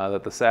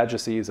that the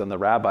Sadducees and the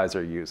rabbis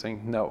are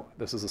using. No,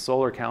 this is a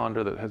solar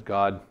calendar that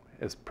God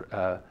is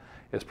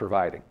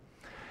providing.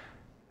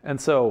 And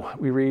so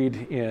we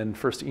read in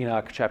First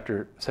Enoch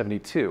chapter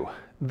 72,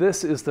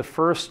 this is the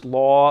first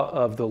law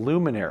of the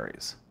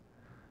luminaries.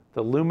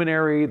 The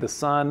luminary, the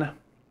sun,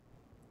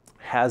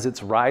 has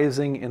its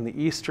rising in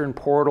the eastern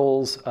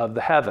portals of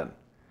the heaven,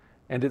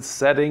 and its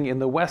setting in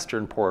the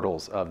western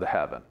portals of the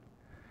heaven.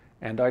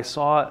 And I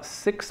saw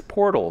 6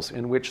 portals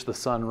in which the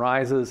sun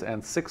rises,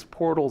 and 6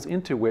 portals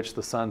into which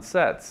the sun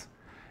sets.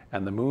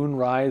 And the moon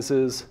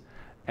rises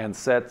and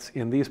sets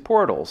in these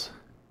portals.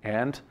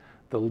 And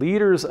the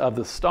leaders of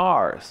the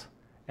stars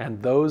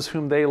and those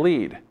whom they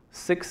lead,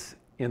 6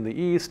 in the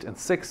east and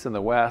 6 in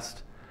the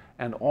west,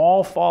 and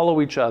all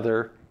follow each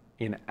other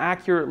in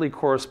accurately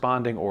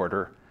corresponding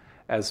order,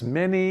 as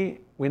many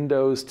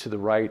windows to the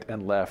right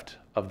and left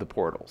of the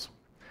portals.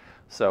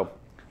 So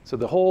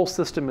the whole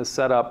system is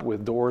set up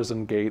with doors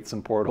and gates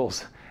and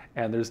portals,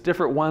 and there's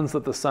different ones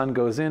that the sun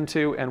goes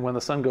into, and when the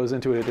sun goes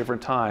into it at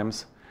different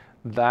times,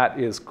 that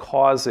is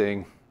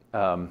causing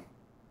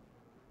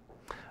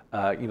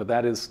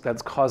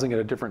that's causing at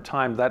a different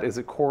time. That is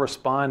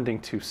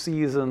corresponding to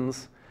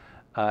seasons,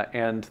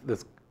 and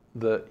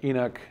the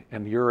Enoch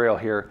and Uriel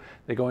here,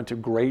 they go into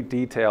great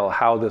detail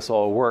how this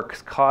all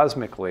works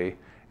cosmically,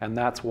 and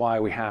that's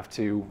why we have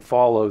to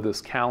follow this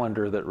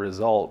calendar that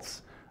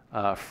results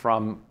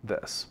from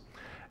this.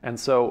 And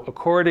so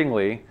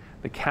accordingly,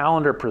 the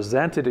calendar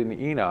presented in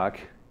Enoch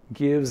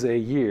gives a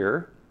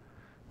year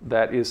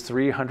that is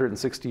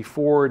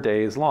 364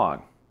 days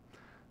long.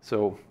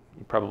 So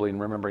you're probably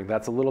remembering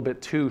that's a little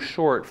bit too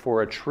short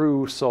for a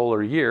true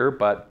solar year,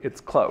 but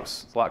it's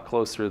close. It's a lot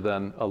closer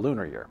than a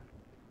lunar year.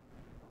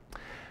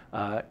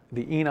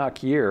 The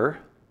Enoch year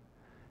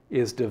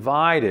is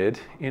divided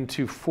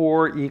into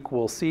 4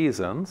 equal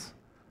seasons.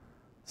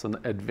 So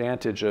the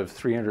advantage of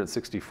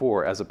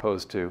 364 as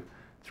opposed to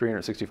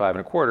 365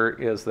 and a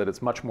quarter is that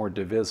it's much more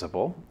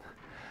divisible.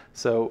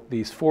 So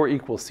these 4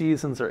 equal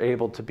seasons are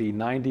able to be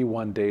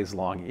 91 days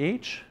long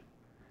each,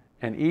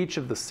 and each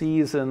of the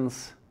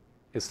seasons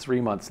is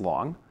 3 months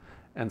long,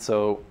 And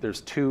so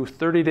there's two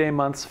 30-day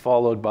months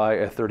followed by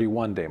a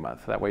 31-day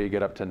month. That way you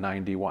get up to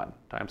 91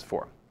 times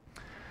 4.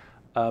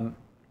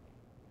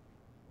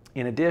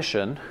 In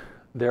addition,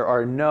 there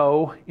are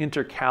no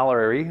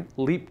intercalary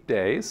leap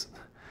days.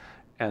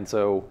 And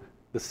so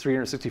this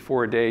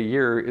 364-day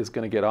year is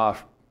going to get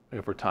off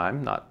over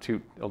time.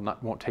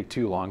 Won't take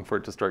too long for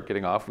it to start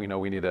getting off. We know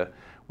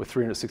with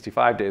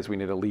 365 days, we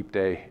need a leap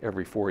day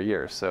every 4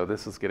 years. So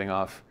this is getting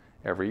off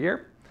every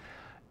year.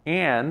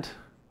 And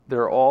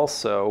there are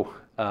also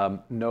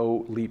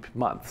no leap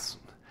months,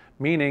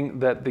 meaning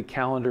that the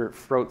calendar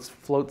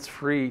floats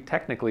free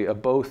technically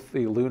of both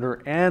the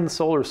lunar and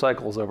solar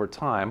cycles over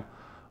time,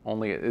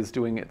 only it is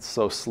doing it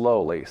so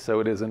slowly. So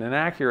it is an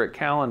inaccurate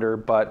calendar,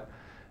 but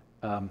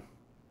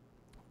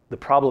the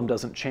problem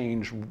doesn't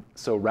change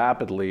so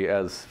rapidly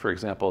as, for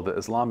example, the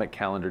Islamic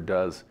calendar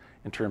does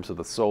in terms of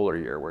the solar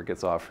year, where it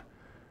gets off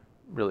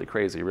really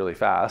crazy, really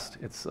fast.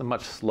 It's a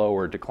much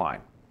slower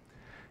decline.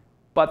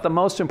 But the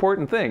most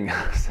important thing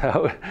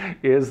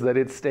is that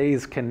it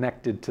stays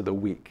connected to the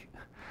week.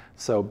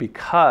 So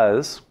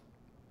because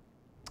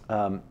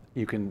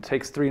you can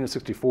take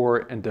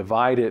 364 and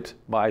divide it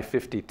by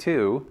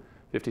 52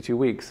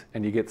 weeks,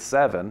 and you get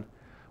 7,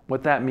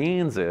 what that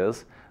means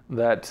is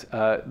that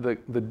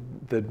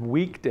the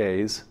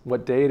weekdays,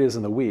 what day it is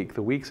in the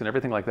weeks and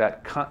everything like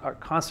that are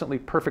constantly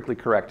perfectly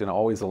correct and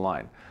always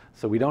align.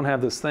 So we don't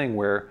have this thing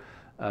where,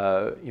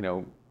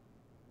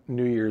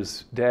 New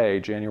Year's Day,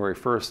 January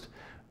 1st,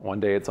 one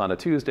day it's on a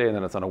Tuesday, and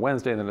then it's on a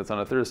Wednesday, and then it's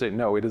on a Thursday.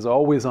 No, it is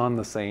always on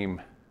the same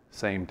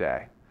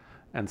day.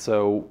 And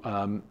so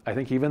I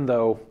think even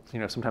though,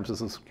 sometimes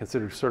this is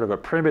considered sort of a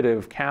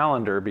primitive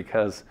calendar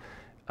because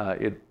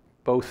it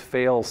both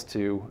fails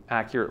to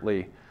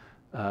accurately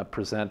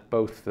present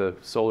both the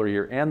solar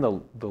year and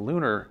the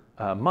lunar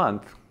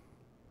month,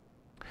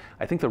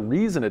 I think the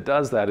reason it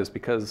does that is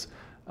because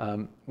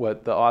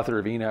what the author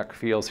of Enoch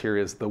feels here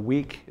is the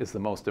week is the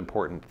most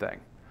important thing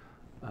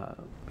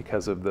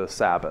because of the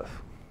Sabbath.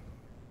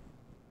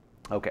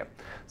 Okay,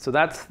 so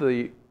that's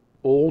the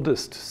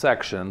oldest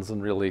sections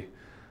and really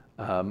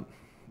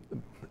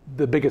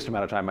the biggest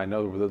amount of time. I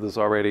know that this has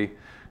already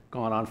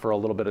gone on for a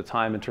little bit of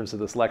time in terms of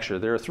this lecture.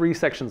 There are 3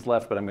 sections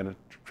left, but I'm going to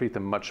treat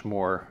them much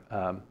more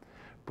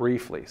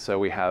briefly. So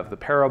we have the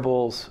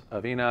parables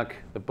of Enoch,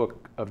 the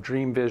book of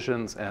dream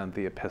visions, and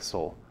the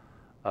epistle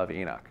of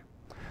Enoch.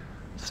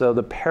 So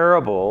the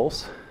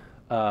parables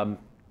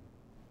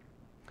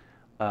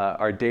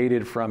are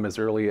dated from as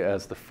early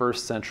as the 1st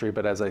century,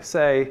 but as I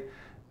say,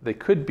 they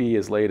could be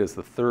as late as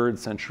the 3rd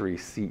century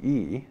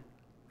CE,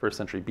 1st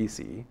century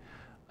BCE.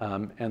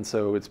 And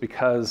so it's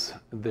because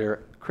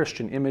they're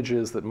Christian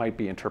images that might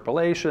be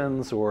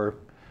interpolations or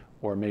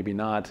maybe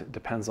not. It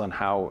depends on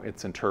how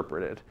it's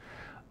interpreted.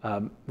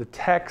 The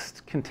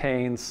text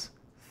contains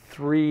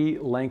 3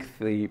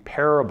 lengthy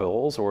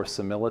parables or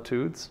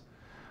similitudes.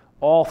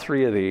 All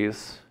 3 of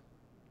these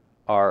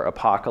are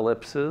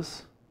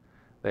apocalypses.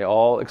 They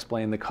all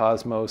explain the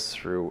cosmos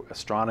through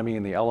astronomy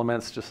and the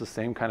elements, just the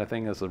same kind of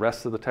thing as the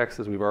rest of the text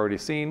as we've already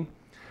seen.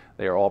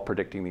 They are all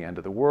predicting the end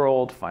of the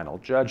world, final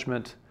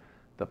judgment,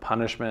 the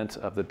punishment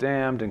of the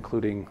damned,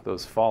 including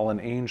those fallen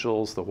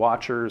angels, the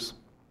watchers,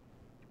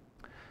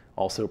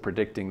 also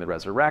predicting the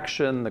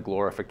resurrection, the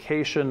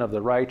glorification of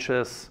the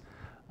righteous,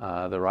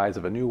 the rise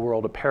of a new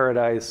world of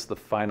paradise, the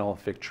final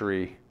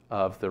victory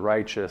of the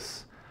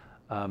righteous.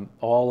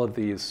 All of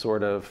these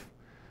sort of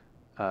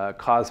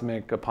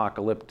cosmic,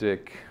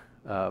 apocalyptic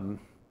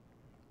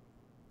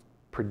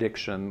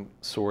prediction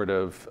sort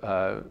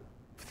of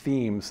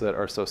themes that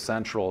are so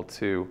central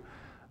to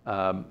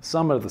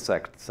some of the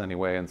sects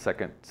anyway in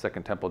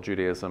Second Temple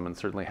Judaism, and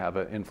certainly have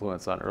an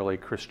influence on early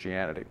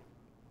Christianity.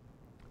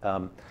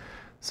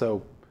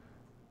 So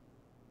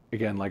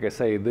again, like I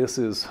say, this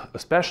is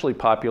especially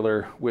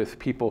popular with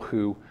people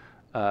who,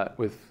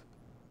 with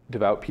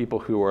devout people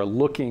who are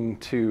looking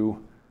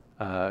to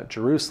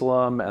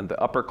Jerusalem and the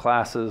upper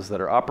classes that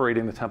are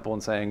operating the temple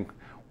and saying,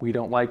 we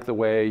don't like the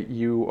way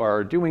you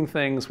are doing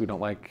things. We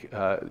don't like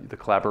the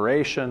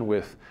collaboration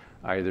with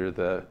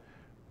either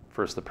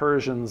first the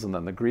Persians and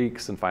then the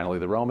Greeks and finally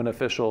the Roman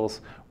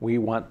officials. We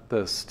want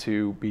this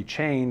to be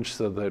changed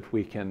so that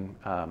we can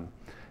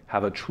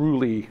have a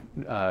truly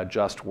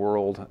just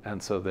world.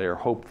 And so they're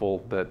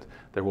hopeful that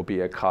there will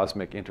be a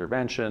cosmic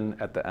intervention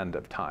at the end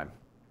of time,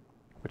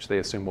 which they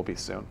assume will be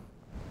soon.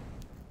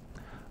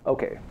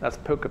 Okay, that's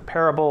the book of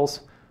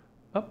parables.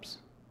 Oops,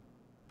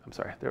 I'm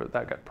sorry, that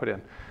got put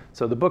in.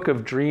 So the book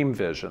of dream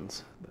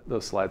visions,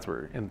 those slides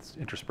were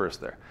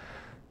interspersed there.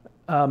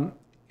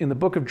 In the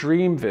book of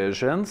dream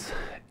visions,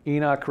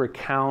 Enoch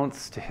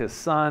recounts to his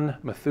son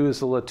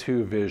Methuselah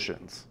 2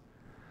 visions.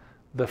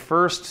 The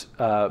first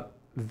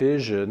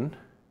vision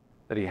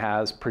that he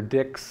has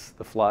predicts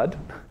the flood.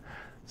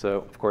 So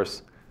of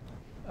course,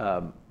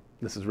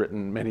 this is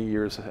written many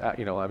years,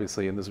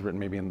 obviously, and this is written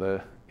maybe in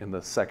the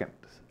 2nd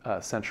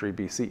century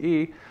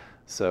BCE.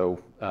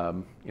 So,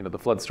 the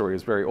flood story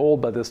is very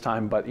old by this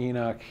time, but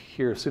Enoch,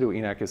 here,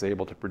 Pseudo-Enoch is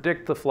able to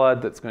predict the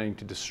flood that's going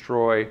to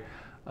destroy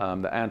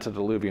the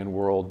antediluvian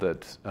world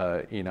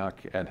that Enoch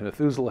and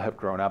Methuselah have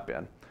grown up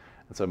in.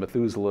 And so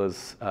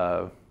Methuselah's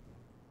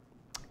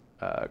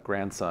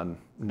grandson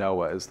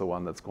Noah is the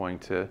one that's going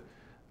to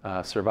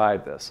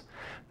survive this.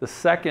 The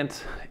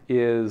second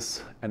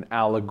is an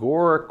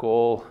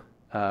allegorical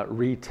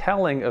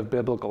retelling of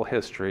biblical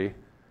history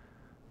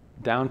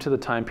down to the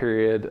time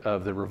period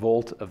of the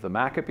revolt of the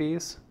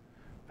Maccabees.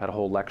 I've had a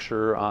whole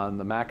lecture on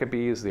the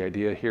Maccabees. The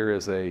idea here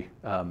is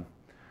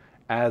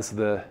as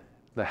the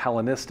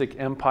Hellenistic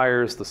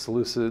empires, the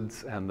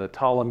Seleucids and the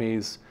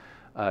Ptolemies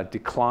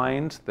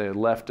declined, they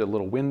left a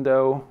little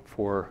window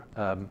for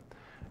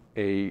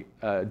a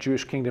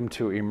Jewish kingdom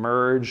to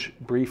emerge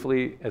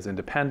briefly as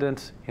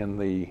independent in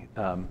the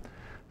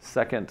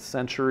 2nd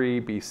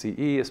century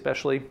BCE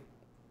especially.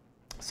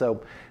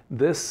 So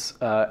this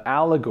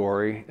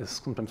allegory is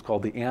sometimes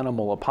called the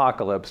animal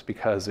apocalypse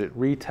because it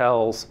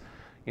retells,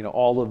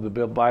 all of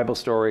the Bible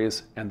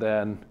stories and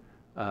then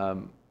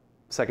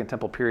Second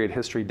Temple period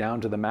history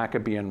down to the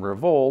Maccabean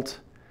revolt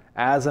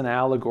as an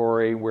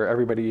allegory where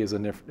everybody is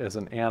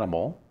an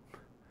animal.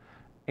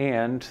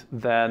 And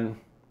then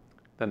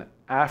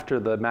after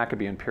the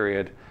Maccabean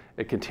period,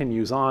 it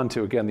continues on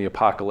to, again, the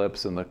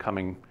apocalypse and the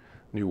coming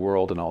new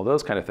world and all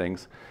those kind of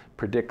things,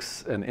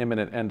 predicts an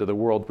imminent end of the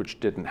world, which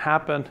didn't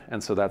happen.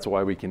 And so that's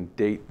why we can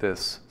date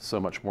this so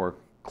much more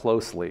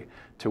closely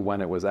to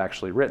when it was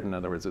actually written. In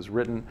other words, it's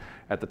written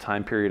at the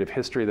time period of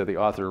history that the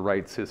author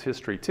writes his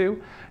history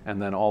to,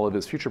 and then all of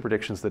his future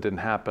predictions that didn't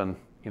happen,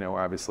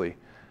 obviously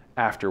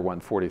after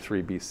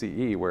 143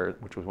 BCE,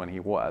 which was when he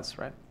was,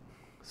 right?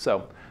 So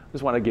I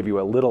just want to give you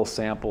a little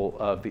sample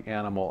of the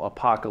animal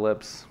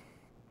apocalypse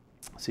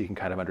so you can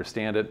kind of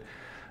understand it.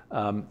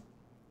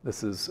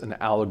 This is an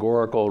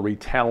allegorical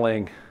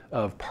retelling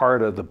of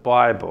part of the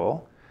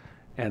Bible.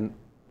 And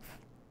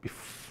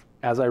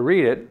as I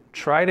read it,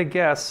 try to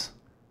guess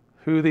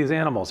who these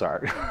animals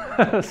are.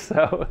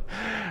 So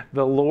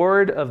the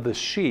Lord of the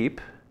sheep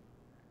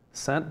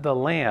sent the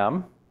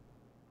lamb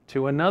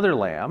to another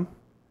lamb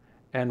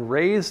and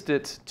raised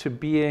it to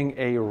being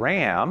a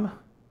ram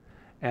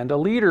and a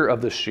leader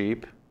of the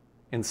sheep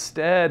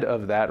instead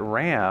of that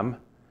ram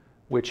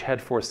which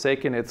had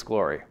forsaken its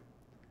glory.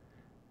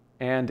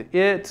 And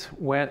it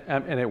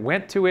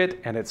went to it,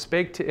 and it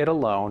spake to it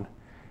alone,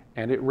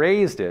 and it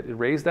raised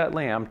that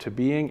lamb to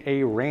being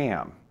a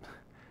ram,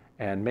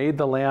 and made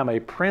the lamb a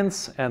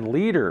prince and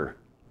leader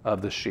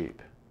of the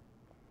sheep.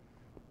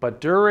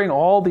 But during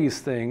all these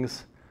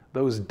things,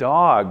 those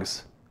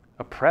dogs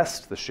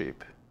oppressed the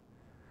sheep.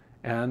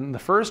 And the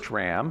first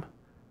ram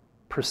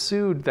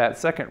pursued that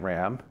second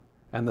ram,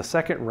 and the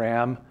second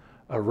ram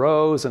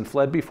arose and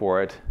fled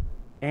before it,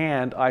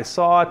 and I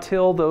saw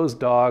till those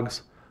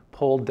dogs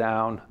pulled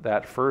down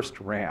that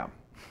first ram.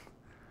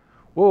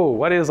 Whoa,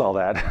 what is all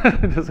that?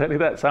 Does any of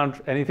that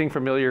sound anything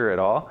familiar at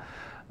all?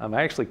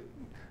 I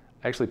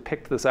actually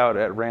picked this out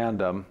at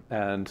random,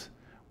 and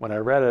when I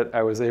read it,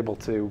 I was able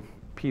to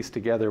piece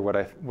together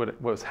what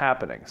was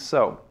happening.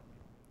 So,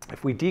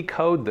 if we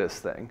decode this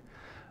thing,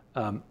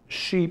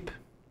 sheep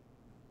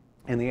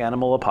in the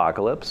animal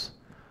apocalypse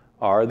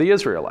are the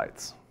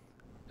Israelites,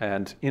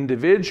 and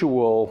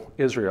individual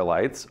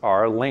Israelites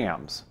are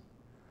lambs.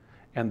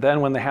 And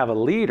then when they have a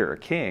leader, a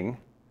king,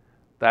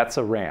 that's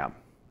a ram.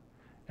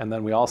 And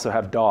then we also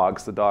have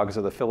dogs. The dogs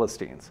are the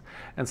Philistines.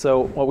 And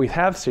so what we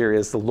have here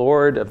is the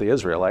Lord of the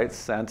Israelites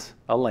sent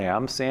a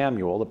lamb,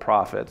 Samuel, the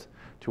prophet,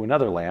 to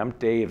another lamb,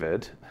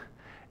 David,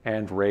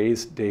 and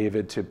raised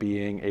David to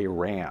being a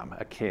ram,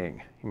 a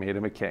king. He made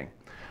him a king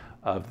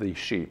of the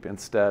sheep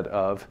instead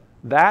of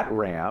that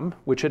ram,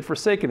 which had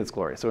forsaken its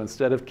glory. So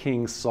instead of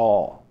King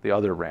Saul, the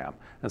other ram.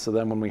 And so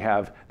then when we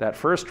have that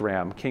first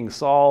ram, King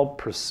Saul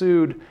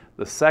pursued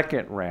the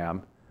second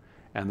ram,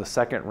 and the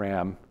second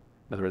ram,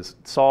 in other words,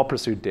 Saul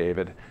pursued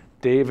David.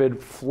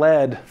 David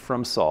fled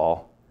from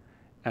Saul,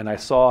 and I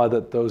saw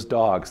that those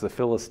dogs, the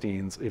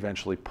Philistines,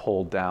 eventually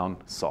pulled down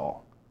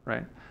Saul,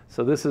 right?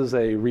 So this is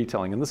a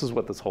retelling, and this is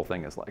what this whole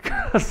thing is like.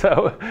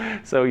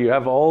 So you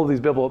have all these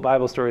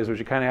Bible stories which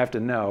you kind of have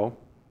to know,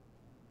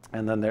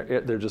 and then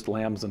they're just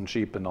lambs and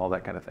sheep and all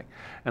that kind of thing.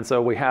 And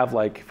so we have,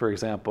 like, for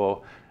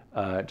example,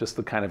 just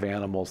the kind of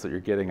animals that you're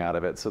getting out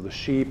of it. So the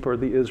sheep are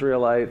the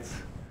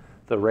Israelites.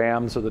 The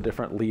rams are the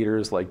different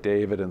leaders like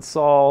David and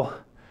Saul.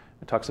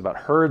 It talks about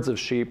herds of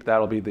sheep.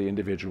 That'll be the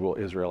individual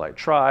Israelite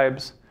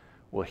tribes.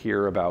 We'll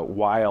hear about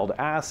wild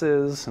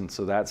asses, and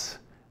so that's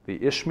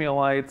the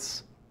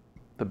Ishmaelites,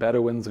 the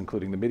Bedouins,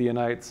 including the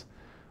Midianites.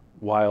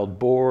 Wild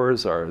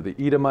boars are the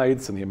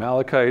Edomites and the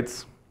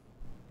Amalekites.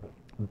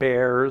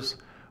 Bears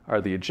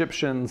are the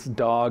Egyptians.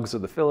 Dogs are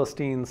the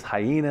Philistines.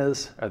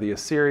 Hyenas are the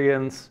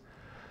Assyrians.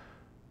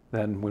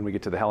 Then when we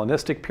get to the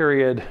Hellenistic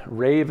period,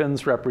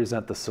 ravens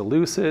represent the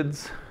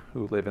Seleucids,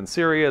 who live in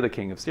Syria, the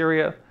king of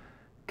Syria.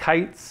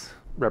 Kites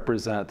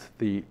represent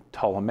the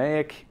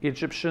Ptolemaic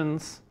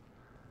Egyptians.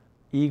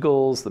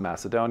 Eagles, the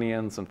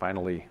Macedonians, and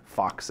finally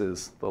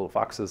foxes. The little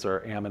foxes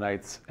are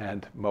Ammonites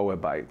and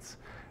Moabites.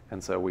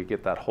 And so we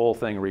get that whole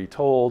thing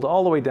retold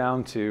all the way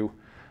down to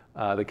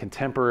the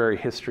contemporary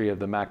history of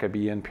the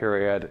Maccabean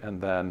period, and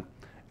then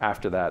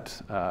after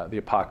that, the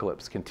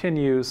apocalypse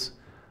continues,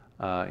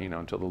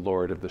 until the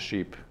Lord of the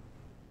sheep,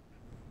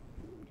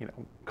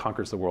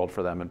 conquers the world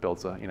for them and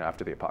builds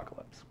after the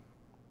apocalypse.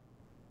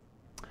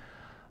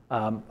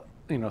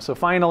 So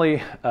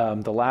finally,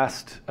 the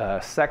last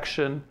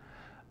section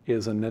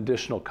is an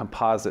additional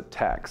composite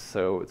text.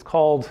 So it's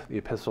called the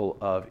Epistle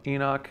of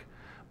Enoch,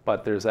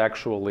 but there's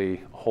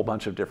actually a whole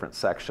bunch of different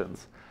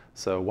sections.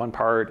 So one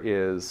part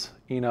is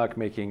Enoch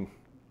making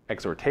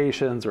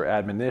exhortations or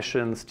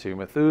admonitions to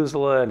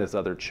Methuselah and his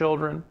other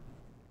children.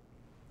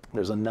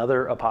 There's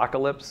another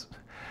apocalypse,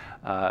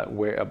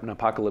 an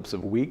apocalypse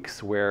of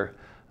weeks, where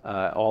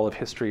all of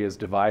history is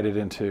divided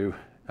into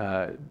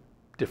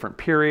different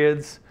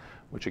periods,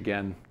 which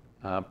again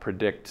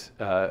predict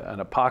an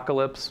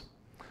apocalypse.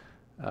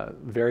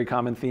 Very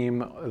common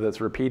theme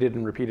that's repeated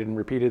and repeated and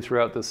repeated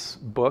throughout this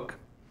book.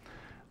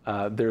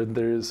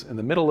 There's in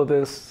the middle of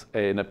this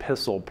an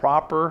epistle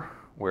proper,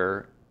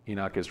 where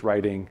Enoch is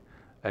writing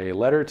a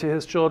letter to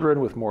his children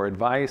with more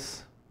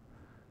advice.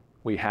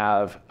 We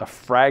have a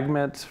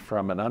fragment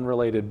from an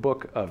unrelated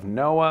book of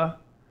Noah.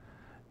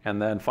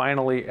 And then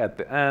finally, at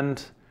the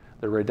end,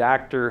 the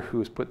redactor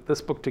who's put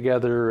this book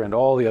together and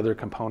all the other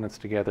components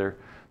together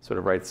sort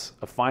of writes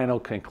a final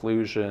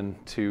conclusion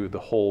to the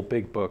whole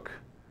big book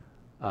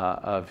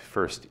of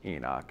First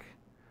Enoch.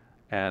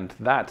 And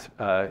that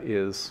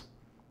is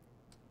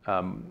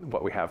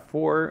what we have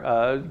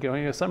for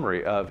giving a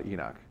summary of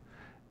Enoch.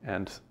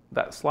 And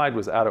that slide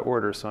was out of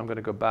order, so I'm going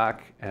to go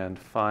back and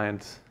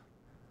find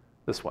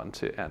this one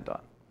to end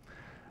on.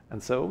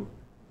 And so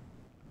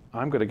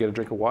I'm going to get a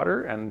drink of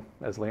water, and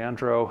as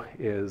Leandro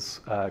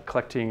is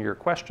collecting your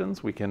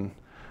questions, we can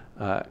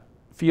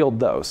field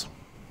those.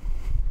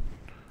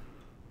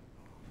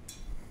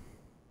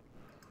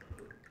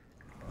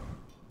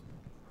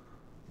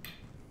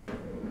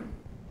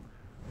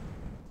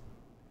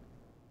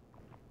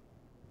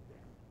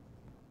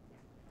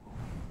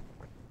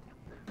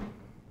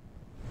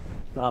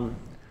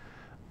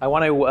 I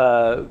want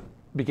to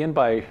begin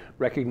by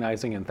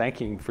recognizing and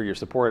thanking for your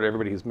support,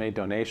 everybody who's made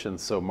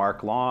donations. So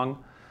Mark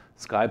Long,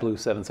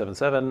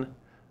 Skyblue777,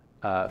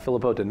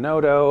 Filippo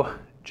Denoto,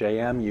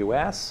 JM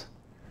US,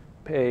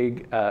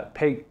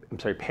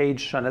 Paige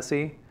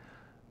Shaughnessy,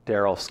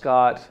 Daryl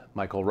Scott,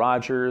 Michael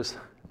Rogers,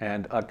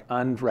 and an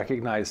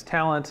unrecognized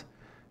talent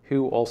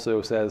who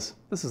also says,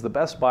 this is the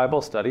best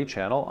Bible study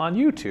channel on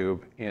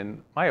YouTube,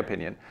 in my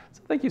opinion.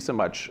 So thank you so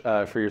much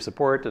for your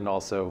support, and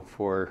also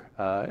for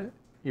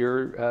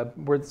your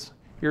words,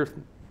 your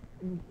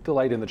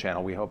delight in the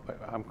channel. We hope,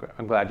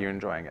 I'm glad you're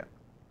enjoying it.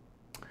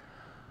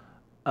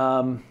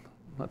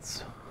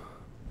 Let's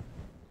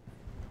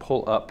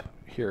pull up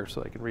here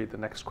so I can read the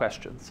next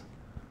questions.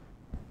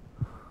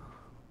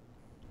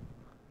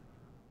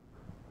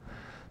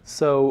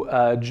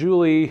 So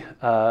Julie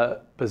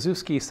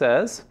Bazuski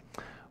says,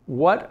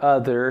 what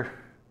other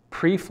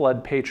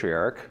pre-flood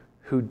patriarch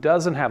who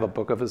doesn't have a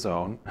book of his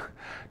own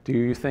do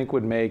you think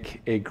would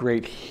make a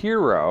great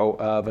hero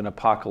of an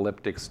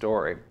apocalyptic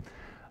story?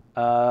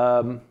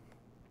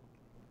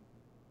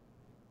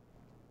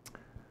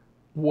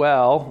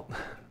 Well,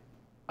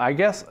 I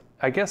guess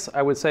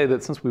I would say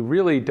that since we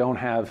really don't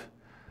have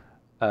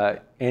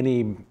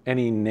any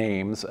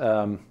names,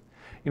 in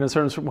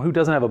terms of who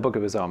doesn't have a book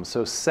of his own.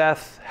 So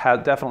Seth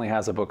definitely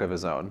has a book of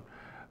his own.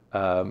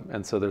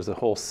 And so there's a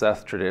whole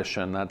Seth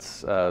tradition.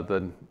 That's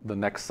the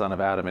next son of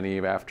Adam and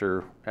Eve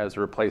as a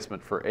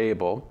replacement for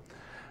Abel.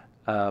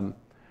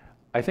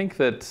 I think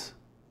that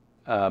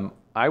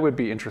I would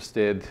be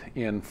interested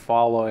in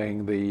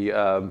following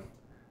the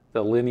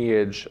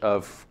lineage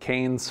of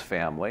Cain's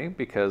family,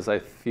 because I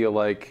feel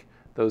like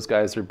those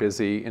guys are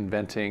busy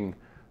inventing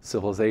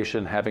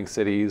civilization, having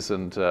cities,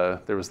 and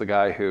there was the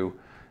guy who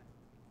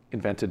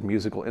invented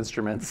musical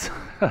instruments,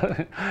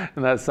 and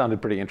that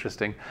sounded pretty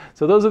interesting.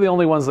 So those are the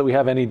only ones that we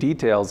have any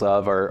details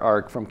of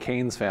are from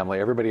Cain's family.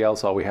 Everybody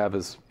else, all we have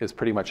is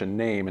pretty much a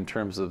name in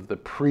terms of the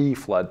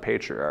pre-flood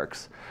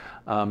patriarchs.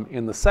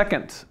 In the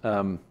second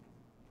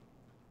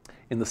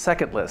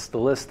list, the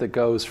list that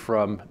goes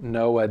from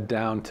Noah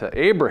down to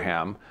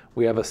Abraham,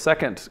 we have a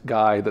second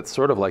guy that's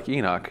sort of like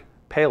Enoch,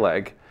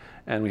 Peleg,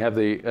 and we have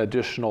the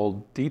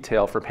additional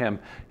detail from him.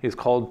 He's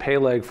called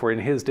Peleg, for in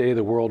his day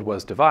the world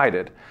was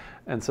divided.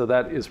 And so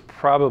that is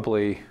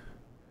probably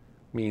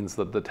means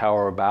that the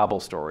Tower of Babel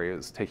story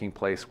is taking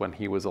place when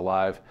he was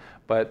alive.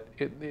 But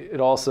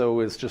it also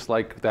is just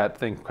like that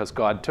thing, because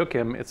God took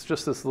him. It's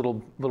just this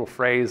little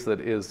phrase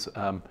that is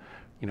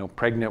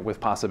pregnant with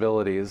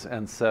possibilities.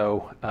 And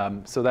so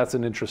so that's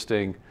an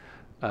interesting,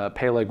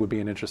 Peleg would be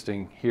an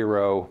interesting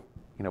hero,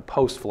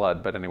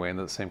 post-flood, but anyway, in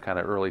the same kind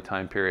of early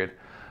time period.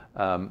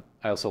 I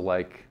also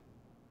like,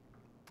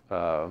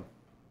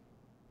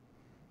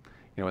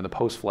 in the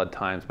post-flood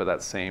times, but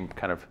that same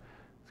kind of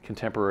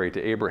contemporary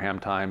to Abraham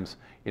times,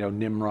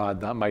 Nimrod,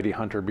 the mighty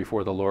hunter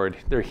before the Lord.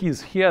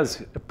 He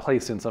has a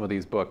place in some of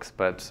these books,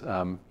 but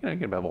you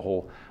can have a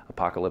whole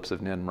apocalypse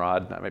of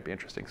Nimrod. That might be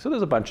interesting. So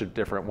there's a bunch of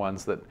different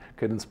ones that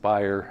could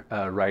inspire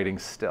writing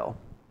still.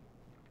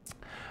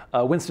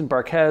 Winston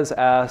Barquez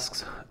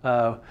asks,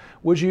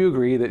 would you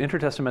agree that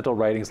intertestamental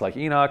writings like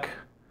Enoch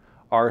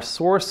are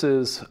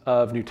sources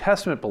of New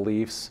Testament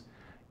beliefs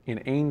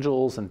in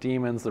angels and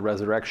demons, the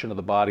resurrection of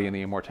the body, and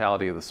the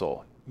immortality of the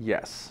soul?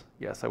 Yes,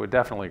 yes, I would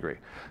definitely agree.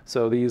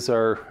 So these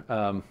are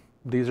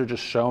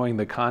just showing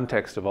the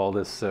context of all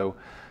this. So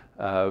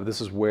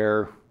these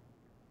are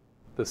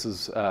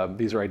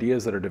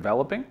ideas that are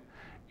developing,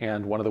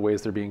 and one of the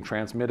ways they're being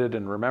transmitted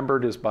and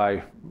remembered is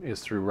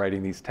through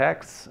writing these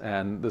texts,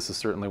 and this is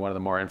certainly one of the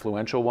more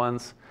influential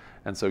ones.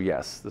 And so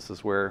yes, this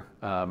is where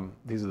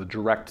these are the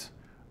direct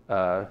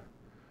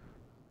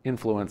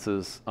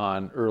influences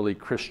on early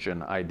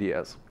Christian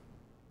ideas.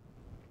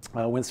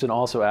 Winston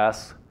also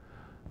asks,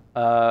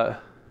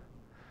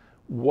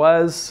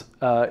 was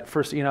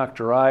First Enoch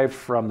derived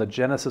from the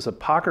Genesis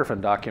Apocrypha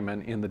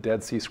document in the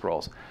Dead Sea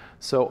Scrolls?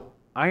 So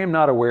I am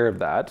not aware of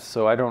that,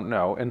 so I don't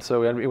know. And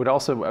so it would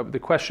also, the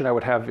question I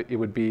would have, it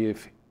would be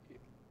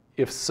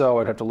if so,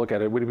 I'd have to look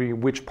at it, would it be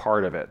which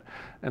part of it?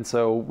 And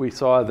so we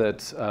saw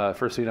that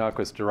First Enoch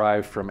was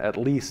derived from at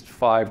least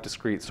 5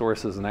 discrete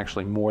sources, and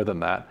actually more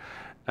than that.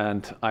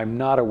 And I'm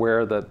not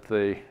aware that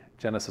the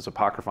Genesis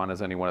Apocryphon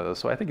is any one of those.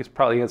 So I think it's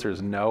probably the answer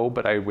is no,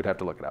 but I would have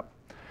to look it up.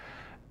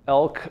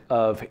 Elk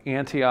of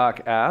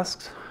Antioch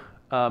asks,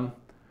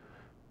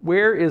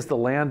 where is the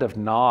land of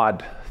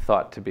Nod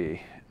thought to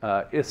be?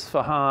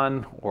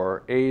 Isfahan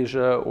or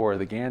Asia or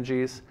the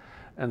Ganges?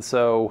 And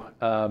so,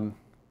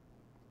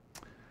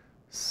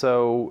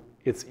 so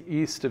it's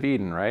east of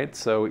Eden, right?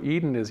 So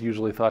Eden is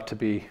usually thought to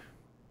be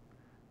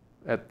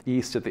at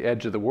the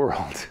edge of the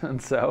world,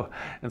 and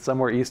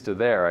somewhere east of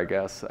there, I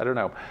guess. I don't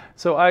know.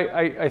 So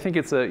I think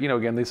it's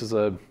again, this is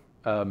a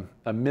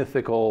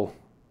mythical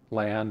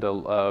land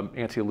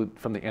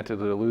from the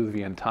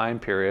Antediluvian time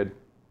period,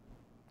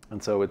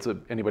 and so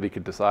anybody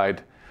could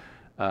decide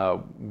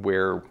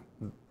where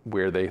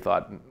they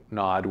thought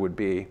Nod would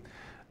be.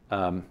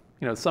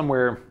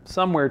 Somewhere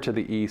to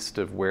the east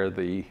of where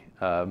the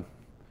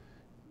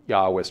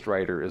Yahwist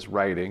writer is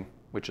writing,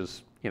 which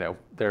is,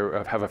 they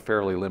have a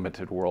fairly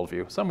limited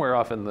worldview. Somewhere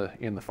off in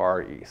the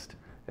far east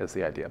is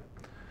the idea.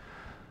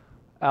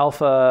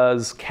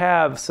 Alpha's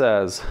Cav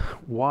says,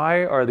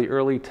 why are the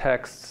early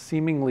texts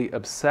seemingly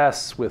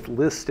obsessed with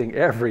listing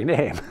every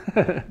name?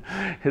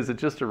 Is it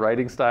just a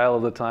writing style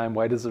of the time?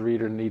 Why does the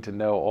reader need to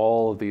know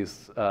all of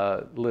these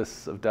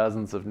lists of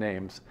dozens of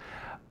names?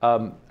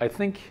 I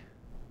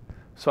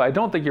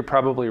don't think you're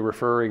probably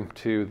referring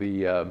to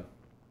the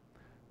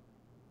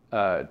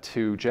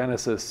to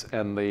Genesis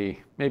and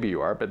maybe you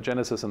are, but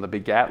Genesis and the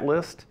begat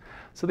list.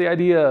 So the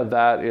idea of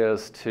that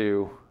is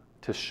to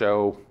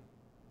show,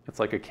 it's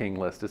like a king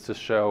list. It's to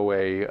show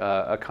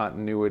a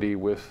continuity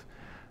with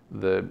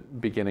the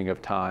beginning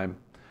of time,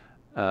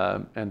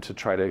 and to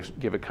try to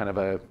give it kind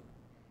of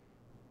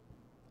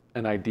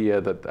an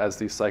idea that as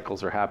these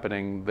cycles are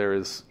happening, there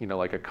is,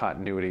 like a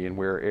continuity, and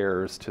we're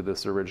heirs to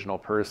this original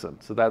person.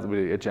 So that would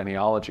be a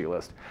genealogy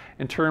list.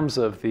 In terms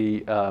of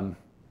the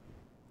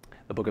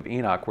Book of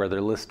Enoch, where they're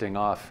listing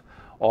off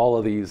all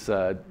of these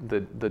the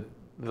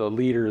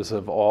leaders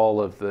of all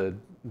of the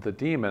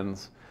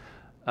demons,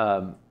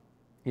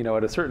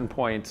 at a certain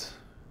point,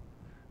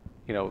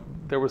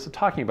 there was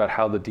talking about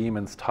how the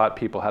demons taught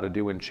people how to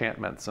do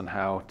enchantments, and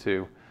how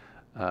to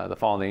the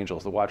fallen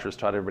angels, the Watchers,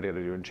 taught everybody how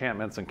to do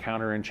enchantments and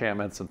counter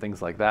enchantments and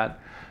things like that.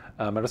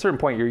 At a certain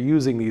point, you're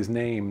using these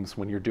names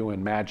when you're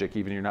doing magic,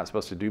 even you're not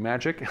supposed to do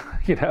magic,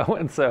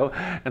 and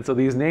so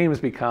these names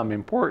become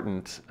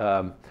important.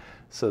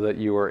 So that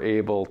you are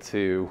able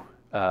to,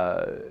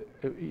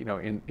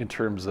 in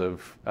terms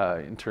of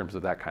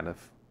that kind of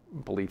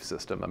belief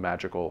system, a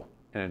magical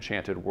and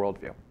enchanted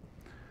worldview.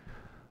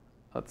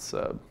 Let's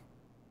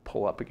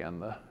pull up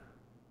again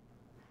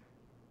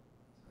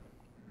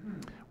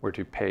we're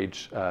to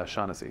page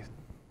Shaughnessy.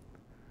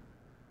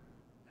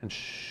 And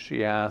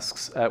she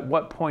asks, at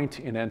what point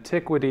in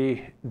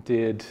antiquity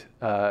did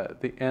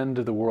the end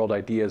of the world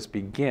ideas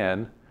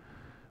begin?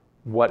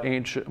 What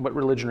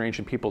religion or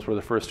ancient peoples were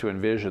the first to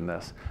envision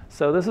this?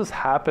 So this is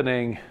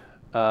happening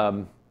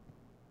very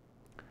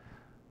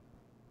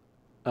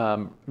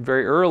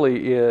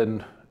early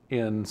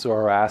in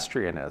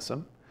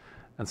Zoroastrianism.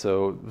 And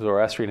so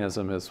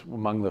Zoroastrianism is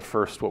among the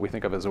first, what we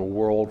think of as a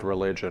world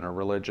religion, a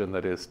religion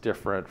that is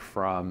different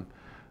from,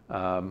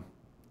 the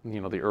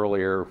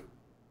earlier,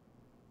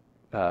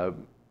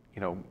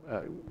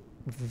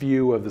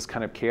 view of this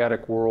kind of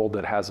chaotic world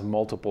that has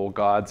multiple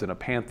gods in a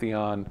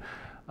pantheon.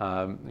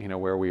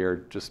 Where we are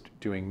just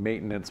doing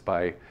maintenance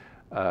by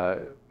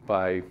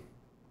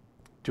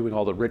doing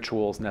all the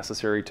rituals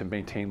necessary to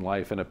maintain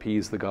life and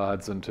appease the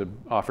gods and to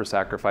offer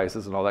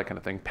sacrifices and all that kind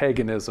of thing.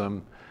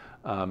 Paganism,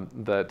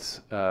 that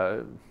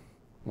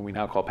we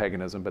now call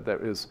paganism, but that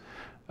is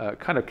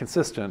kind of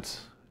consistent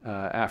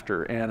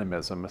after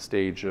animism, a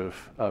stage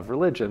of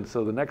religion.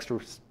 So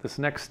this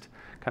next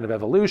kind of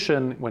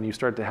evolution, when you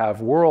start to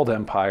have world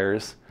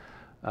empires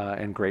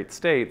and great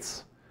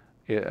states,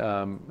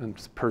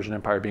 and Persian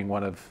Empire being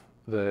one of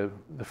the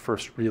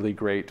first really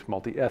great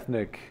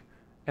multi-ethnic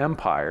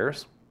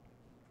empires,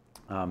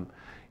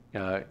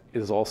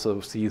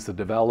 also sees the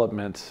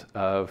development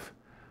of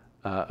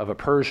a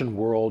Persian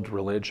world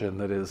religion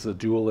that is a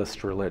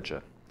dualist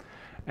religion.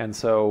 And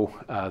so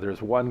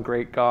there's one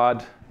great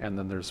god, and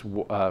then there's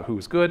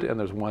who's good, and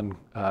there's one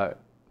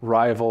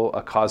rival,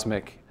 a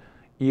cosmic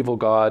evil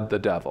god, the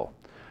devil.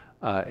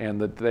 And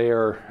that they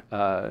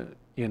are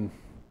in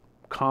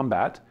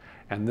combat,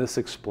 and this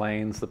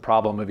explains the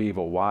problem of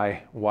evil,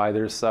 why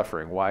there's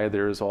suffering, why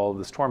there's all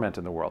this torment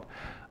in the world.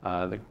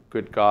 The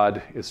good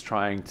God is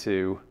trying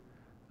to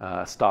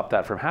stop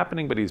that from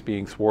happening, but he's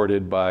being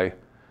thwarted by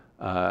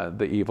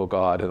the evil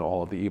god and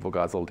all of the evil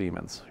god's little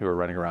demons who are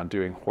running around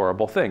doing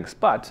horrible things.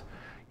 But,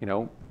 you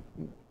know,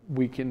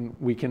 we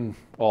can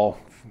all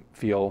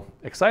feel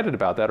excited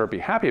about that or be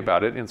happy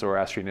about it in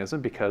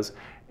Zoroastrianism, because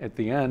at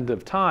the end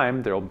of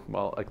time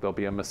there'll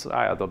be a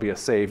Messiah, there'll be a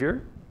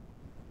Savior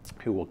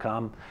who will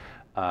come,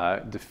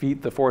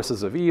 defeat the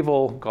forces of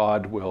evil.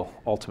 God will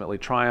ultimately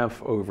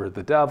triumph over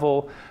the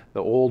devil.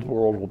 The old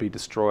world will be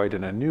destroyed,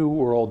 and a new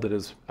world that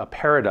is a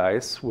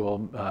paradise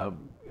will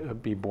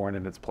be born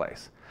in its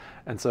place.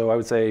 And so I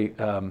would say,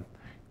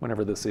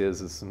 whenever this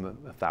is in the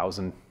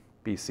 1000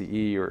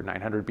 BCE or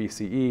 900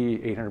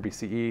 BCE, 800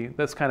 BCE,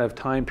 this kind of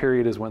time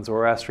period is when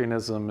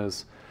Zoroastrianism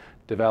is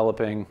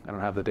developing. I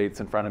don't have the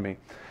dates in front of me.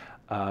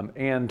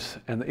 And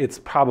it's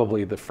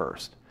probably the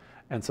first.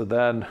 And so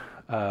then,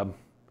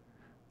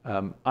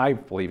 I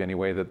believe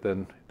anyway that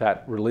then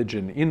that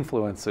religion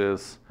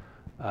influences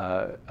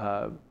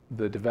the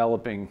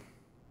developing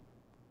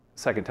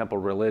Second Temple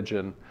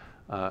religion,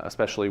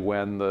 especially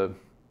when the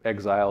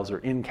exiles are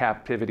in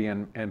captivity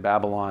in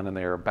Babylon and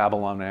they are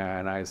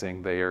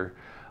Babylonianizing. They are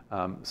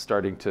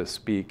starting to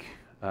speak,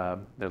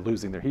 they're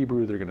losing their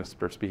Hebrew, they're going to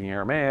start speaking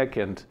Aramaic,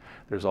 and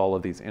there's all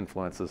of these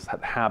influences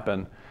that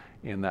happen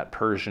in that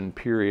Persian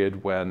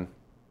period when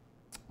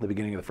the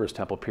beginning of the First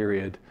Temple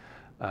period,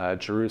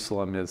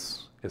 Jerusalem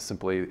is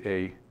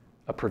simply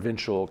a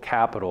provincial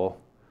capital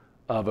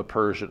of a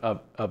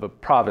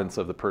province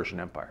of the Persian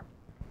Empire.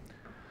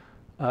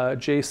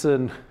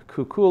 Jason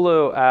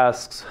Kukulo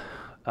asks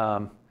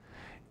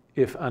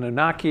if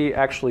Anunnaki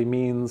actually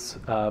means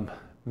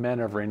men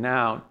of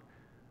renown,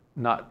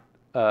 not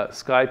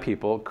sky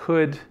people.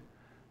 Could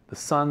the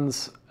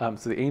sons,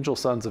 so the angel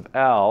sons of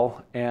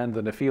El and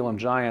the Nephilim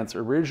giants,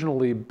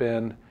 originally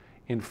been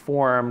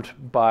informed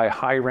by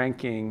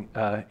high-ranking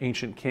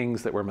ancient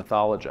kings that were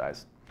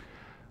mythologized?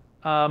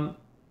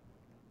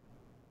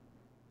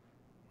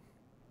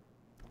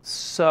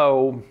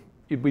 So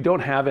we don't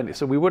have any.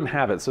 So we wouldn't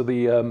have it.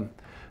 So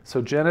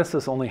so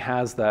Genesis only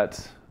has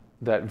that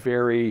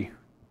very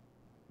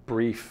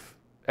brief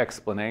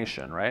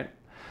explanation, right?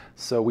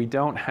 So we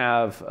don't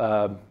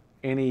have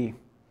any.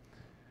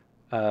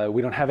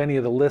 We don't have any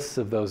of the lists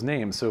of those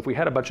names. So if we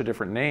had a bunch of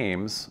different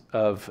names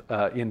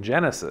in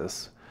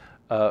Genesis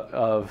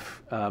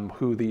of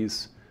who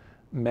these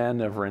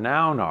men of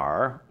renown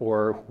are,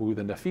 or who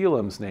the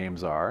Nephilim's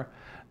names are,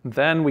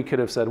 then we could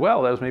have said,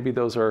 well, maybe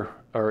those are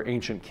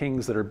ancient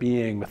kings that are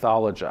being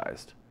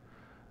mythologized.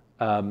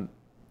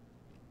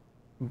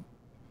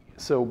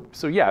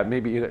 So yeah,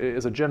 maybe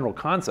as a general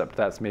concept,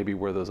 that's maybe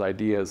where those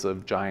ideas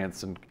of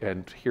giants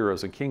and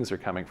heroes and kings are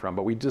coming from.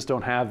 But we just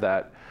don't have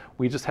that.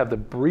 We just have the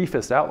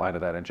briefest outline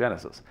of that in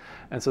Genesis.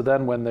 And so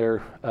then when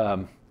they're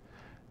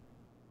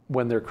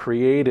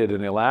created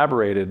and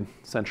elaborated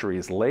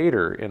centuries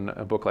later in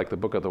a book like the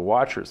Book of the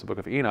Watchers, the Book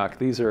of Enoch,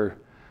 these are,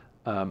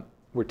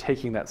 we're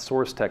taking that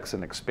source text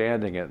and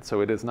expanding it.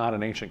 So it is not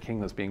an ancient king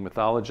that's being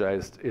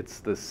mythologized.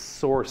 It's the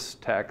source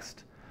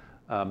text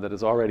that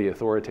is already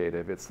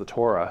authoritative. It's the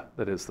Torah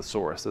that is the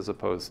source, as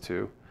opposed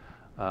to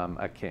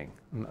a king.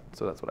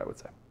 So that's what I would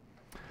say.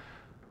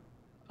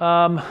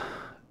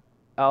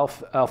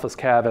 Alphas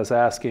Cav is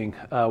asking,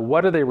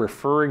 what are they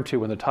referring to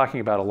when they're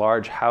talking about a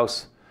large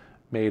house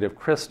made of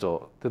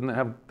crystal? They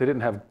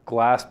didn't have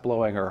glass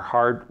blowing or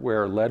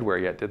hardware or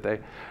leadware yet, did they?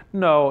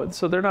 No,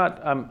 so they're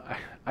not,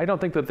 I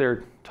don't think that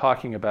they're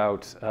talking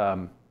about,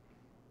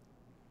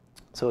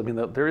 so I mean,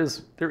 there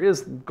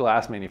is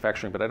glass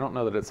manufacturing, but I don't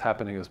know that it's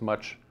happening as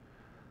much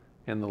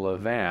in the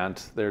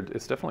Levant.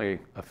 It's definitely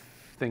a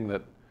thing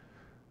that,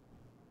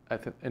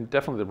 and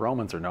definitely the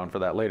Romans are known for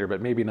that later, but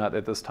maybe not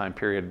at this time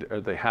period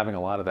are they having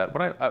a lot of that.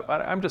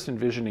 What I'm just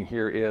envisioning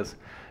here is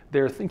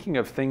they're thinking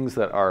of things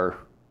that are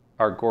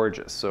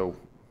gorgeous. So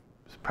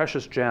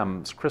precious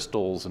gems,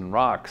 crystals, and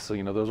rocks. So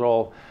those are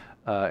all,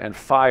 and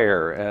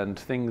fire and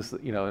things.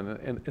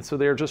 And so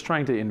they're just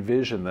trying to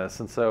envision this.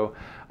 And so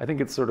I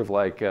think it's sort of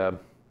like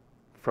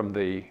from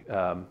the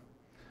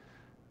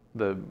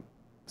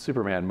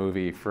Superman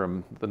movie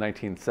from the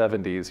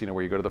 1970s,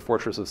 where you go to the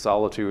Fortress of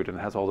Solitude and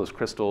it has all those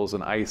crystals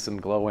and ice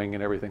and glowing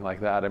and everything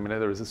like that. I mean,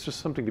 it's just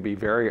something to be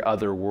very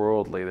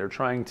otherworldly. They're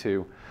trying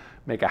to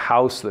make a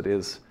house that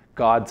is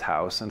God's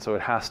house, and so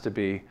it has to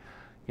be,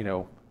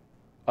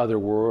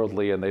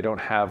 otherworldly, and they don't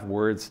have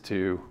words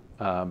to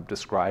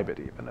describe it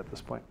even at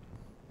this point.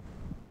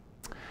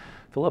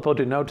 Filippo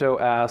Denoto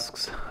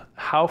asks,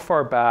 how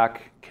far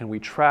back can we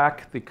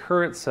track the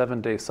current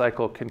 7-day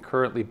cycle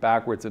concurrently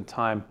backwards in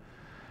time?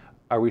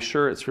 are we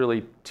sure it's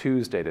really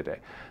Tuesday today?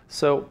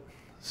 So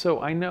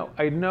I know,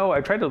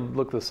 I tried to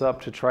look this up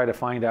to try to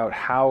find out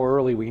how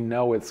early we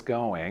know it's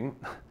going.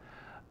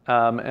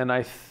 And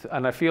I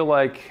feel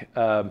like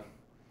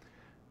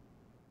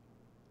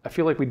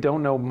we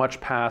don't know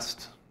much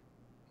past,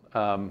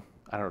 I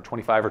don't know,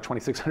 25 or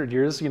 2,600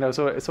 years,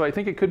 so I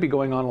think it could be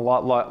going on a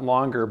lot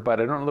longer, but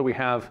I don't know that we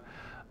have,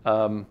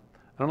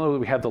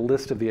 the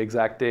list of the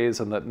exact days,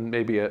 and that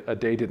maybe a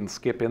day didn't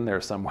skip in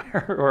there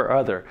somewhere or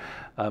other.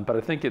 But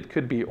I think it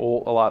could be a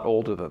lot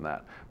older than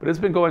that. But it's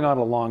been going on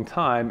a long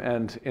time,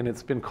 and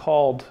it's been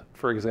called,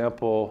 for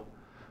example,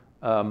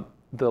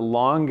 the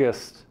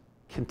longest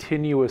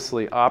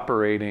continuously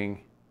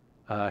operating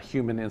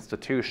human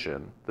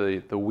institution,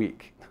 the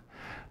week,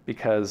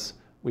 because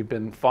we've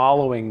been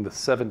following the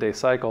 7-day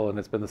cycle, and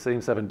it's been the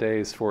same 7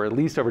 days for at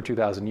least over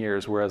 2,000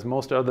 years, whereas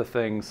most other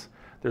things,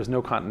 there's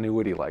no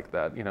continuity like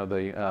that.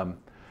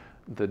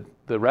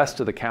 The rest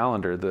of the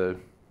calendar, the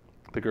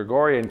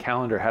Gregorian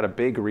calendar had a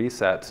big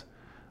reset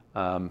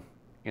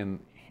in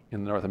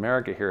North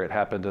America here. It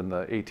happened in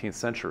the 18th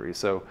century,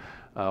 so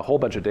a whole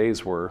bunch of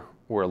days were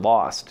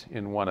lost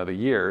in one of the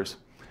years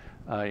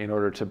in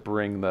order to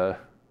bring the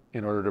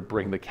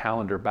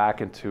calendar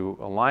back into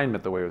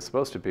alignment the way it was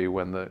supposed to be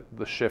when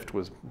the shift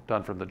was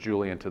done from the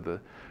Julian to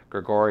the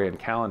Gregorian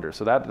calendar.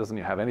 So that doesn't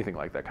have anything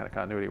like that kind of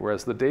continuity.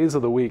 Whereas the days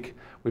of the week,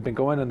 we've been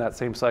going in that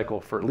same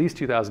cycle for at least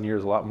 2,000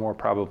 years, a lot more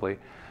probably.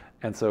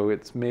 And so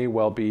it may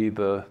well be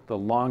the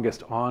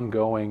longest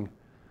ongoing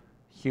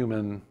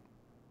human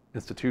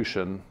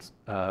institution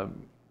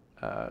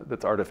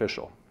that's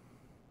artificial.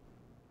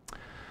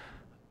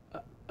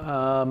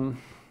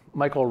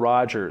 Michael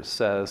Rogers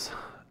says,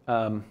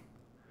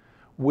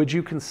 would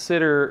you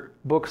consider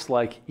books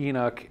like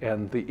Enoch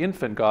and the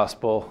Infant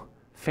Gospel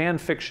fan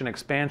fiction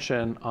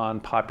expansion on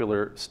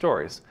popular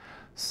stories?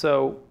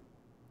 So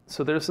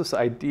there's this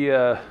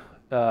idea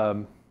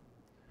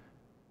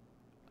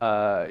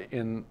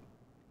in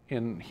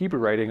Hebrew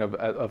writing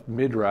of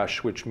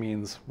midrash, which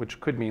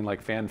could mean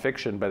like fan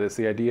fiction, but it's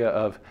the idea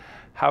of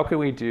how can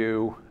we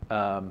do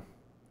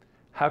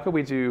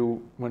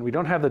when we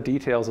don't have the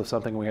details of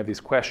something, we have these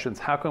questions,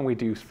 how can we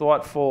do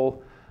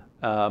thoughtful,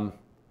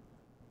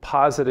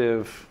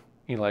 positive,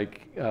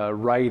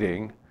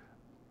 writing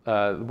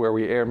where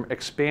we are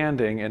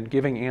expanding and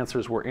giving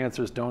answers where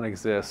answers don't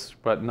exist,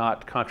 but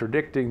not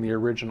contradicting the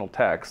original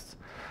texts.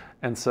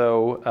 And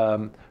so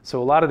a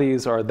lot of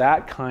these are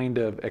that kind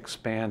of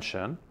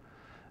expansion,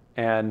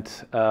 and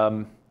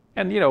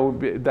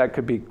that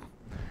could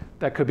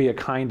be a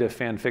kind of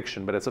fan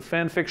fiction, but it's a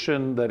fan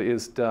fiction that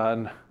is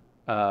done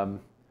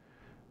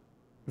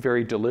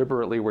very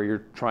deliberately, where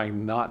you're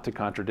trying not to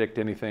contradict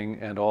anything,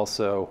 and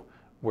also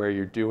where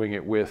you're doing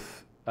it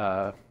with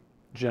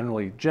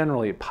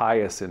generally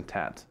pious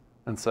intent.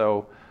 And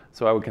so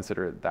I would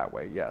consider it that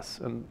way, yes.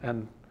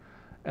 And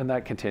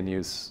that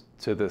continues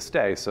to this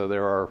day. So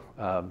there are,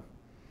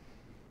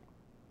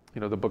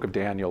 the Book of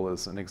Daniel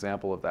is an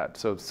example of that.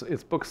 So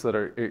it's books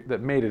that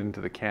made it into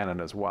the canon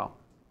as well.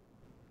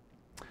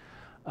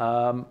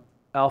 Alphas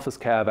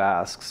Cav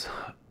asks,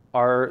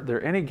 are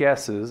there any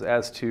guesses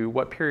as to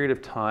what period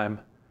of time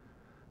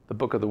the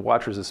Book of the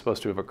Watchers is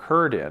supposed to have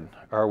occurred in?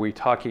 Are we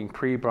talking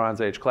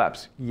pre-Bronze Age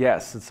collapse?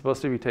 Yes, it's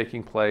supposed to be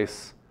taking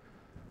place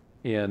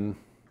in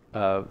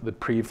the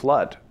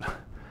pre-flood.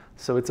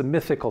 So it's a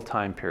mythical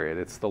time period.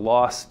 It's the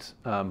lost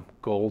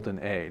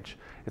golden age.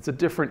 It's a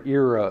different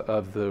era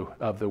of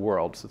the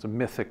world. So it's a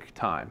mythic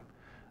time.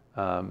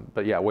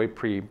 But yeah, way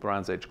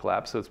pre-Bronze Age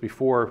collapse. So it's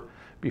before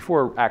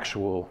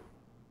actual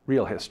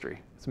real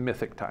history. It's a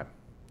mythic time.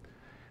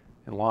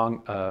 And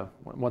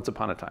once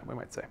upon a time, we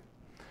might say.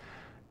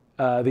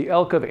 The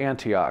Elk of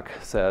Antioch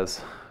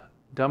says,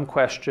 dumb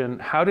question,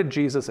 how did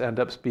Jesus end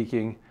up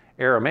speaking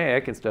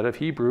Aramaic instead of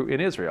Hebrew in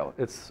Israel?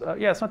 It's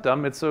not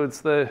dumb.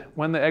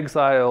 When the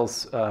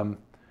exiles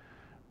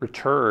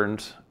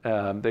returned,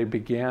 they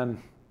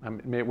began,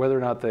 whether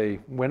or not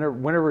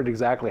whenever it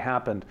exactly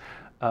happened,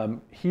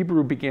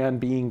 Hebrew began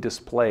being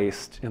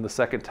displaced in the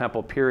Second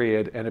Temple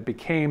period, and it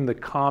became the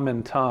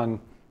common tongue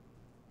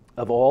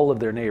of all of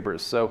their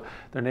neighbors. So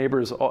their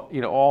neighbors,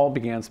 all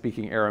began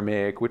speaking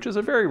Aramaic, which is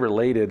a very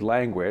related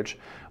language,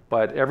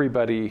 but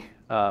everybody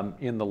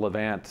in the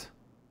Levant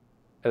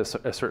at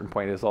a certain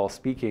point is all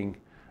speaking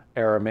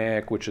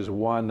Aramaic, which is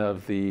one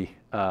of the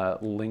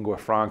lingua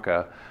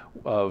franca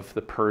of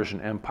the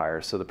Persian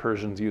Empire. So the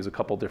Persians use a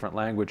couple different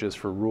languages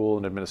for rule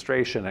and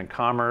administration and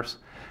commerce,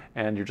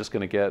 and you're just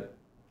going to get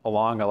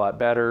along a lot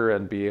better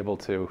and be able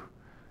to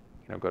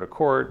go to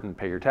court and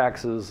pay your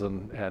taxes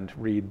and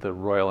read the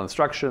royal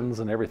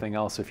instructions and everything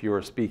else if you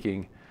are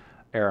speaking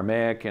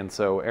Aramaic. And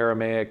so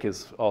Aramaic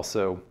is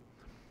also,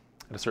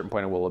 at a certain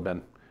point, it will have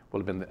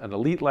been an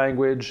elite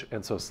language,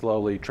 and so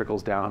slowly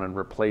trickles down and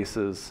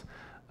replaces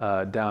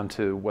down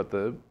to what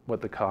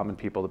the common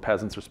people, the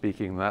peasants, are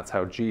speaking. And that's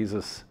how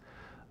Jesus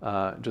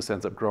just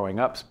ends up growing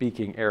up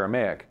speaking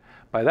Aramaic.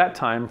 By that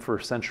time, for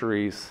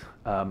centuries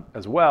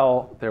as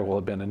well, there will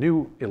have been a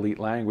new elite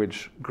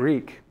language,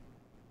 Greek.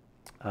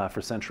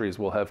 For centuries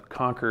will have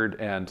conquered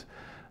and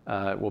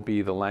will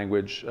be the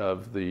language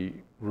of the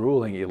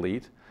ruling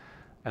elite.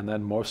 And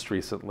then most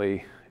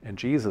recently, in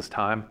Jesus'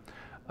 time,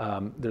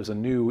 there's a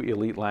new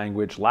elite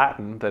language,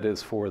 Latin, that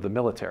is for the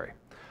military,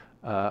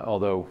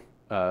 although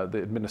the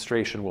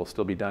administration will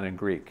still be done in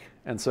Greek.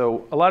 And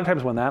so a lot of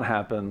times when that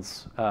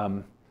happens,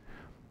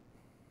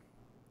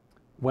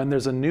 when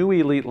there's a new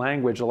elite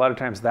language, a lot of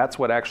times that's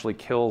what actually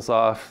kills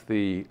off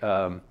the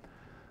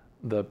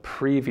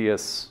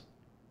previous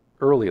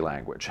early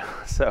language.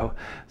 So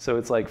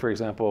it's like, for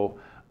example,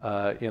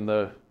 in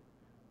the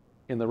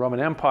Roman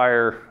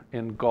Empire,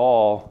 in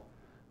Gaul,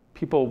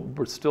 people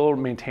were still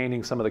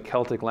maintaining some of the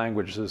Celtic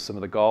languages, some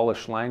of the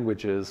Gaulish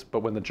languages, but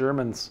when the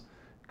Germans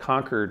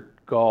conquered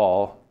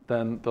Gaul,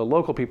 then the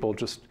local people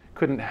just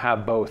couldn't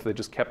have both. They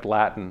just kept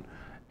Latin,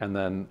 and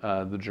then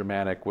the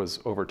Germanic was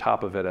over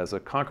top of it as a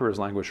conqueror's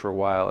language for a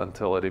while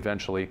until it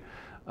eventually,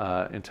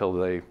 until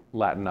they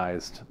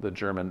Latinized the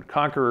German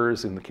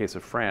conquerors in the case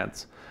of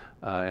France,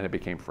 and it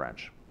became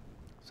French.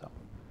 So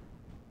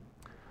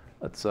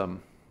let's,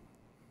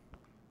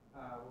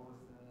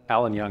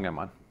 Alan Young, I'm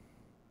on.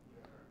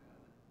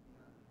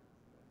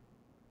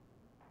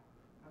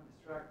 I'm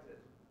distracted.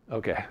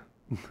 Okay.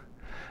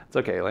 It's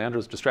okay.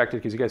 Leandro's distracted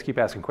because you guys keep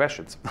asking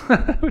questions,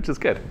 which is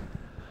good.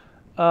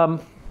 So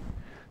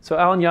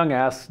Alan Young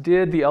asks,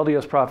 did the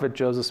LDS prophet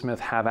Joseph Smith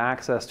have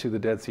access to the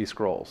Dead Sea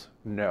Scrolls?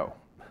 No.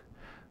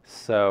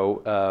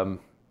 So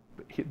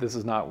this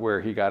is not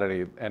where he got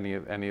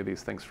any of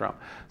these things from.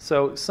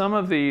 So some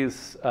of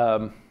these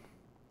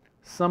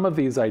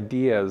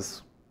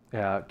ideas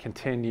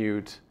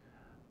continued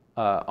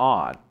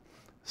on.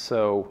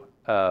 So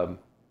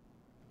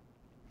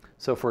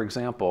for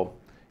example,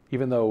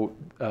 even though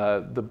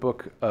the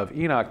Book of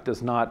Enoch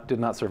did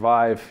not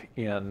survive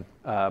in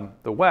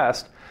the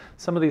West,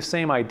 some of these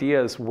same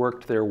ideas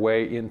worked their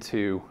way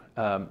into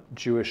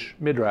Jewish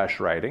midrash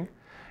writing.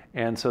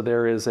 And so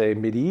there is a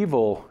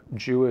medieval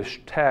Jewish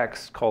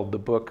text called the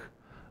Book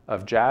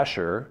of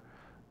Jasher,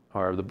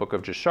 or the Book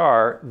of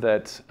Jashar,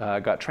 that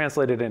got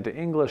translated into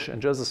English,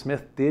 and Joseph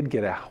Smith did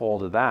get a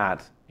hold of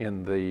that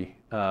in the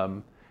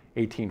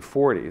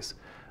 1840s.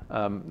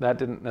 That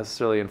didn't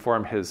necessarily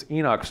inform his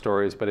Enoch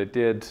stories, but it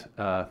did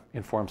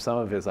inform some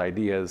of his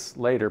ideas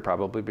later,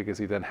 probably because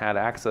he then had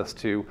access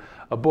to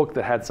a book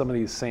that had some of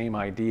these same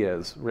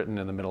ideas written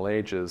in the Middle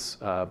Ages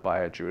by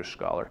a Jewish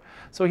scholar.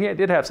 So he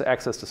did have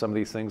access to some of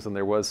these things, and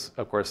there was,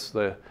 of course,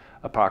 the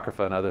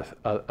Apocrypha and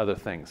other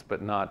things,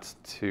 but not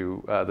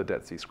to the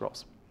Dead Sea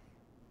Scrolls.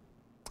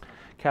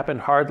 Captain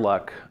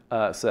Hardluck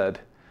said,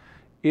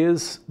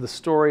 is the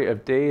story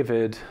of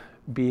David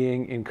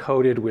being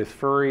encoded with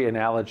furry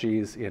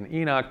analogies in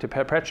Enoch to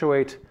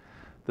perpetuate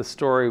the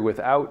story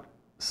without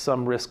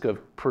some risk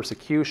of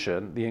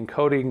persecution? The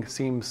encoding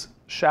seems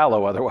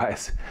shallow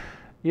otherwise.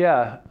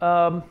 Yeah,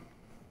 I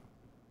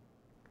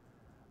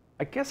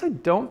guess I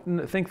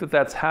don't think that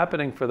that's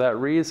happening for that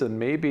reason.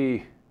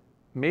 Maybe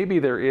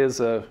there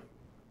is a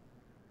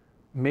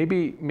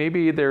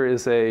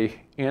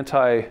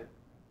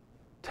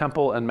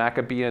anti-Temple and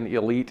Maccabean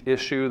elite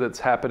issue that's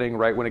happening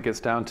right when it gets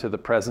down to the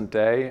present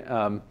day.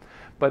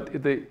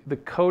 But the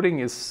coding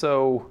is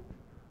so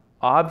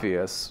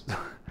obvious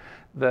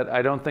that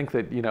I don't think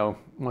that,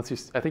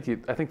 I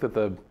think that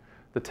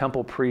the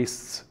temple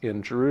priests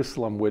in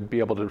Jerusalem would be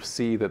able to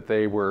see that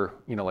they were,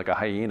 like a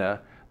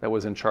hyena that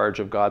was in charge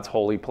of God's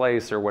holy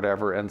place or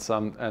whatever, and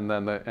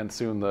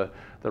soon the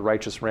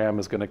righteous ram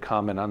is going to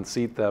come and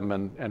unseat them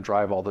and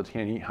drive all the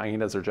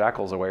hyenas or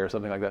jackals away or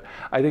something like that.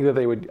 I think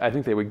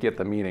they would get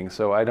the meaning.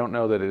 So I don't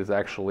know that it is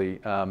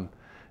actually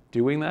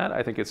doing that.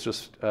 I think it's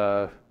just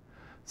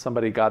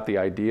somebody got the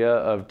idea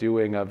of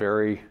doing a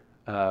very,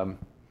 a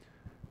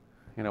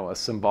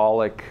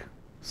symbolic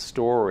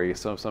story.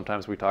 So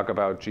sometimes we talk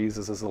about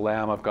Jesus as the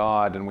Lamb of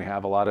God, and we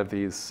have a lot of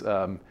these,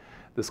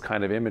 this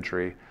kind of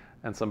imagery.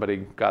 And somebody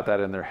got that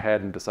in their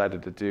head and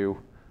decided to do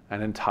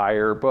an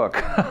entire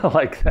book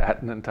like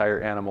that, an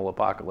entire animal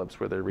apocalypse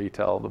where they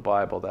retell the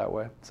Bible that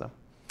way. So,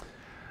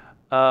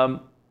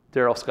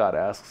 Daryl Scott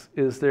asks,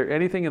 is there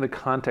anything in the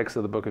context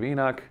of the Book of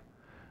Enoch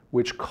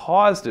which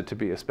caused it to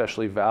be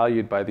especially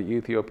valued by the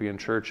Ethiopian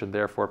Church and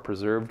therefore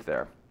preserved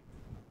there?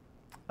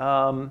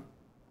 I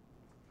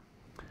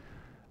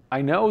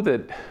know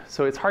that,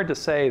 so it's hard to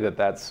say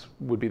that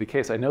would be the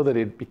case. I know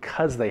that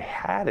because they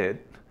had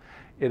it,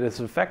 it has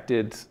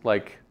affected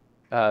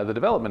the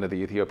development of the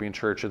Ethiopian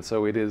Church, and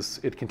so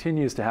it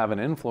continues to have an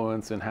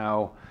influence in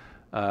how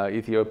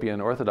Ethiopian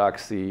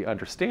Orthodoxy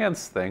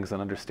understands things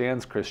and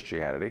understands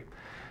Christianity.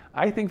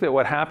 I think that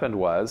what happened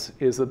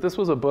is that this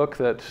was a book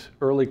that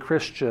early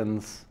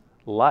Christians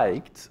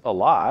liked a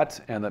lot,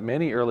 and that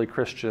many early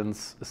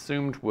Christians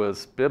assumed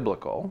was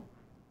biblical,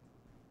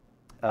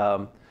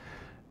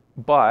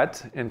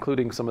 but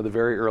including some of the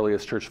very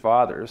earliest church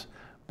fathers.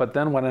 But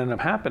then what ended up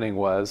happening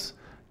was,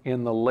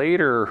 in the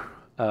later,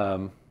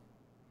 like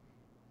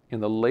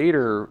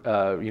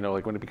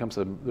when it becomes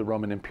the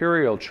Roman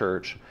Imperial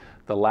Church,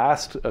 the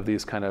last of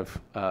these kind of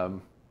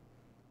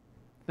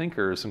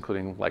thinkers,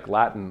 including like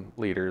Latin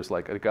leaders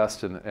like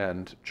Augustine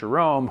and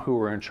Jerome, who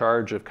were in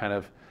charge of kind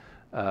of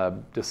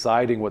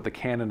deciding what the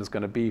canon is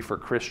going to be for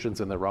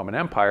Christians in the Roman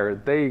Empire,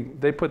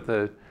 they put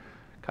the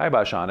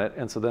kibosh on it,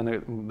 and so then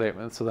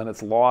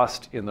it's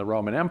lost in the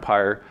Roman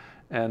Empire,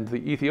 and the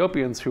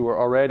Ethiopians, who are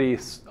already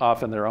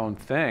off in their own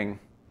thing,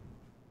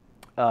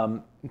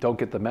 don't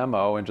get the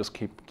memo and just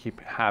keep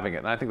having it.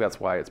 And I think that's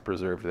why it's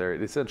preserved there.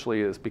 It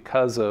essentially is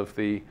because of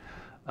the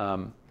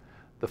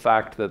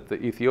fact that the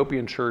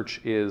Ethiopian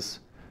Church is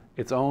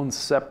its own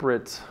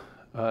separate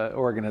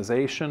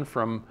organization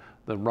from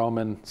the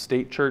Roman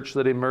state church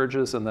that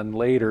emerges, and then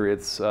later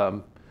it's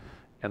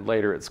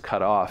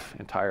cut off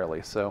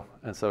entirely. So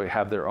they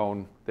have their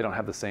own. They don't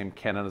have the same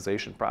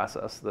canonization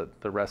process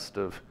that the rest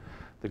of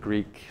the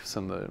Greeks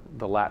and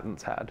the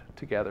Latins had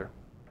together.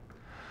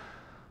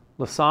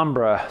 La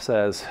Sombra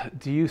says,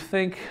 "Do you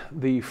think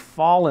the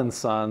fallen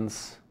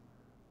sons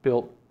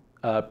built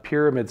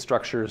pyramid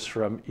structures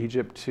from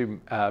Egypt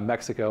to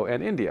Mexico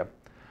and India?"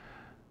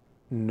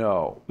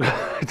 No,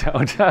 I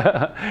don't.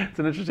 It's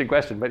an interesting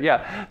question, but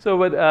yeah.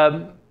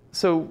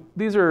 So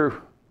these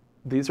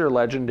are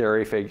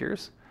legendary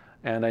figures,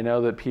 and I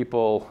know that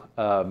people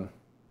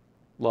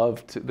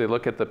they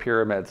look at the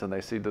pyramids and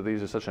they see that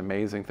these are such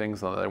amazing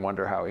things, and they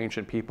wonder how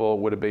ancient people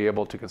would be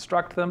able to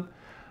construct them,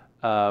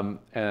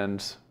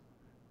 and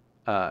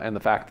the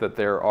fact that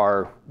there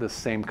are the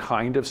same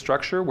kind of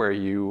structure where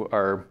you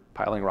are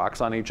piling rocks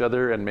on each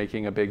other and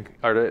making a big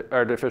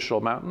artificial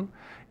mountain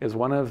is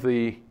one of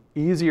the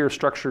easier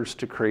structures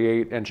to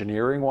create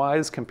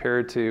engineering-wise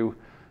compared to,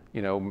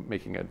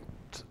 making a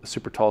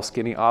super tall,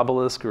 skinny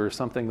obelisk or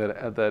something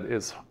that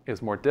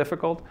is more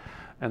difficult.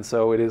 And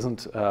so it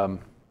isn't.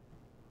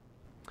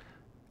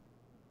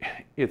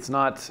 It's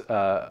not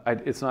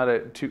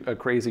a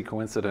crazy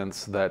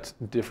coincidence that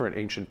different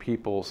ancient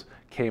peoples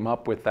came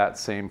up with that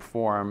same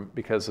form,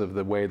 because of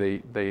the way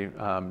they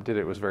did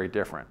it was very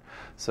different.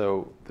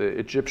 So the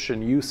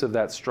Egyptian use of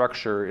that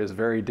structure is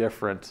very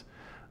different,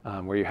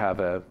 where you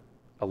have a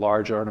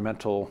large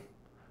ornamental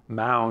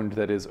mound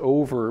that is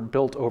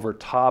built over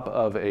top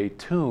of a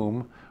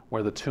tomb,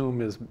 where the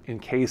tomb is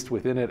encased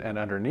within it and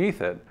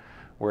underneath it,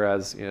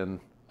 whereas in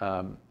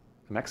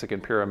Mexican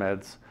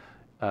pyramids,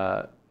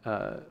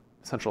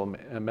 Central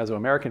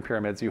Mesoamerican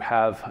pyramids, you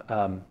have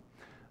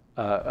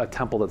a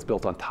temple that's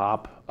built on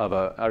top of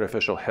an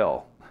artificial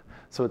hill.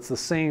 So it's the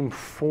same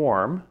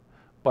form,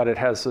 but it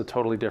has a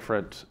totally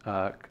different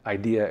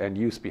idea and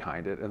use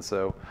behind it. And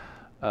so,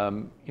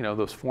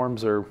 those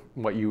forms are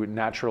what you would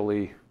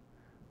naturally,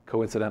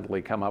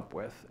 coincidentally come up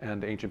with,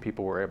 and ancient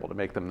people were able to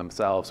make them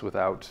themselves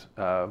without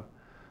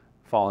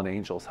fallen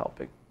angels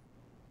helping.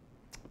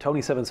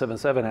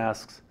 Tony777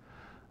 asks,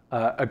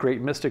 a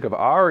great mystic of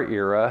our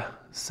era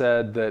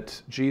said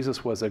that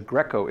Jesus was a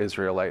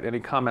Greco-Israelite.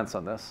 Any comments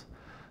on this?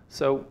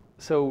 So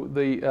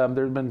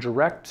there's been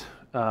direct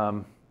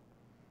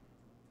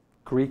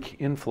Greek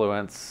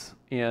influence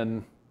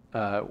in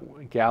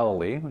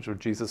Galilee, which is where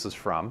Jesus is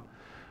from,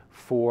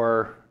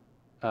 for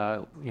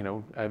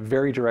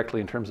very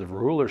directly in terms of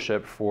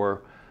rulership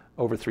for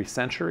over 3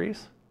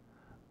 centuries,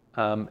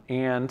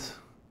 and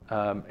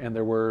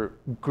there were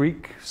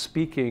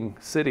Greek-speaking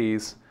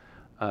cities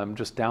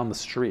just down the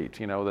street,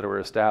 that were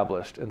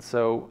established. And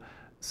so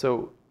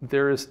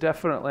there is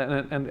definitely,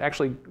 and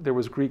actually there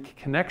was Greek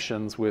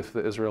connections with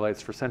the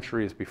Israelites for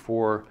centuries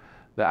before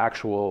the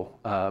actual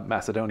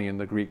Macedonian,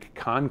 the Greek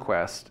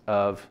conquest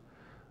of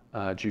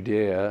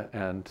Judea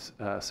and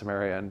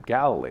Samaria and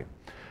Galilee.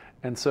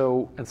 And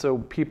so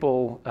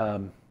people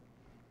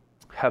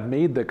have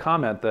made the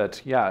comment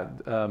that,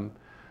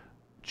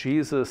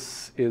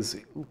 Jesus is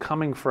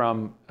coming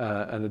from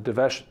an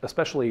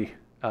especially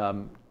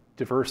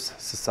diverse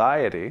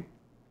society,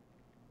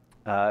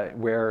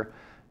 where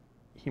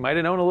he might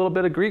have known a little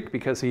bit of Greek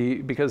because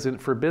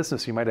for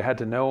business you might have had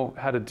to know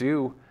how to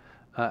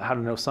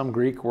know some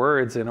Greek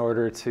words in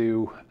order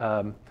to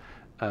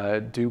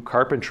do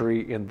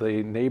carpentry in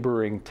the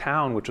neighboring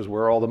town, which is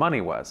where all the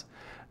money was.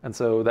 And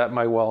so that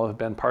might well have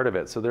been part of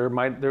it. So there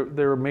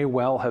may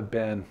well have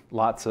been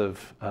lots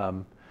of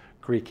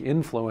Greek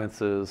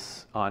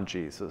influences on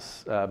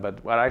Jesus.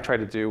 But what I try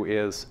to do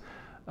is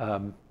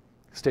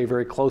stay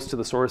very close to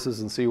the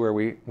sources and see where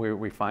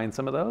we find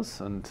some of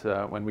those. And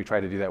when we try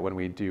to do that when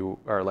we do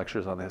our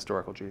lectures on the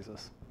historical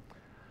Jesus.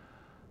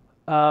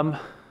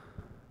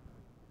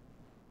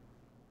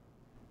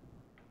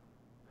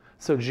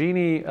 So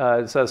Jeannie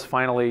says,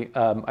 finally,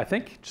 I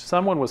think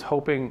someone was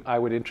hoping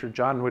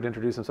John would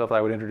introduce himself,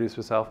 I would introduce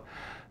myself.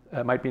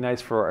 It might be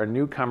nice for our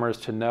newcomers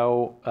to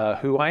know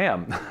who I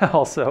am.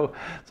 Also,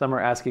 some are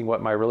asking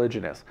what my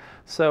religion is.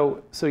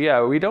 So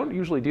yeah, we don't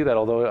usually do that,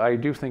 although I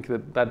do think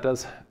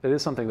that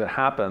is something that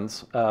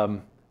happens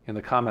in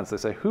the comments. They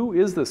say, who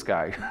is this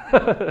guy?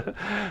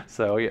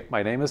 So yeah,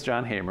 my name is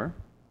John Hamer.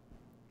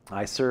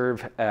 I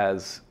serve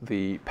as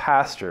the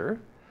pastor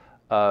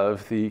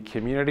of the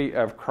Community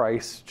of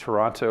Christ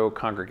Toronto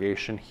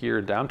congregation here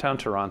in downtown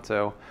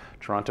Toronto,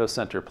 Toronto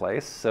Centre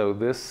Place. So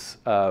this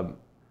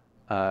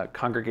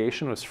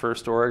congregation was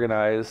first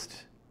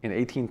organized in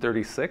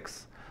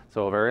 1836,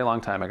 so a very long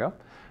time ago.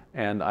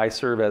 And I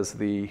serve as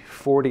the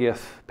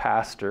 40th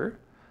pastor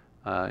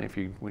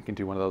We can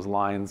do one of those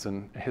lines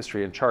in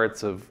history and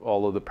charts of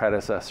all of the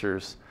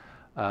predecessors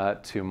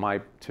to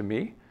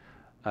me.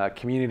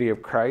 Community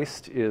of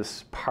Christ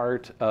is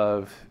part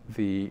of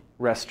the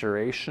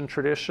Restoration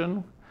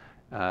tradition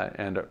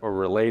and are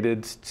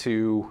related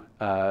to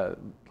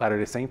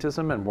Latter-day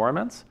Saintism and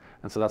Mormons.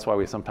 And so that's why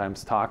we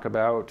sometimes talk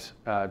about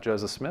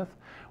Joseph Smith.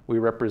 We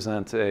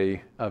represent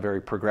a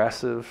very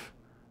progressive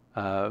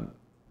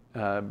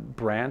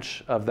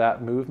branch of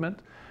that movement.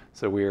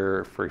 So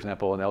we're, for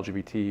example, an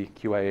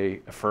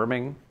LGBTQIA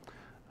affirming,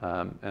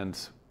 and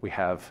we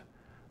have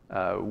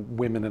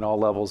women in all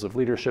levels of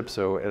leadership.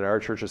 So at our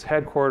church's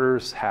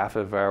headquarters, half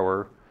of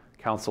our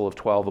Council of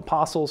 12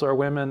 Apostles are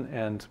women,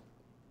 and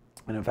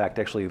in fact,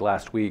 actually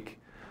last week,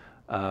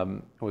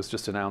 it was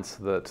just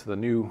announced that the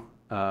new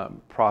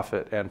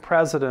prophet and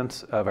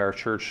president of our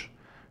church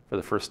for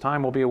the first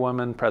time will be a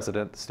woman,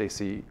 President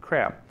Stacey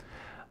Cram.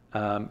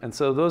 And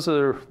so those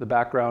are the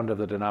background of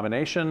the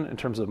denomination. In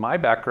terms of my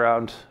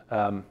background,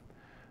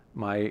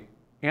 my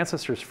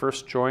ancestors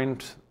first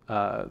joined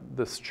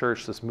this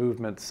church, this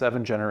movement,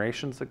 7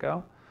 generations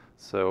ago.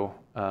 So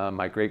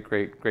my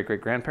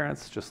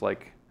great-great-great-great-grandparents, just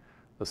like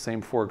the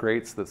same 4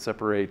 greats that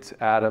separate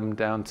Adam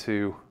down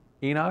to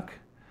Enoch.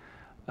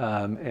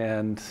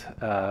 Let's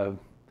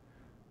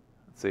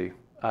see,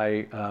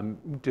 I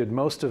did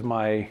most of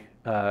my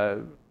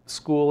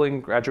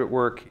schooling, graduate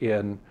work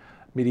in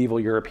medieval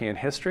European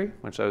history,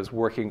 which I was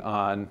working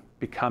on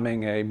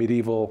becoming a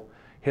medieval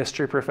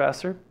history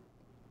professor.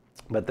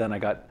 But then I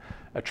got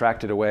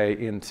attracted away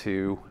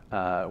into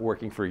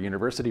working for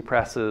university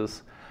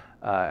presses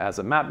as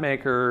a map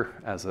maker,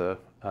 as a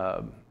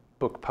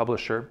book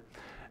publisher.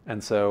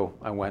 And so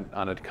I went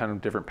on a kind of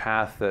different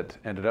path that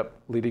ended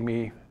up leading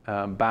me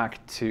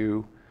back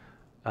to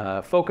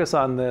focus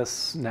on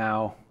this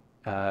now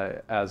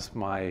as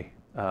my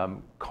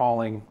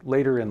calling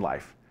later in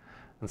life.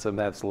 And so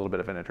that's a little bit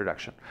of an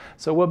introduction.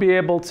 So we'll be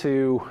able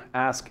to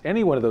ask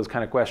any one of those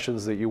kind of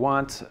questions that you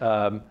want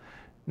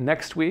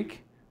next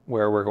week,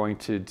 where we're going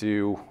to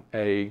do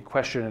a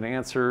question and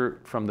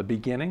answer from the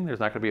beginning. There's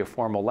not going to be a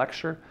formal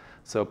lecture.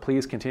 So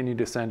please continue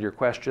to send your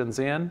questions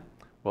in.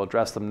 We'll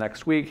address them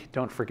next week.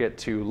 Don't forget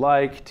to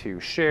like, to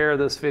share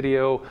this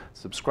video,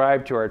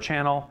 subscribe to our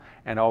channel,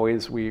 and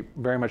always, we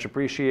very much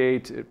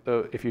appreciate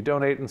if you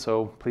donate, and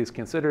so please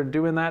consider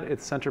doing that.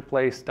 It's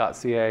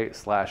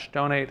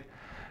centerplace.ca/donate.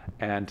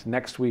 And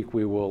next week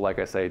we will, like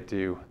I say,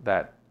 do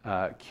that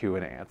Q&A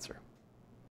answer.